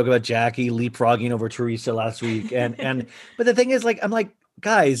made a joke about Jackie leapfrogging over Teresa last week. And but the thing is, like, I'm like,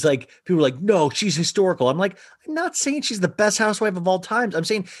 guys, like, people are like, no, she's historical. I'm like, I'm not saying she's the best housewife of all times. I'm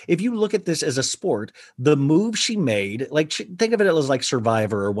saying if you look at this as a sport, the move she made, like, think of it as like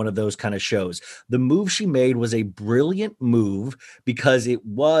Survivor or one of those kind of shows. The move she made was a brilliant move, because it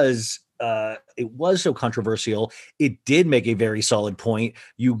was so controversial. It did make a very solid point.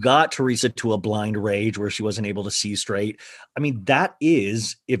 You got Teresa to a blind rage where she wasn't able to see straight. I mean, that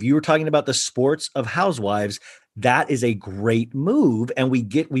is, if you were talking about the sports of Housewives, that is a great move. And we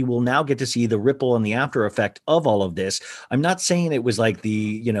will now get to see the ripple and the after effect of all of this. I'm not saying it was like the,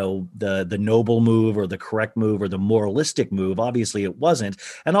 you know, the noble move or the correct move or the moralistic move. Obviously it wasn't.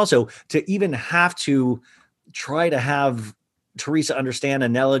 And also to even have to try to have Teresa understand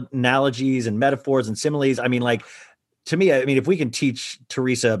analogies and metaphors and similes. I mean, like, to me, I mean, if we can teach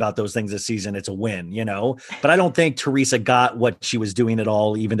Teresa about those things this season, it's a win, you know, but I don't think Teresa got what she was doing at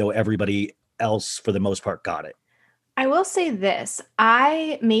all, even though everybody else for the most part got it. I will say this.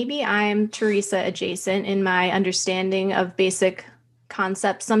 Maybe I'm Teresa adjacent in my understanding of basic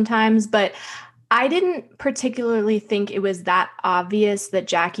concepts sometimes, but I didn't particularly think it was that obvious that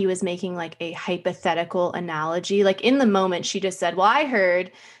Jackie was making like a hypothetical analogy. Like, in the moment, she just said, well, I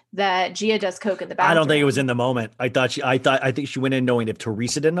heard that Gia does coke in the bathroom. I don't think it was in the moment. I think she went in knowing if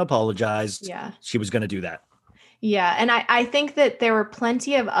Teresa didn't apologize, she was going to do that. Yeah. And I think that there were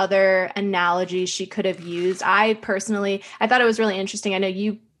plenty of other analogies she could have used. I thought it was really interesting. I know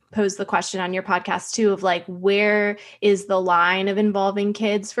you posed the question on your podcast too, of like, where is the line of involving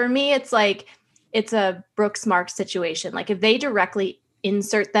kids? For me, it's like, it's a Brooks Mark situation. Like, if they directly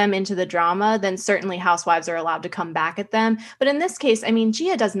insert them into the drama, then certainly Housewives are allowed to come back at them. But in this case, I mean,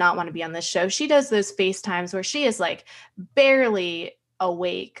 Gia does not want to be on this show. She does those FaceTimes where she is like barely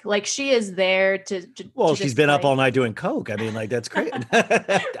awake. Like, she is there to she's been up all night doing coke. I mean, like, that's great.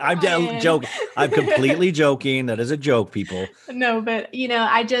 I'm joking. I'm completely joking. That is a joke, people. No, but you know,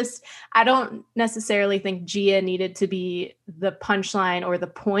 I don't necessarily think Gia needed to be the punchline or the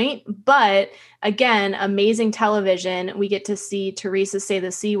point, but again, amazing television. We get to see Teresa say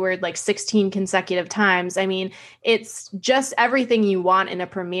the C word like 16 consecutive times. I mean, it's just everything you want in a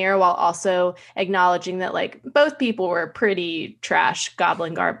premiere, while also acknowledging that like both people were pretty trash garbage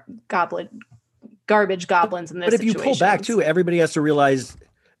goblins in this. But if you pull back too, everybody has to realize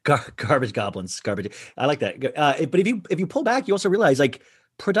garbage goblins, garbage. I like that. But if you pull back, you also realize like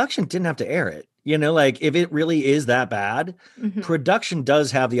production didn't have to air it. You know, like, if it really is that bad, production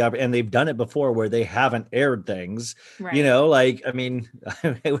does have the opportunity, and they've done it before where they haven't aired things. Right. You know, like, I mean,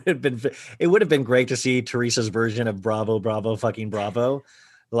 it would have been great to see Teresa's version of Bravo, fucking Bravo.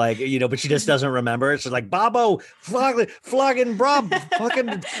 Like, you know, but she just doesn't remember. It's like, Bravo, flogging Bravo,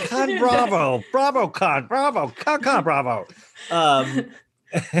 fucking con Bravo, con Bravo.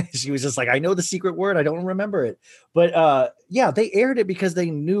 She was just like, I know the secret word, I don't remember it. But yeah, they aired it because they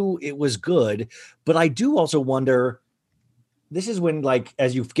knew it was good. But I do also wonder, this is when, like,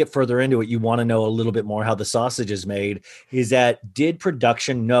 as you get further into it, you want to know a little bit more how the sausage is made. Is that, did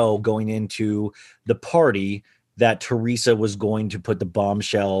production know going into the party that Teresa was going to put the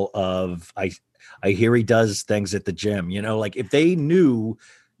bombshell of, I hear he does things at the gym, you know, like if they knew,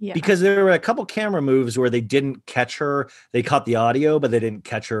 because there were a couple camera moves where they didn't catch her. They caught the audio, but they didn't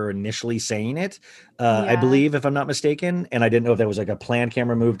catch her initially saying it. I believe, if I'm not mistaken. And I didn't know if that was like a planned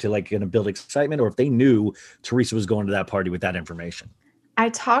camera move to like going to build excitement, or if they knew Teresa was going to that party with that information. I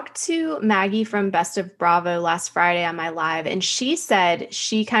talked to Maggie from Best of Bravo last Friday on my live, and she said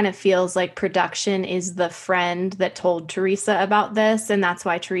she kind of feels like production is the friend that told Teresa about this. And that's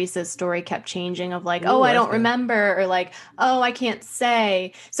why Teresa's story kept changing of like, I don't remember, or like, I can't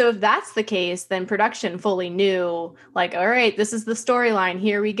say. So if that's the case, then production fully knew, like, all right, this is the storyline.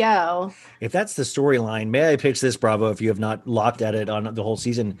 Here we go. If that's the storyline, may I pitch this, Bravo, if you have not locked at it on the whole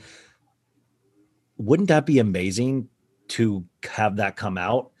season? Wouldn't that be amazing to have that come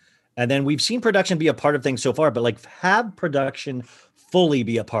out? And then we've seen production be a part of things so far, but like have production fully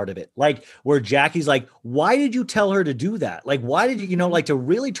be a part of it. Like where Jackie's like, why did you tell her to do that? Like, why did you, like to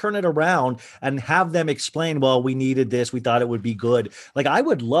really turn it around and have them explain, well, we needed this. We thought it would be good. Like I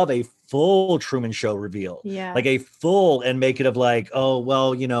would love a full Truman Show reveal, like a full, and make it of like, oh,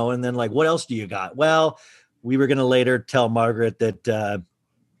 well, and then like, what else do you got? Well, we were going to later tell Margaret that,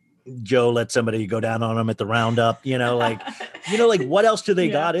 Joe let somebody go down on him at the roundup, like what else do they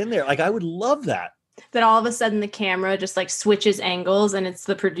got in there? Like, I would love that. That all of a sudden the camera just like switches angles and it's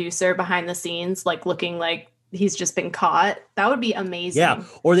the producer behind the scenes, like looking like he's just been caught. That would be amazing. Yeah.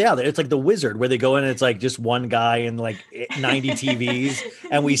 Or it's like The Wizard where they go in and it's like just one guy in like 90 TVs.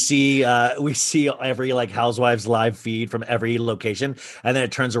 And we see every like Housewives live feed from every location. And then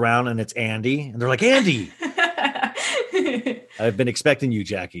it turns around and it's Andy and they're like, Andy, I've been expecting you,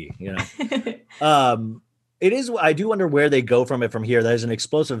 Jackie, It is. I do wonder where they go from here. That is an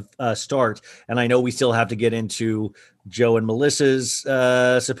explosive start. And I know we still have to get into Joe and Melissa's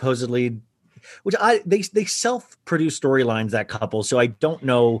supposedly, which they self-produce storylines, that couple. So I don't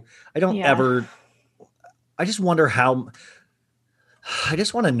know. I just wonder how. I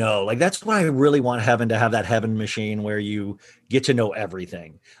just want to know, like, that's why I really want Heaven to have that Heaven machine where you get to know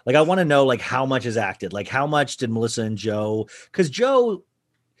everything. Like, I want to know, like, how much is acted, like, how much did Melissa and Joe, because Joe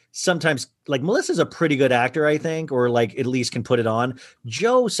sometimes, like, Melissa's a pretty good actor, I think, or like at least can put it on.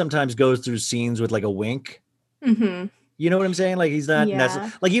 Joe sometimes goes through scenes with like a wink. Mm-hmm. You know what I'm saying? Like, he's not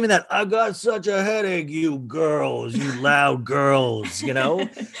like even that, I got such a headache, you girls, you loud girls, he's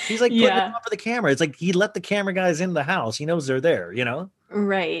like putting it on for the camera. It's like he let the camera guys in the house. He knows they're there,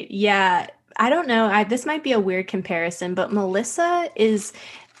 Right. Yeah. I don't know. This might be a weird comparison, but Melissa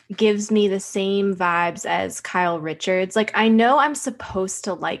gives me the same vibes as Kyle Richards. Like, I know I'm supposed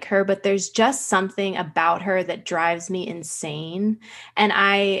to like her, but there's just something about her that drives me insane. And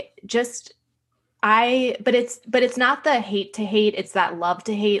but it's not the hate to hate. It's that love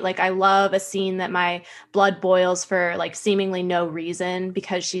to hate. Like, I love a scene that my blood boils for like seemingly no reason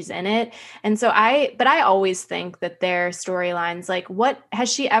because she's in it. And so I always think that their storylines, like, what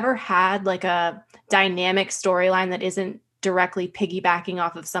has she ever had like a dynamic storyline that isn't directly piggybacking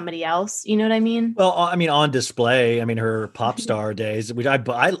off of somebody else? You know what I mean? Well, I mean, on display, I mean, her pop star days, which I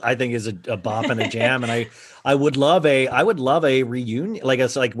think is a bop and a jam. And I would love a reunion, like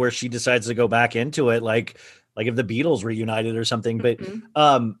it's like where she decides to go back into it, like if the Beatles reunited or something. But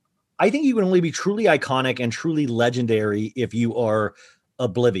I think you can only be truly iconic and truly legendary if you are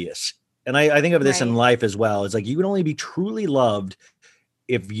oblivious. And I think of this in life as well. It's like you can only be truly loved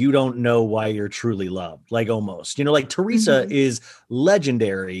if you don't know why you're truly loved, like almost, like Teresa is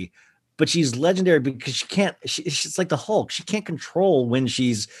legendary, but she's legendary because she's like the Hulk. She can't control when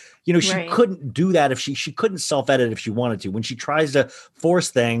she's, she couldn't do that if she couldn't self-edit if she wanted to. When she tries to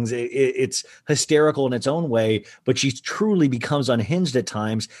force things, it's hysterical in its own way, but she truly becomes unhinged at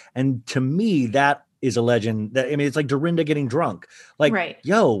times. And to me, that is a legend. That, I mean, it's like Dorinda getting drunk. Like,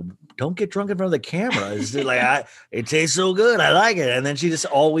 yo, don't get drunk in front of the camera. It's like, it tastes so good. I like it. And then she just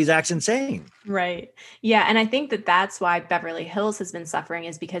always acts insane. Right. Yeah. And I think that's why Beverly Hills has been suffering,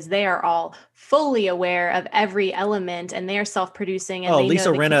 is because they are all fully aware of every element and they are self-producing. And Lisa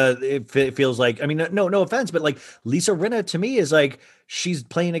Rinna, it feels like, I mean, no offense, but like Lisa Rinna to me is like, she's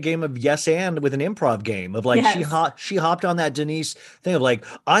playing a game of yes and with an improv game of like, she hopped on that Denise thing of like,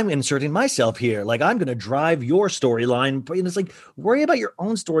 I'm inserting myself here. Like, I'm going to drive your storyline. And it's like, worry about your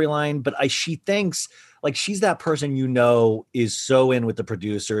own storyline. But she thinks like she's that person, is so in with the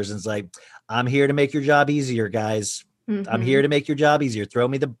producers. And it's like, I'm here to make your job easier, guys. Mm-hmm. I'm here to make your job easier. Throw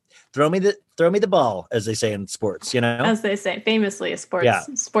me the ball, as they say in sports, As they say, famously a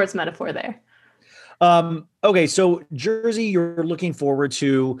sports metaphor there. Okay, so Jersey, you're looking forward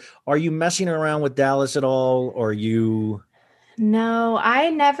to. Are you messing around with Dallas at all? Or are you? No, I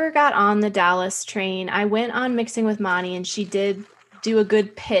never got on the Dallas train. I went on Mixing with Monty and she did do a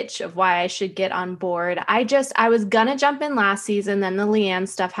good pitch of why I should get on board. I was gonna jump in last season, then the Leanne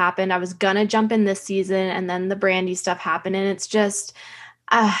stuff happened. I was gonna jump in this season and then the Brandy stuff happened. And it's just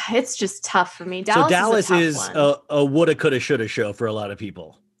tough for me. Dallas is a tough one. a woulda, coulda, shoulda show for a lot of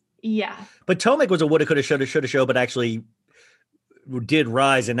people. Yeah. Potomac was a woulda, coulda, shoulda show, but actually did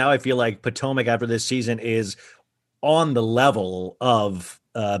rise. And now I feel like Potomac after this season is on the level of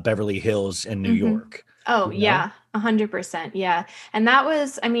Beverly Hills and New York. Oh, yeah, 100%. Yeah. And that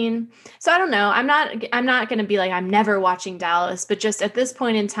was, I mean, so I don't know. I'm not going to be like, I'm never watching Dallas, but just at this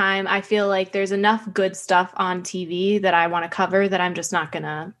point in time, I feel like there's enough good stuff on TV that I want to cover that I'm just not going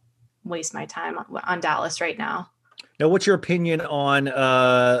to waste my time on Dallas right now. Now, what's your opinion on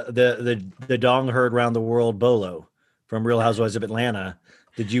the dong heard around the world Bolo from Real Housewives of Atlanta?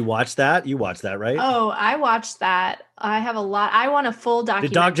 Did you watch that? You watched that, right? Oh, I watched that. I have a lot. I want a full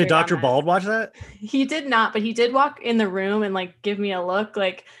documentary. Did Dr. Bald watch that? He did not, but he did walk in the room and like give me a look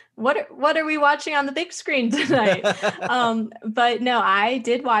like, what are we watching on the big screen tonight? But no, I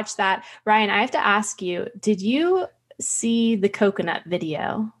did watch that. Ryan, I have to ask you, did you see the coconut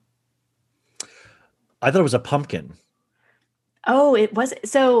video? I thought it was a pumpkin. Oh, it was.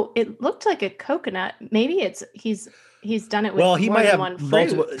 So it looked like a coconut. Maybe he's done it with well, he more might than have one fruit.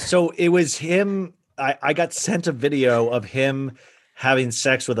 multiple. So it was him. I got sent a video of him having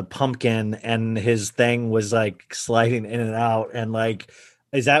sex with a pumpkin, and his thing was like sliding in and out. And like,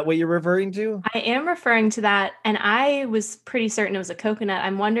 is that what you're referring to? I am referring to that, and I was pretty certain it was a coconut.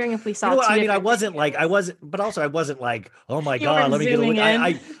 I'm wondering if we saw. I mean, I wasn't like, but also I wasn't like, oh my God, let me get a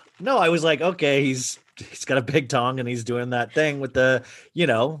look. No, I was like, okay, he's got a big tongue and he's doing that thing with the,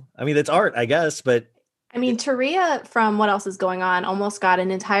 I mean, it's art, I guess, but. I mean, Taria from What Else Is Going On almost got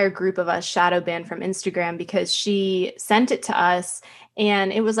an entire group of us shadow banned from Instagram because she sent it to us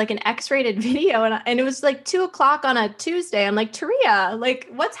and it was like an X-rated video and it was like 2:00 on a Tuesday. I'm like, Taria, like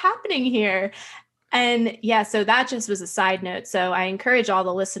what's happening here? And yeah, so that just was a side note. So I encourage all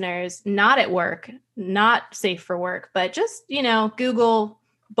the listeners, not at work, not safe for work, but just, Google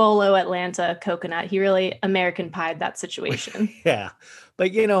Bolo Atlanta coconut. He really American pied that situation. Yeah.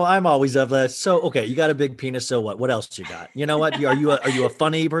 But I'm always of that. So okay, you got a big penis. So what? What else you got? You know what? Are you a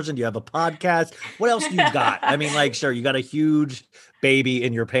funny person? Do you have a podcast? What else do you got? I mean, like, sure, you got a huge baby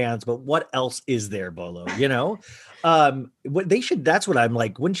in your pants, but what else is there, Bolo? What they should. That's what I'm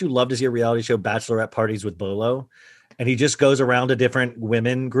like. Wouldn't you love to see a reality show, bachelorette parties with Bolo? And he just goes around to different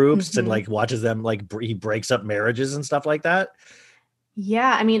women groups and like watches them, like he breaks up marriages and stuff like that.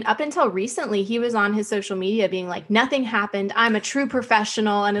 Yeah, I mean, up until recently, he was on his social media being like, nothing happened. I'm a true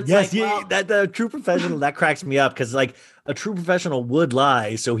professional. And it's that the true professional, that cracks me up because like a true professional would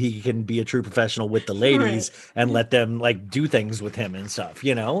lie so he can be a true professional with the ladies and let them like do things with him and stuff,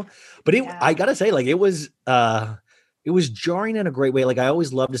 But I gotta say, like, it was jarring in a great way. Like I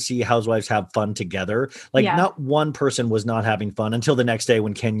always love to see housewives have fun together. Like not one person was not having fun until the next day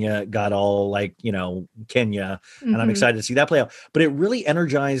when Kenya got all like, Kenya. And I'm excited to see that play out. But it really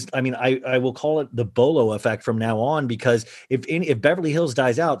energized. I mean, I will call it the Bolo effect from now on, because if Beverly Hills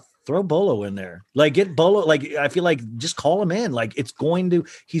dies out, throw Bolo in there. Like get Bolo. Like I feel like just call him in. Like he's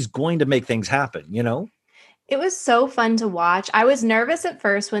going to make things happen, It was so fun to watch. I was nervous at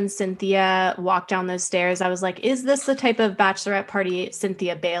first when Cynthia walked down those stairs. I was like, is this the type of bachelorette party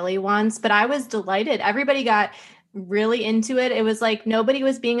Cynthia Bailey wants? But I was delighted. Everybody got really into it. It was like nobody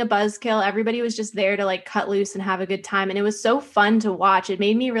was being a buzzkill. Everybody was just there to like cut loose and have a good time. And it was so fun to watch. It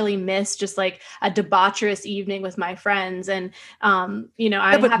made me really miss just like a debaucherous evening with my friends. And, my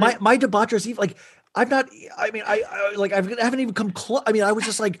debaucherous evening, like, I haven't even come close. I mean, I was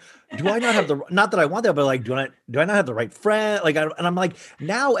just like, do I not have not that I want that, but like, do I not have the right friend? Like, and I'm like,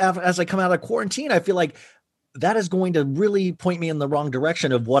 now as I come out of quarantine, I feel like that is going to really point me in the wrong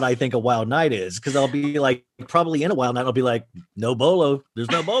direction of what I think a wild night is. Cause I'll be like, probably in a wild night, I'll be like, no Bolo, there's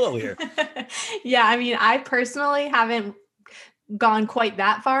no Bolo here. Yeah. I mean, I personally haven't gone quite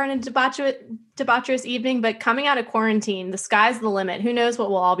that far in a debaucherous evening, but coming out of quarantine, the sky's the limit. Who knows what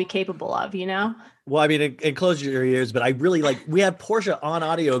we'll all be capable of, Well, I mean, and close your ears, but I really we had Portia on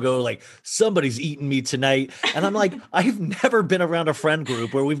audio go like, somebody's eating me tonight. And I'm like, I've never been around a friend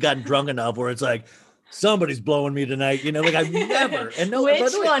group where we've gotten drunk enough where it's like, somebody's blowing me tonight. Like I've never. And no, which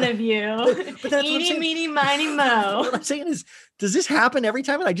one of you? Eeny, meeny, miny, mo. What I'm saying is, does this happen every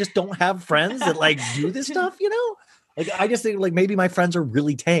time? And I just don't have friends that like do this stuff, Like, I just think like maybe my friends are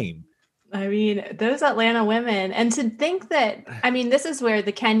really tame. I mean, those Atlanta women. And to think that, I mean, this is where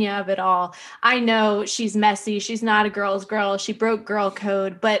the Kenya of it all. I know she's messy. She's not a girl's girl. She broke girl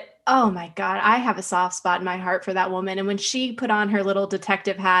code. But oh my God, I have a soft spot in my heart for that woman. And when she put on her little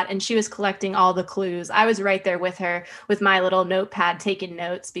detective hat and she was collecting all the clues, I was right there with her with my little notepad taking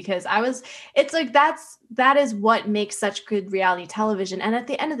notes, because it's like, that is what makes such good reality television. And at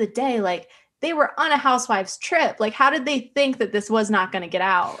the end of the day, like, they were on a Housewives trip. Like, how did they think that this was not going to get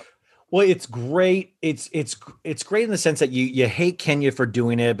out? Well, it's great. It's great in the sense that you hate Kenya for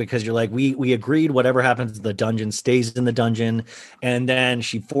doing it, because you're like, we agreed whatever happens in the dungeon stays in the dungeon, and then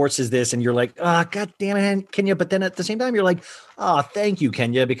she forces this, and you're like, oh, God damn it, Kenya. But then at the same time, you're like, oh, thank you,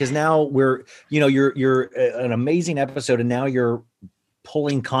 Kenya, because now you're an amazing episode, and now you're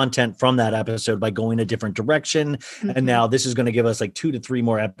pulling content from that episode by going a different direction. Mm-hmm. And now this is going to give us like 2 to 3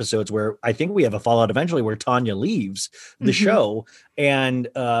 more episodes where I think we have a fallout eventually where Tanya leaves the show. And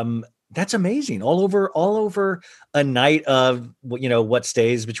that's amazing. All over a night of, what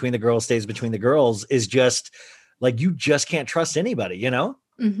stays between the girls is just like, you just can't trust anybody,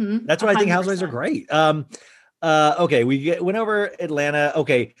 Mm-hmm. That's why 100%. I think Housewives are great. Okay. Went over Atlanta.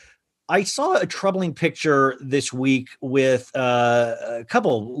 Okay. I saw a troubling picture this week with a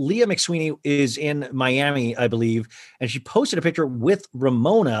couple. Leah McSweeney is in Miami, I believe, and she posted a picture with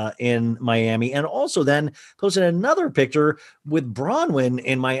Ramona in Miami, and also then posted another picture with Bronwyn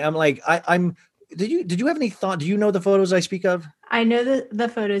in Miami. I'm like, Did you have any thought? Do you know the photos I speak of? I know the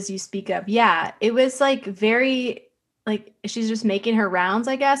photos you speak of. Yeah, it was like very. Like, she's just making her rounds,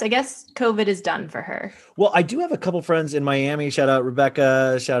 I guess. I guess COVID is done for her. Well, I do have a couple friends in Miami. Shout out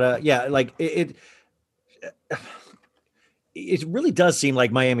Rebecca. Shout out. Yeah, like it really does seem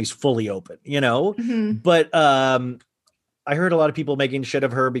like Miami's fully open, Mm-hmm. But I heard a lot of people making shit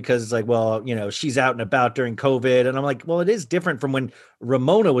of her because it's like, well, she's out and about during COVID. And I'm like, well, it is different from when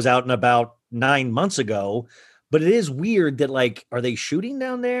Ramona was out and about 9 months ago. But it is weird that, like, are they shooting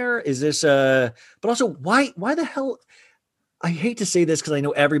down there? Is this but also why the hell? I hate to say this because I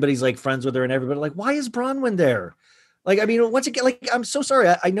know everybody's like friends with her and everybody, like, why is Bronwyn there? Like, I mean, once again, like, I'm so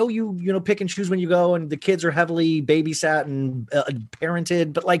sorry. I know you pick and choose when you go, and the kids are heavily babysat and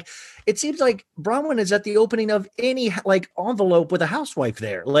parented, but like, it seems like Bronwyn is at the opening of any like envelope with a housewife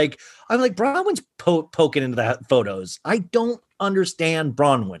there. Like, I'm like, Bronwyn's poking into the photos. I don't understand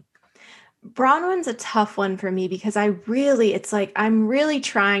Bronwyn. Bronwyn's a tough one for me because I'm really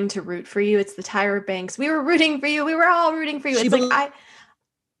trying to root for you. It's the Tyra Banks. We were rooting for you. We were all rooting for you. It's like I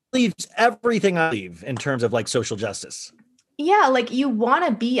believes everything I believe in terms of like social justice. Yeah, like you want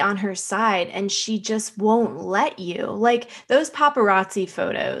to be on her side and she just won't let you. Like those paparazzi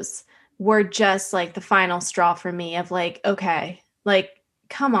photos were just like the final straw for me of like, okay, like,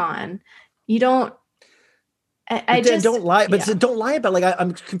 come on. You don't don't lie, but don't lie about like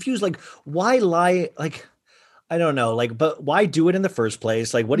I'm confused. Like, why lie? Like, I don't know. Like, but why do it in the first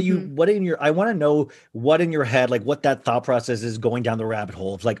place? Like, I want to know what in your head, like what that thought process is going down the rabbit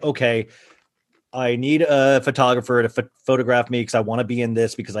hole. It's like, okay, I need a photographer to photograph me because I want to be in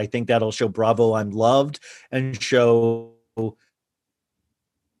this because I think that'll show Bravo I'm loved and show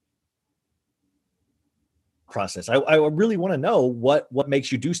process. I really want to know what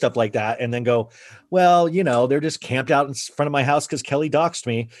makes you do stuff like that and then go, well, they're just camped out in front of my house because Kelly doxed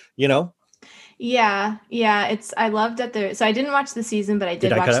me, Yeah. I loved that so I didn't watch the season, but I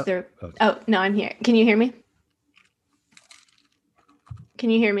did watch their. Oh, no, I'm here. Can you hear me?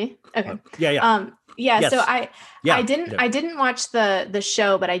 Okay. Yeah. Yes. So I didn't watch the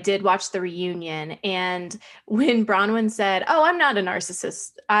show, but I did watch the reunion. And when Bronwyn said, "Oh, I'm not a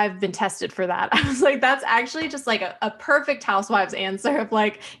narcissist. I've been tested for that." I was like, that's actually just like a perfect Housewives answer of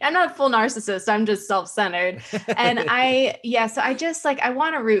like, I'm not a full narcissist. I'm just self-centered. And so I just like, I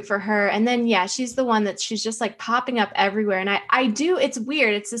want to root for her. And then, she's the one that she's just like popping up everywhere. And I do, it's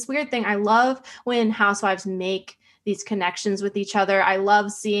weird. It's this weird thing. I love when Housewives make these connections with each other. I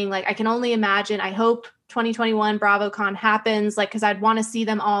love seeing, like, I can only imagine, I hope 2021 BravoCon happens, like, because I'd want to see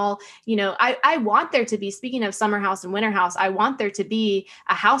them all, I want there to be, speaking of Summer House and Winter House, I want there to be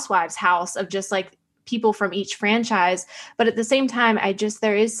a Housewives house of just like people from each franchise. But at the same time,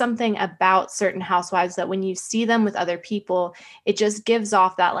 there is something about certain Housewives that when you see them with other people, it just gives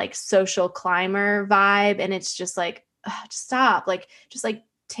off that like social climber vibe. And it's just like, just stop, like, just like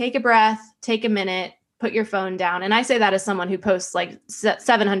take a breath, take a minute, put your phone down. And I say that as someone who posts like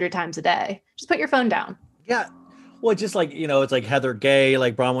 700 times a day. Just put your phone down. Yeah. Well, it's just like, it's like Heather Gay,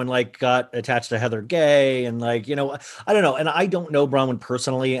 like Bronwyn like got attached to Heather Gay and like, I don't know. And I don't know Bronwyn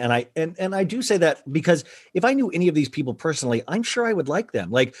personally. And I do say that because if I knew any of these people personally, I'm sure I would like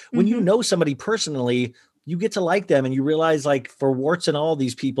them. Like when you know somebody personally, you get to like them and you realize like for warts and all,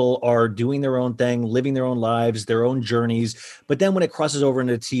 these people are doing their own thing, living their own lives, their own journeys. But then when it crosses over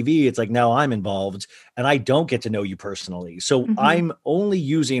into TV, it's like, now I'm involved and I don't get to know you personally. So I'm only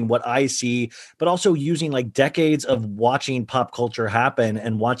using what I see, but also using like decades of watching pop culture happen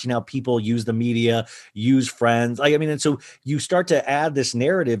and watching how people use the media, use friends. I mean, and so you start to add this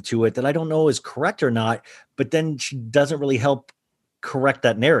narrative to it that I don't know is correct or not, but then she doesn't really help correct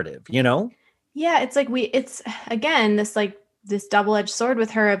that narrative, you know? Yeah, it's like it's again this double-edged sword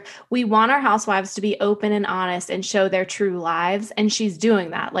with her of we want our housewives to be open and honest and show their true lives, and she's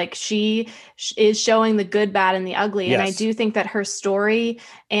doing that. Like she is showing the good, bad, and the ugly. Yes. And I do think that her story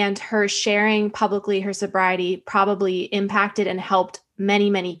and her sharing publicly her sobriety probably impacted and helped many,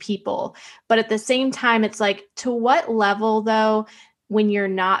 many people. But at the same time, it's like, to what level though, when you're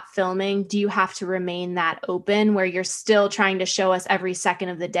not filming, do you have to remain that open where you're still trying to show us every second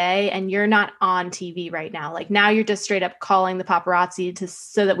of the day and you're not on TV right now? Like now you're just straight up calling the paparazzi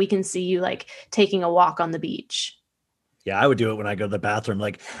so that we can see you like taking a walk on the beach. Yeah, I would do it when I go to the bathroom.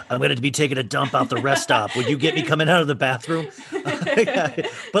 Like, I'm going to be taking a dump out the rest stop. Would you get me coming out of the bathroom?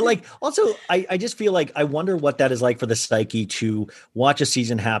 But like, also, I just feel like I wonder what that is like for the psyche to watch a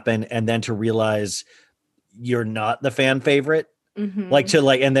season happen and then to realize you're not the fan favorite. Like to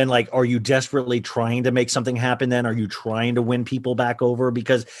like, and then like, are you desperately trying to make something happen then? Are you trying to win people back over?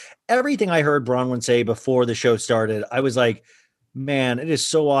 Because everything I heard Bronwyn say before the show started, I was like, man, it is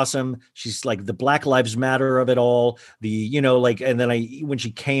so awesome. She's like the Black Lives Matter of it all. The, you know, like, and then when she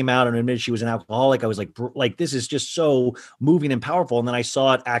came out and admitted she was an alcoholic, I was like, this is just so moving and powerful. And then I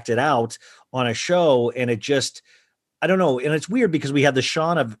saw it acted out on a show and it just, I don't know. And it's weird because we had the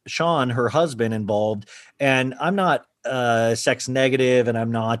Sean, her husband, involved, and I'm not sex negative and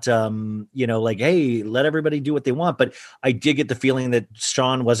I'm not, you know, like, hey, let everybody do what they want. But I did get the feeling that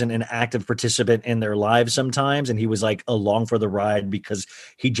Sean wasn't an active participant in their lives sometimes. And he was like along for the ride because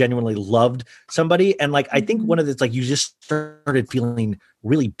he genuinely loved somebody. And like, I think one of the, like, you just started feeling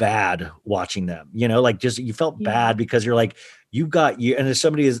really bad watching them, you know, like just, you felt bad because you're like, and as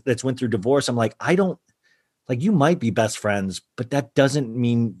somebody that's went through divorce, I'm like, like, you might be best friends, but that doesn't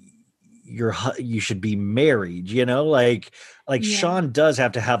mean you should be married, you know, like Sean does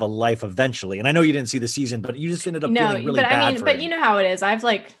have to have a life eventually. And I know you didn't see the season, but you just ended up feeling really bad for him. You know how it is.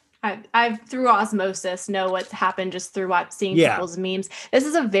 I've through osmosis know what's happened just through seeing people's memes. This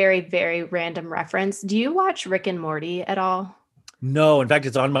is a very, very random reference. Do you watch Rick and Morty at all? No, in fact,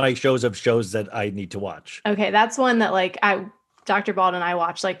 it's on my shows that I need to watch. Okay. That's one that like Dr. Bald and I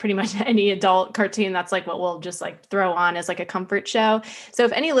watch like pretty much any adult cartoon. That's like what we'll just like throw on as like a comfort show. So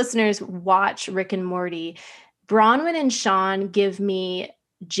if any listeners watch Rick and Morty, Bronwyn and Sean give me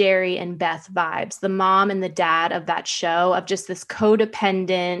Jerry and Beth vibes, the mom and the dad of that show, of just this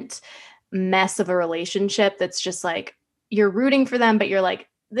codependent mess of a relationship that's just like, you're rooting for them, but you're like,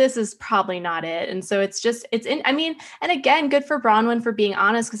 this is probably not it. And so and again, good for Bronwyn for being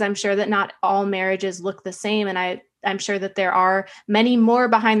honest, because I'm sure that not all marriages look the same. And I'm sure that there are many more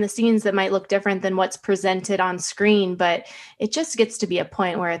behind the scenes that might look different than what's presented on screen, but it just gets to be a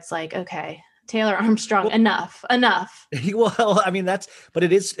point where it's like, okay, Taylor Armstrong, enough. Well, I mean,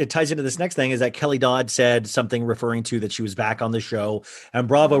 it ties into this next thing, is that Kelly Dodd said something referring to that she was back on the show, and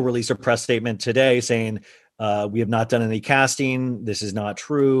Bravo released a press statement today saying, we have not done any casting. This is not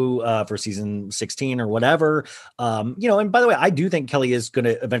true for season 16 or whatever. You know, and by the way, I do think Kelly is going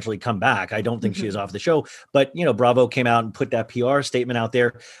to eventually come back. I don't think she is off the show, but you know, Bravo came out and put that PR statement out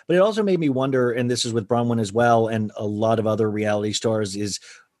there. But it also made me wonder, and this is with Bronwyn as well, and a lot of other reality stars, is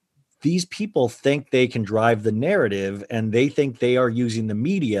these people think they can drive the narrative and they think they are using the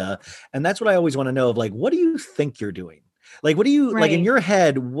media. And that's what I always want to know, of like, what do you think you're doing? Like, what do you like in your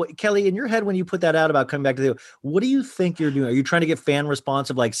head, Kelly, in your head, when you put that out about coming back to the, what do you think you're doing? Are you trying to get fan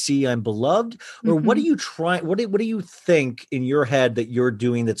responsive, like, see, I'm beloved? Or what do you try? What do you think in your head that you're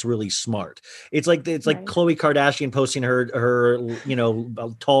doing that's really smart? It's like Khloe Kardashian posting her, you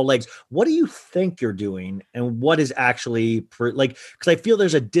know, tall legs. What do you think you're doing? And what is actually because I feel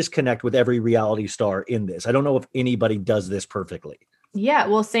there's a disconnect with every reality star in this. I don't know if anybody does this perfectly. Yeah.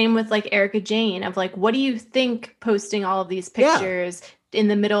 Well, same with like Erica Jane, of like, what do you think posting all of these pictures in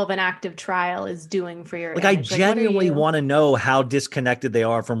the middle of an active trial is doing for your image? I genuinely want to know how disconnected they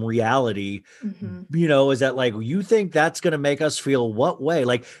are from reality. You know, is that like, you think that's going to make us feel what way?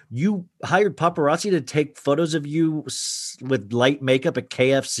 Like, you hired paparazzi to take photos of you with light makeup at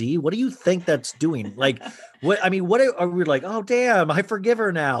KFC. What do you think that's doing? Like, what are we like? Oh, damn, I forgive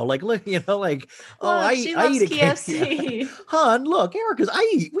her now. Like, look, you know, like, I eat a KFC. Hon, look, Erica's,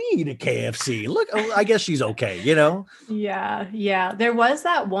 we eat a KFC. Look, I guess she's okay, you know? Yeah. There was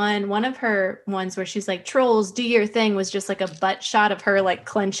that one of her ones where she's like, trolls, do your thing, was just like a butt shot of her like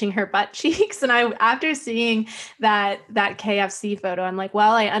clenching her butt cheeks. And after seeing that KFC photo, I'm like,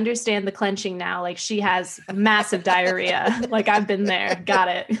 well, I understand the clenching now. Like she has massive diarrhea. Like I've been there. Got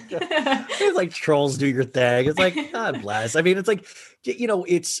it. It's like trolls do your thing. It's like, God bless. I mean, it's like, you know,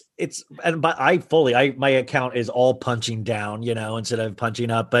 but my account is all punching down, you know, instead of punching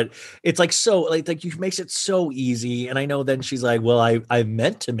up, but it's like, so like you makes it so easy. And I know then she's like, well, I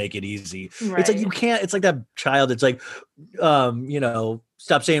meant to make it easy. Right. It's like, you can't, it's like that child. It's like, you know,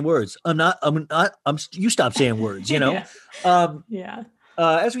 stop saying words. You stop saying words, you know? Yeah.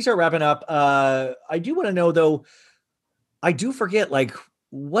 As we start wrapping up, I do want to know though, I do forget, like,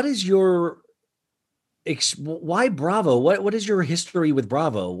 what is your why Bravo? What is your history with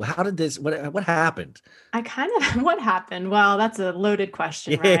Bravo? How did this? What happened? What happened? Well, that's a loaded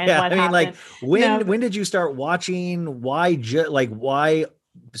question, Ryan. Yeah, what I mean, happened? like when did you start watching? Why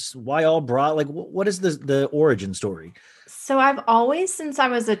all Bravo? Like, what is the origin story? So I've always, since I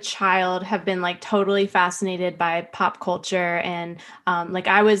was a child, have been like totally fascinated by pop culture. And like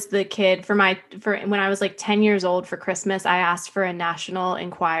I was the kid for when I was like 10 years old for Christmas, I asked for a National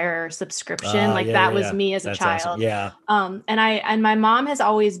Enquirer subscription. That was me as a child. Awesome. Yeah. And my mom has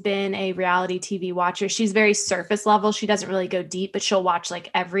always been a reality TV watcher. She's very surface level. She doesn't really go deep, but she'll watch like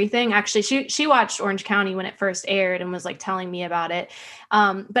everything. Actually, she watched Orange County when it first aired and was like telling me about it.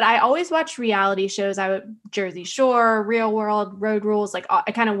 But I always watched reality shows. Jersey Shore, Real World, Road Rules. Like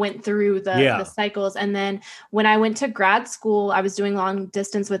I kind of went through the cycles. And then when I went to grad school, I was doing long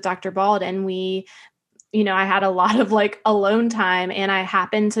distance with Dr. Bald, and I had a lot of like alone time, and I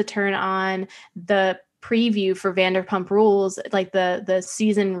happened to turn on the preview for Vanderpump Rules, like the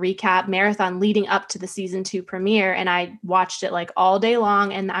season recap marathon leading up to the season 2 premiere. And I watched it like all day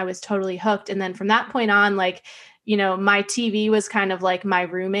long, and I was totally hooked. And then from that point on, like, my TV was kind of like my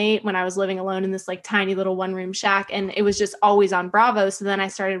roommate when I was living alone in this like tiny little 1-room shack, and it was just always on Bravo. So then I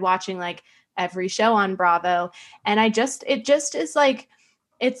started watching like every show on Bravo, and it just is like,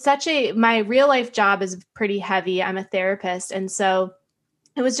 it's my real life job is pretty heavy. I'm a therapist. And so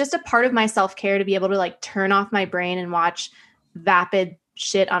it was just a part of my self-care to be able to like turn off my brain and watch vapid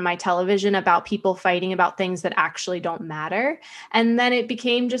shit on my television about people fighting about things that actually don't matter. And then it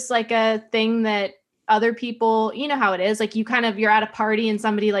became just like a thing that other people, you know how it is, like you're at a party and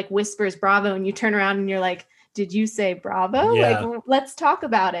somebody like whispers Bravo, and you turn around and you're like, did you say Bravo? Yeah. Like, let's talk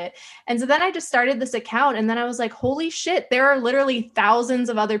about it. And so then I just started this account, and then I was like, holy shit, there are literally thousands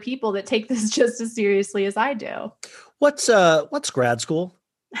of other people that take this just as seriously as I do. What's grad school?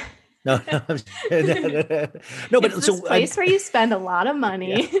 No, no, but it's this place where you spend a lot of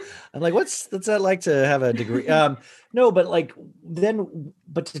money. Yeah. I'm like, what's that like to have a degree? No, but like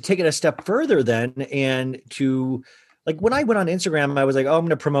but to take it a step further then, and to like, when I went on Instagram, I was like, oh, I'm going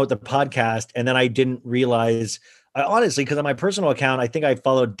to promote the podcast. And then I didn't realize, honestly, because on my personal account, I think I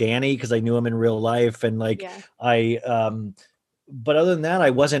followed Danny because I knew him in real life. And like, but other than that, I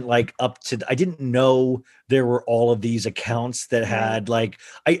wasn't like I didn't know there were all of these accounts that had like,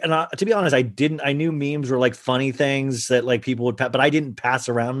 to be honest, I knew memes were like funny things that like people would, but I didn't pass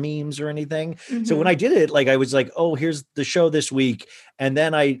around memes or anything. Mm-hmm. So when I did it, like, I was like, oh, here's the show this week. And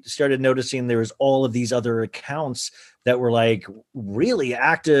then I started noticing there was all of these other accounts that were like really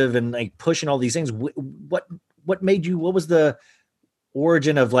active and like pushing all these things. What was the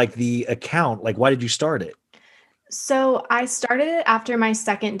origin of like the account? Like, why did you start it? So I started it after my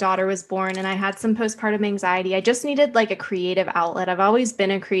second daughter was born, and I had some postpartum anxiety. I just needed like a creative outlet. I've always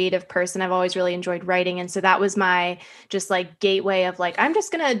been a creative person. I've always really enjoyed writing. And so that was my just like gateway of like, I'm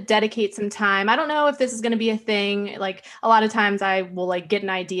just going to dedicate some time. I don't know if this is going to be a thing. Like a lot of times I will like get an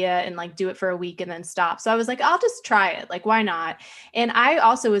idea and like do it for a week and then stop. So I was like, I'll just try it. Like, why not? And I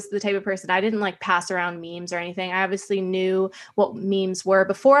also was the type of person, I didn't like pass around memes or anything. I obviously knew what memes were.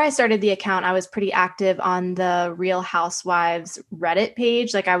 Before I started the account, I was pretty active on the Real Housewives Reddit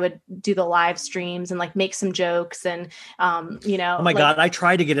page. Like I would do the live streams and like make some jokes and, oh my God, I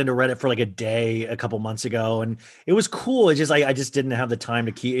tried to get into Reddit for like a day a couple months ago, and it was cool. It's just like, I just didn't have the time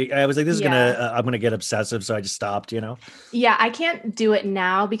to keep, I was like, I'm going to get obsessive. So I just stopped, Yeah. I can't do it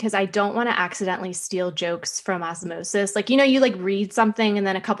now because I don't want to accidentally steal jokes from osmosis. Like, you like read something and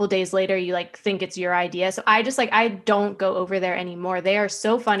then a couple days later you like think it's your idea. So I just like, I don't go over there anymore. They are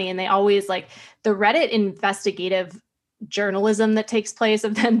so funny. And they always like, the Reddit investigative journalism that takes place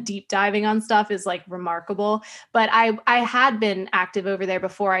of them deep diving on stuff is like remarkable. But I had been active over there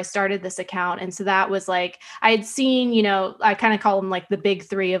before I started this account. And so that was like, I had seen, you know, I kind of call them like the big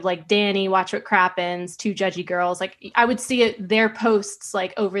three of like Danny, Watch What Crappens, Two Judgy Girls. Like I would see it, their posts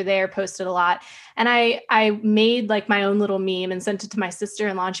like over there posted a lot. And I made like my own little meme and sent it to my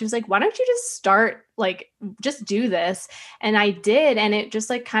sister-in-law. And she was like, why don't you just start, like, just do this? And I did. And it just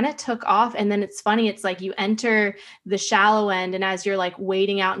like kind of took off. And then it's funny. It's like you enter the shallow end. And as you're like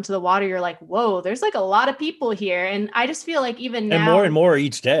wading out into the water, you're like, whoa, there's like a lot of people here. And I just feel like even now. And more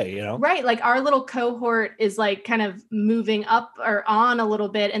each day, you know? Right. Like our little cohort is like kind of moving up or on a little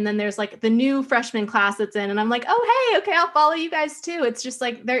bit. And then there's like the new freshman class that's in. And I'm like, oh, hey, okay, I'll follow you guys too. It's just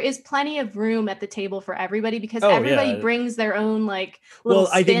like there is plenty of room at the table for everybody because everybody brings their own like little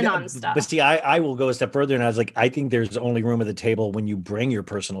spin on stuff. But see, I will go a step further, and I was like, I think there's only room at the table when you bring your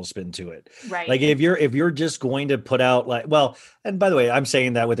personal spin to it. Right. Like if you're just going to put out like, well, and by the way, I'm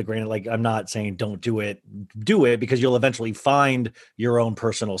saying that with a grain of, like, I'm not saying don't do it because you'll eventually find your own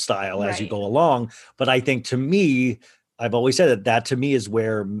personal style as you go along. But I think, to me, I've always said that to me is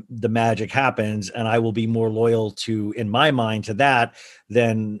where the magic happens, and I will be more loyal to, in my mind, to that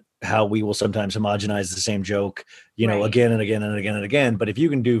than how we will sometimes homogenize the same joke, you know, again and again and again and again. But if you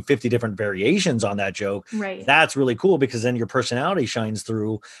can do 50 different variations on that joke, that's really cool, because then your personality shines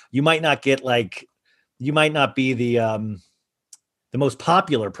through. You might not get like, you might not be the most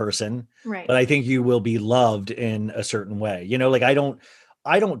popular person, but I think you will be loved in a certain way. You know, like I don't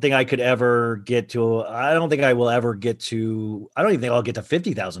think I could ever get to, I don't think I will ever get to, I don't even think I'll get to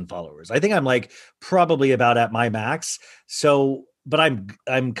 50,000 followers. I think I'm like probably about at my max. So, but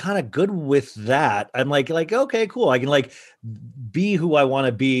I'm kind of good with that. I'm like, okay, cool. I can like be who I want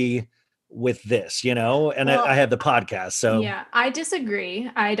to be with this, you know, and I have the podcast. So yeah, I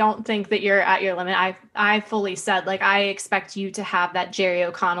disagree. I don't think that you're at your limit. I fully said, like, I expect you to have that Jerry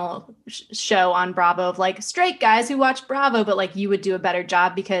O'Connell show on Bravo of like straight guys who watch Bravo, but like you would do a better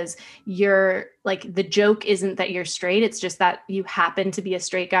job because you're like, the joke isn't that you're straight. It's just that you happen to be a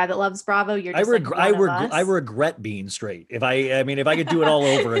straight guy that loves Bravo. You're just I regret being straight. If I could do it all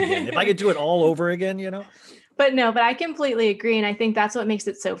over again, you know. But I completely agree. And I think that's what makes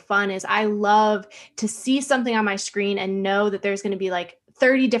it so fun is I love to see something on my screen and know that there's going to be like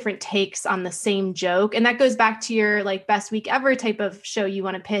 30 different takes on the same joke. And that goes back to your like best week ever type of show you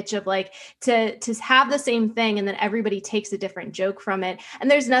want to pitch of like to have the same thing. And then everybody takes a different joke from it. And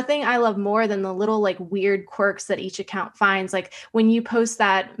there's nothing I love more than the little like weird quirks that each account finds. Like when you post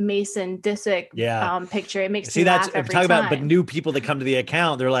that Mason Disick picture, it makes me laugh every time. But new people that come to the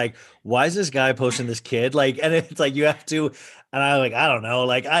account, they're like, why is this guy posting this kid? Like, and it's like, you have to, and I'm like, I don't know.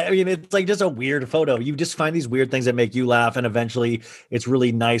 Like, I mean, it's like just a weird photo. You just find these weird things that make you laugh. And eventually it's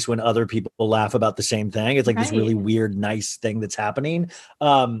really nice when other people laugh about the same thing. It's like this really weird, nice thing that's happening.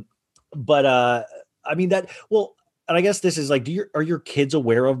 I mean and I guess this is like, are your kids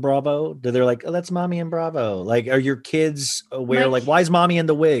aware of Bravo? Do they're like, oh, that's mommy in Bravo? Like, are your kids aware? Like, why is mommy in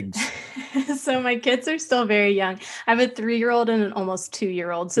the wigs? So my kids are still very young. I have a 3-year-old and an almost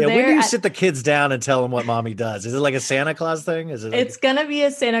 2-year-old. So when do you sit the kids down and tell them what mommy does? Is it like a Santa Claus thing? It's going to be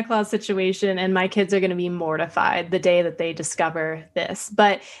a Santa Claus situation, and my kids are going to be mortified the day that they discover this.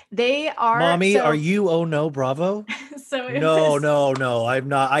 But they are. Mommy, are you Oh No Bravo? No, I'm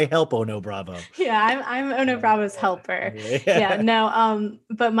not. I help Oh No Bravo. Yeah, I'm Oh No Bravo's helper.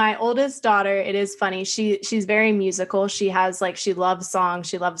 But my oldest daughter, it is funny. She's very musical. She loves songs.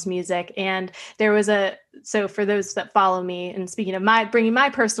 She loves music. And there was so for those that follow me, and speaking of bringing my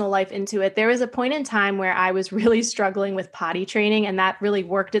personal life into it, there was a point in time where I was really struggling with potty training, and that really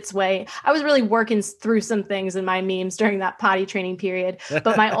worked its way. I was really working through some things in my memes during that potty training period.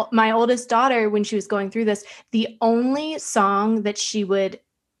 But my oldest daughter, when she was going through this, the only song that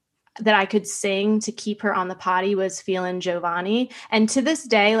I could sing to keep her on the potty was Feelin' Giovanni. And to this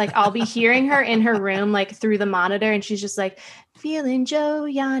day, like I'll be hearing her in her room, like through the monitor, and she's just like, Feelin'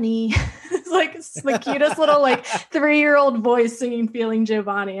 Giovanni. It's the cutest little like 3-year-old voice singing Feelin'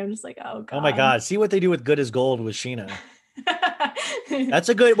 Giovanni. I'm just like, oh God. Oh my God. See what they do with Good as Gold with Sheena. That's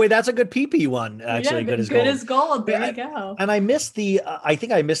a good PP one. Actually, Good as Gold. There you go. And I missed I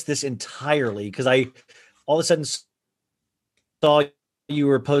think I missed this entirely because I all of a sudden saw you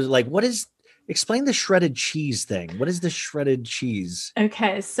were posing like, explain the shredded cheese thing. What is the shredded cheese?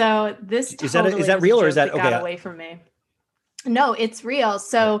 Okay. So this is that real or is that okay? Got away from me. No, it's real.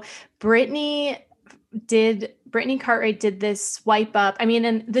 So Brittany Cartwright did this swipe up. I mean,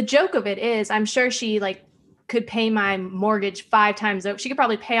 and the joke of it is, I'm sure she like could pay my mortgage 5 times over. She could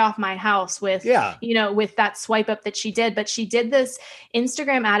probably pay off my house with, with that swipe up that she did. But she did this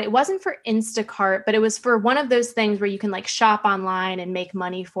Instagram ad. It wasn't for Instacart, but it was for one of those things where you can like shop online and make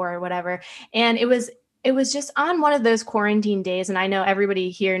money for or whatever. And it was just on one of those quarantine days. And I know everybody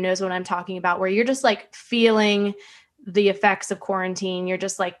here knows what I'm talking about, where you're just like feeling the effects of quarantine. You're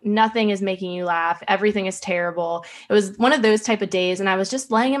just like, nothing is making you laugh. Everything is terrible. It was one of those type of days. And I was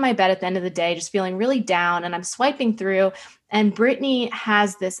just laying in my bed at the end of the day, just feeling really down. And I'm swiping through, and Brittany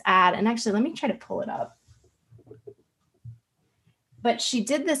has this ad. And actually, let me try to pull it up. But she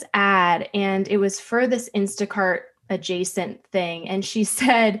did this ad, and it was for this Instacart adjacent thing. And she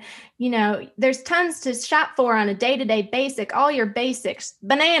said, there's tons to shop for on a day-to-day basic, all your basics,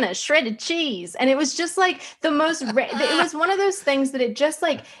 bananas, shredded cheese. And it was just like the most, it was one of those things that it just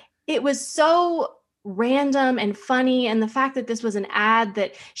like, it was so random and funny. And the fact that this was an ad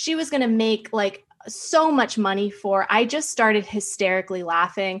that she was going to make like so much money for, I just started hysterically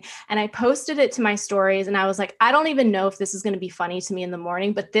laughing, and I posted it to my stories, and I was like, I don't even know if this is going to be funny to me in the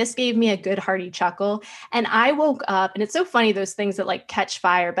morning, but this gave me a good hearty chuckle. And I woke up, and it's so funny, those things that like catch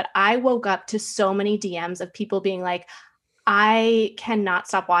fire, but I woke up to so many DMs of people being like, I cannot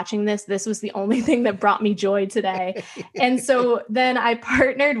stop watching this. This was the only thing that brought me joy today. And so then I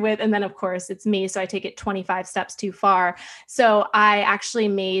partnered with, and then of course it's me, so I take it 25 steps too far. So I actually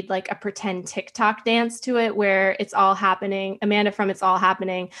made like a pretend TikTok dance to it where it's all happening. Amanda from It's All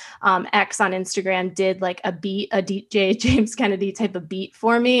Happening, X on Instagram, did like a beat, a DJ James Kennedy type of beat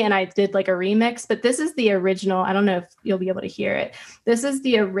for me. And I did like a remix, but this is the original. I don't know if you'll be able to hear it. This is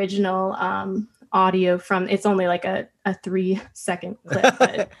the original, audio from, it's only like a 3-second clip.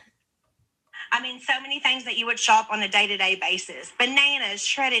 But. I mean, so many things that you would shop on a day-to-day basis. Bananas,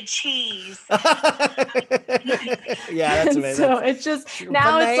 shredded cheese. Yeah, that's amazing. So it's just,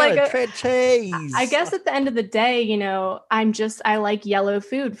 now it's like a shredded cheese. I guess at the end of the day, I like yellow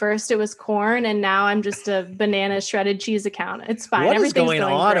food. First it was corn, and now I'm just a banana shredded cheese account. It's fine. What is going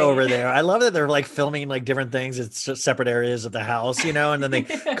on great. over there? I love that they're like filming like different things. It's just separate areas of the house, and then they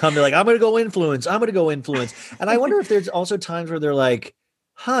come to like, I'm going to go influence. And I wonder if there's also times where they're like,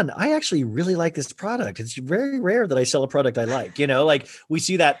 Hun, I actually really like this product. It's very rare that I sell a product I like. Like we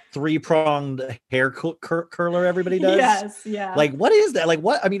see that 3-pronged hair curler everybody does. Yes, yeah. Like, what is that? Like,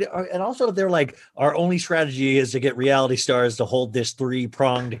 what? I mean, and also they're like, our only strategy is to get reality stars to hold this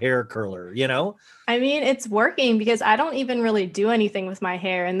 3-pronged hair curler. I mean, it's working because I don't even really do anything with my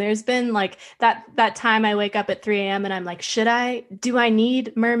hair. And there's been like that time I wake up at 3 a.m. and I'm like, do I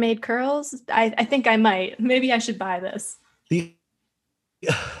need mermaid curls? I think I might. Maybe I should buy this.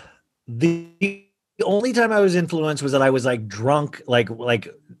 The only time I was influenced was that I was like drunk, like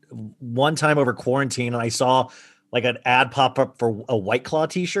one time over quarantine, and I saw like an ad pop up for a White Claw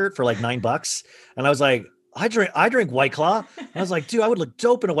t-shirt for like $9. And I was like, I drink White Claw. I was like, dude, I would look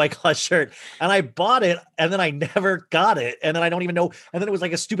dope in a White Claw shirt. And I bought it, and then I never got it. And then I don't even know. And then it was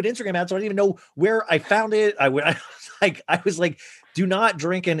like a stupid Instagram ad, so I don't even know where I found it. I was like, do not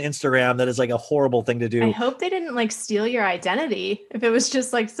drink an Instagram. That is like a horrible thing to do. I hope they didn't like steal your identity. If it was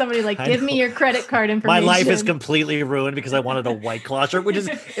just like somebody like, give me your credit card information. My life is completely ruined because I wanted a White Claw shirt, which is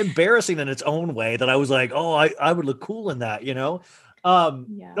embarrassing in its own way, that I was like, oh, I would look cool in that, Yeah.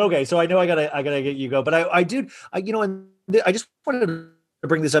 Okay. So I know I gotta get you go, but I just wanted to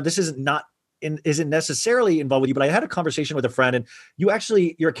bring this up. This isn't necessarily involved with you, but I had a conversation with a friend, and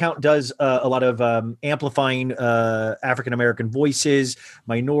your account does a lot of amplifying African-American voices,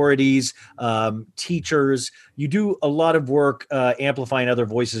 minorities, teachers. You do a lot of work amplifying other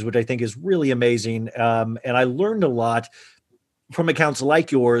voices, which I think is really amazing. And I learned a lot from accounts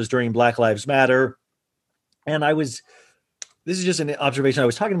like yours during Black Lives Matter. And this is just an observation. I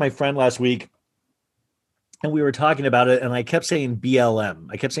was talking to my friend last week, and we were talking about it, and I kept saying BLM.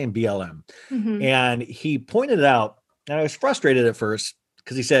 Mm-hmm. And he pointed it out, and I was frustrated at first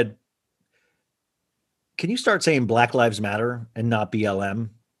because he said, can you start saying Black Lives Matter and not BLM?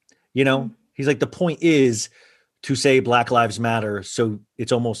 Mm-hmm. He's like, the point is to say Black Lives Matter, so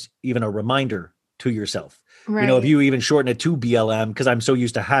it's almost even a reminder to yourself. Right. If you even shorten it to BLM, because I'm so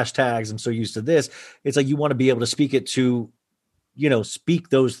used to hashtags, I'm so used to this, it's like you want to be able to speak it to speak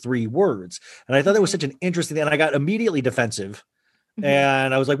those 3 words. And I thought that was such an interesting thing. And I got immediately defensive. Mm-hmm.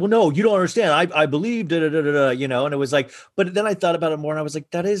 And I was like, well, no, you don't understand. I believe, and it was like, but then I thought about it more, and I was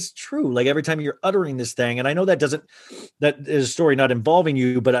like, that is true. Like every time you're uttering this thing, and I know that is a story not involving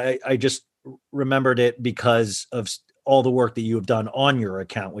you, but I just remembered it because of all the work that you have done on your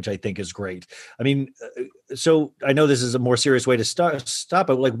account, which I think is great. I mean, so I know this is a more serious way to stop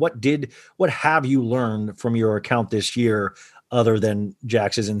it. Like, what have you learned from your account this year, other than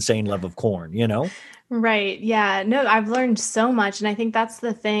Jax's insane love of corn, Right. Yeah. No, I've learned so much. And I think that's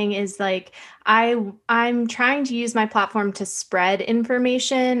the thing is like I'm trying to use my platform to spread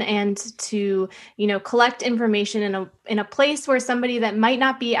information and to, collect information in a place where somebody that might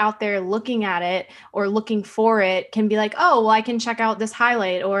not be out there looking at it or looking for it can be like, oh, well, I can check out this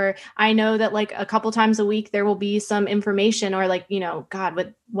highlight. Or I know that like a couple times a week there will be some information or like, God,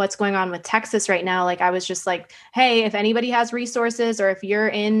 with what's going on with Texas right now. Like I was just like, hey, if anybody has resources or if you're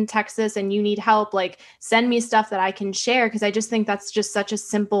in Texas and you need help, like send me stuff that I can share. Cause I just think that's just such a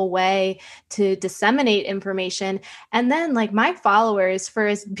simple way to disseminate information. And then like my followers, for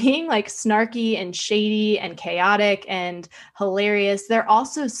as being like snarky and shady and chaotic and hilarious, they're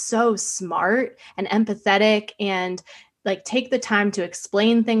also so smart and empathetic and like take the time to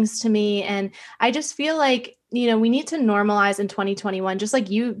explain things to me. And I just feel like, we need to normalize in 2021, just like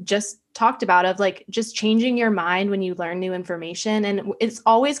you just talked about, of like just changing your mind when you learn new information. And it's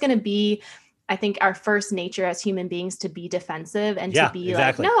always going to be, I think, our first nature as human beings to be defensive and to be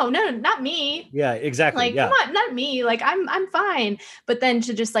exactly. like, no, not me. Yeah, exactly. Like, come on, not me. Like, I'm fine. But then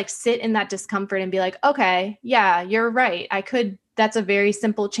to just like sit in that discomfort and be like, okay, yeah, you're right. That's a very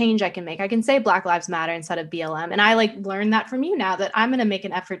simple change I can make. I can say Black Lives Matter instead of BLM. And I like learned that from you now that I'm going to make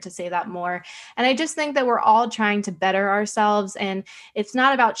an effort to say that more. And I just think that we're all trying to better ourselves. And it's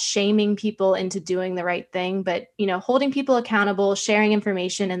not about shaming people into doing the right thing, but, holding people accountable, sharing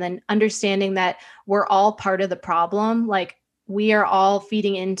information, and then understanding that we're all part of the problem. Like, we are all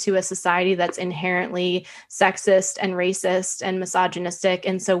feeding into a society that's inherently sexist and racist and misogynistic.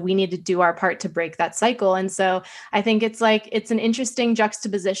 And so we need to do our part to break that cycle. And so I think it's an interesting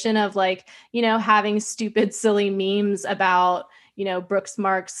juxtaposition of like, having stupid, silly memes about, Brooks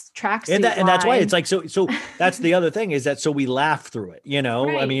Mark's tracksuit and that's why it's like, so that's the other thing is that, so we laugh through it,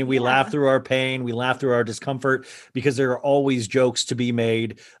 Right, I mean, we laugh through our pain, we laugh through our discomfort, because there are always jokes to be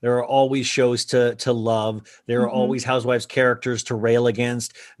made. There are always shows to love. There are always Housewives characters to rail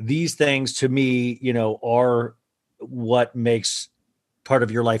against. These things to me, are what makes part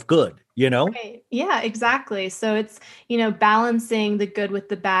of your life good, Right. Yeah, exactly. So it's, balancing the good with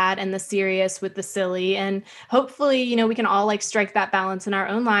the bad and the serious with the silly. And hopefully, we can all like strike that balance in our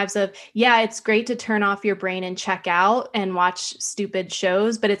own lives of, yeah, it's great to turn off your brain and check out and watch stupid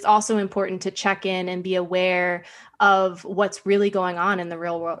shows, but it's also important to check in and be aware of what's really going on in the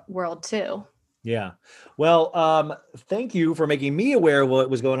real world too. Yeah. Well, thank you for making me aware of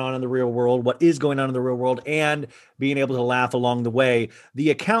what was going on in the real world, what is going on in the real world, and being able to laugh along the way. The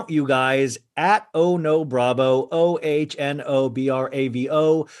account, you guys, at Oh No Bravo,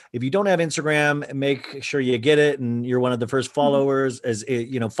 OHNOBRAVO. If you don't have Instagram, make sure you get it, and you're one of the first followers. As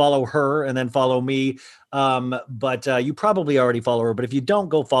follow her and then follow me. But you probably already follow her, but if you don't,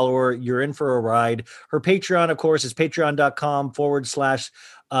 go follow her. You're in for a ride. Her Patreon, of course, is patreon.com/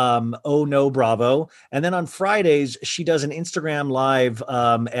 Oh No Bravo. And then on Fridays, she does an Instagram live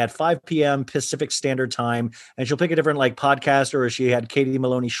at 5 p.m. Pacific Standard Time, and she'll pick a different like podcaster, or she had Katie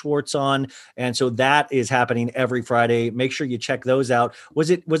Maloney Schwartz on. And so that is happening every Friday. Make sure you check those out. Was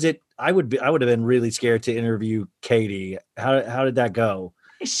it, I would have been really scared to interview Katie. How did that go?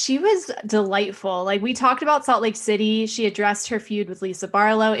 She was delightful. Like we talked about Salt Lake City. She addressed her feud with Lisa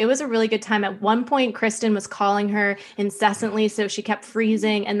Barlow. It was a really good time. At one point, Kristen was calling her incessantly, so she kept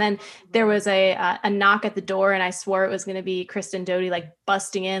freezing. And then there was a knock at the door, and I swore it was going to be Kristen Doty like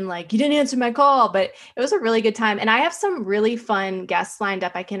busting in, like, you didn't answer my call. But it was a really good time. And I have some really fun guests lined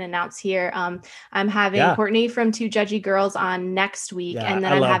up I can announce here. I'm having Courtney from Two Judgy Girls on next week, and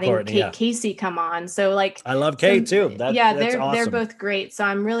then I'm having Courtney, Kate Casey come on. So like, I love Kate too. That's awesome. They're both great.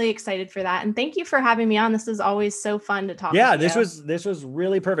 So I'm really excited for that. And thank you for having me on. This is always so fun to talk. Yeah, this was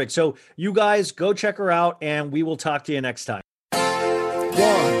really perfect. So you guys go check her out, and we will talk to you next time. 1,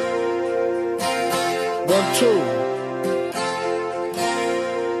 2.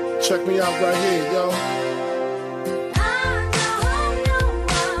 Check me out right here, yo.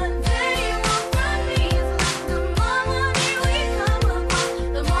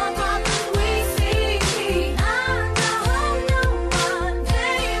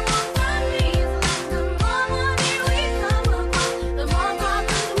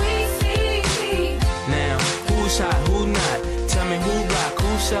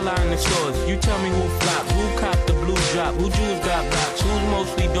 Sell out in the stores. You tell me who flop, who cop the blue drop, who jewels got blocks, who's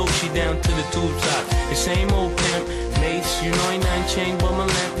mostly dope, she down to the tube top. The same old pimp, Mace, you know ain't nothing changed but my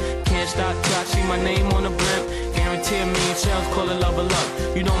limp. Can't stop till I see my name on the blimp. Guarantee a million sales, call it love or luck.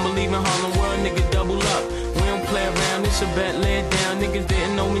 You don't believe in Harlem World, nigga, double up. We don't play around, it's a bet, lay it down. Niggas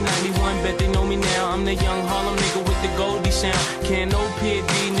didn't know me 91, bet they know me now. I'm the young Harlem nigga with the Goldie sound. Can't no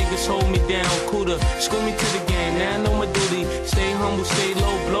PD, niggas hold me down. Cooler, school me to the game, now I know my duty. Stay humble, stay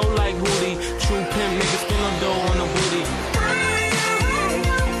low, blow like Hootie. True pimp, niggas spin on dough on the booty.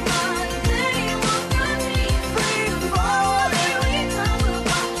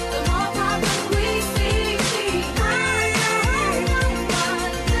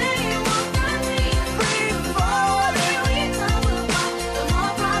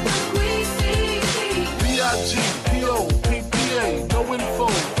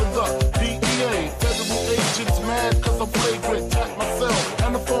 I'm flagrant, tap myself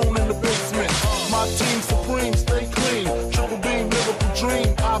and the phone in the basement. My team supreme, stay clean. Triple beam, Liverpool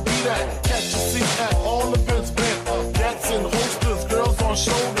dream. I'll be that. Catch a seat at all events bent. Gats and holsters, girls on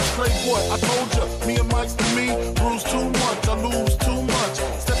shoulders. Playboy, I told ya, me and Mike's to me. Bruise too much, I lose too much.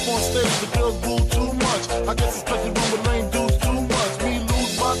 Step on stage, the girls boo too much. I guess it's cause you run with lame dudes too much. Me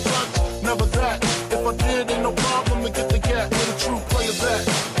lose my touch, never that. If I did, ain't no problem to get the gap. Where the true players at?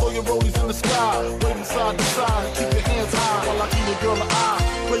 Throw your rollies in the sky, waving side to side. Keep your hands high while I keep a girl an eye.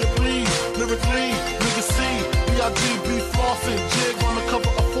 Play it please, lyrically, niggas see. B.I.G.B. flossing, jig on the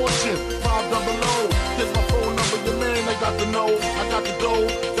cover of Fortune. 500. Here's my phone number, your man, they got the know. I got the dough,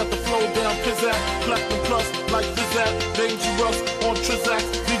 got the flow down, pizzazz. Platinum plus, like Zizak. Dangerous on Trizac.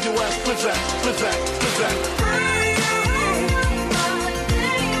 Leave your ass, Trizac, Trizac, Trizac.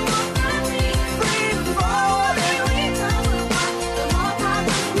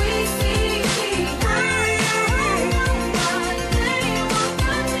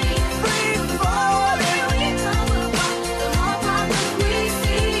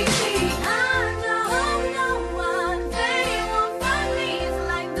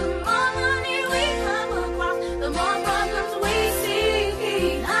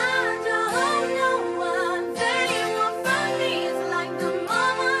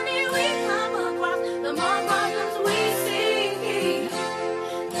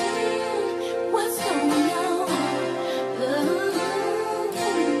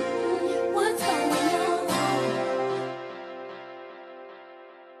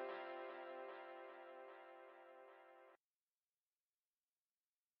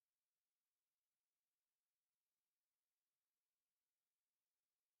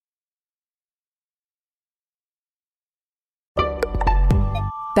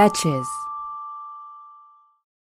 Betches.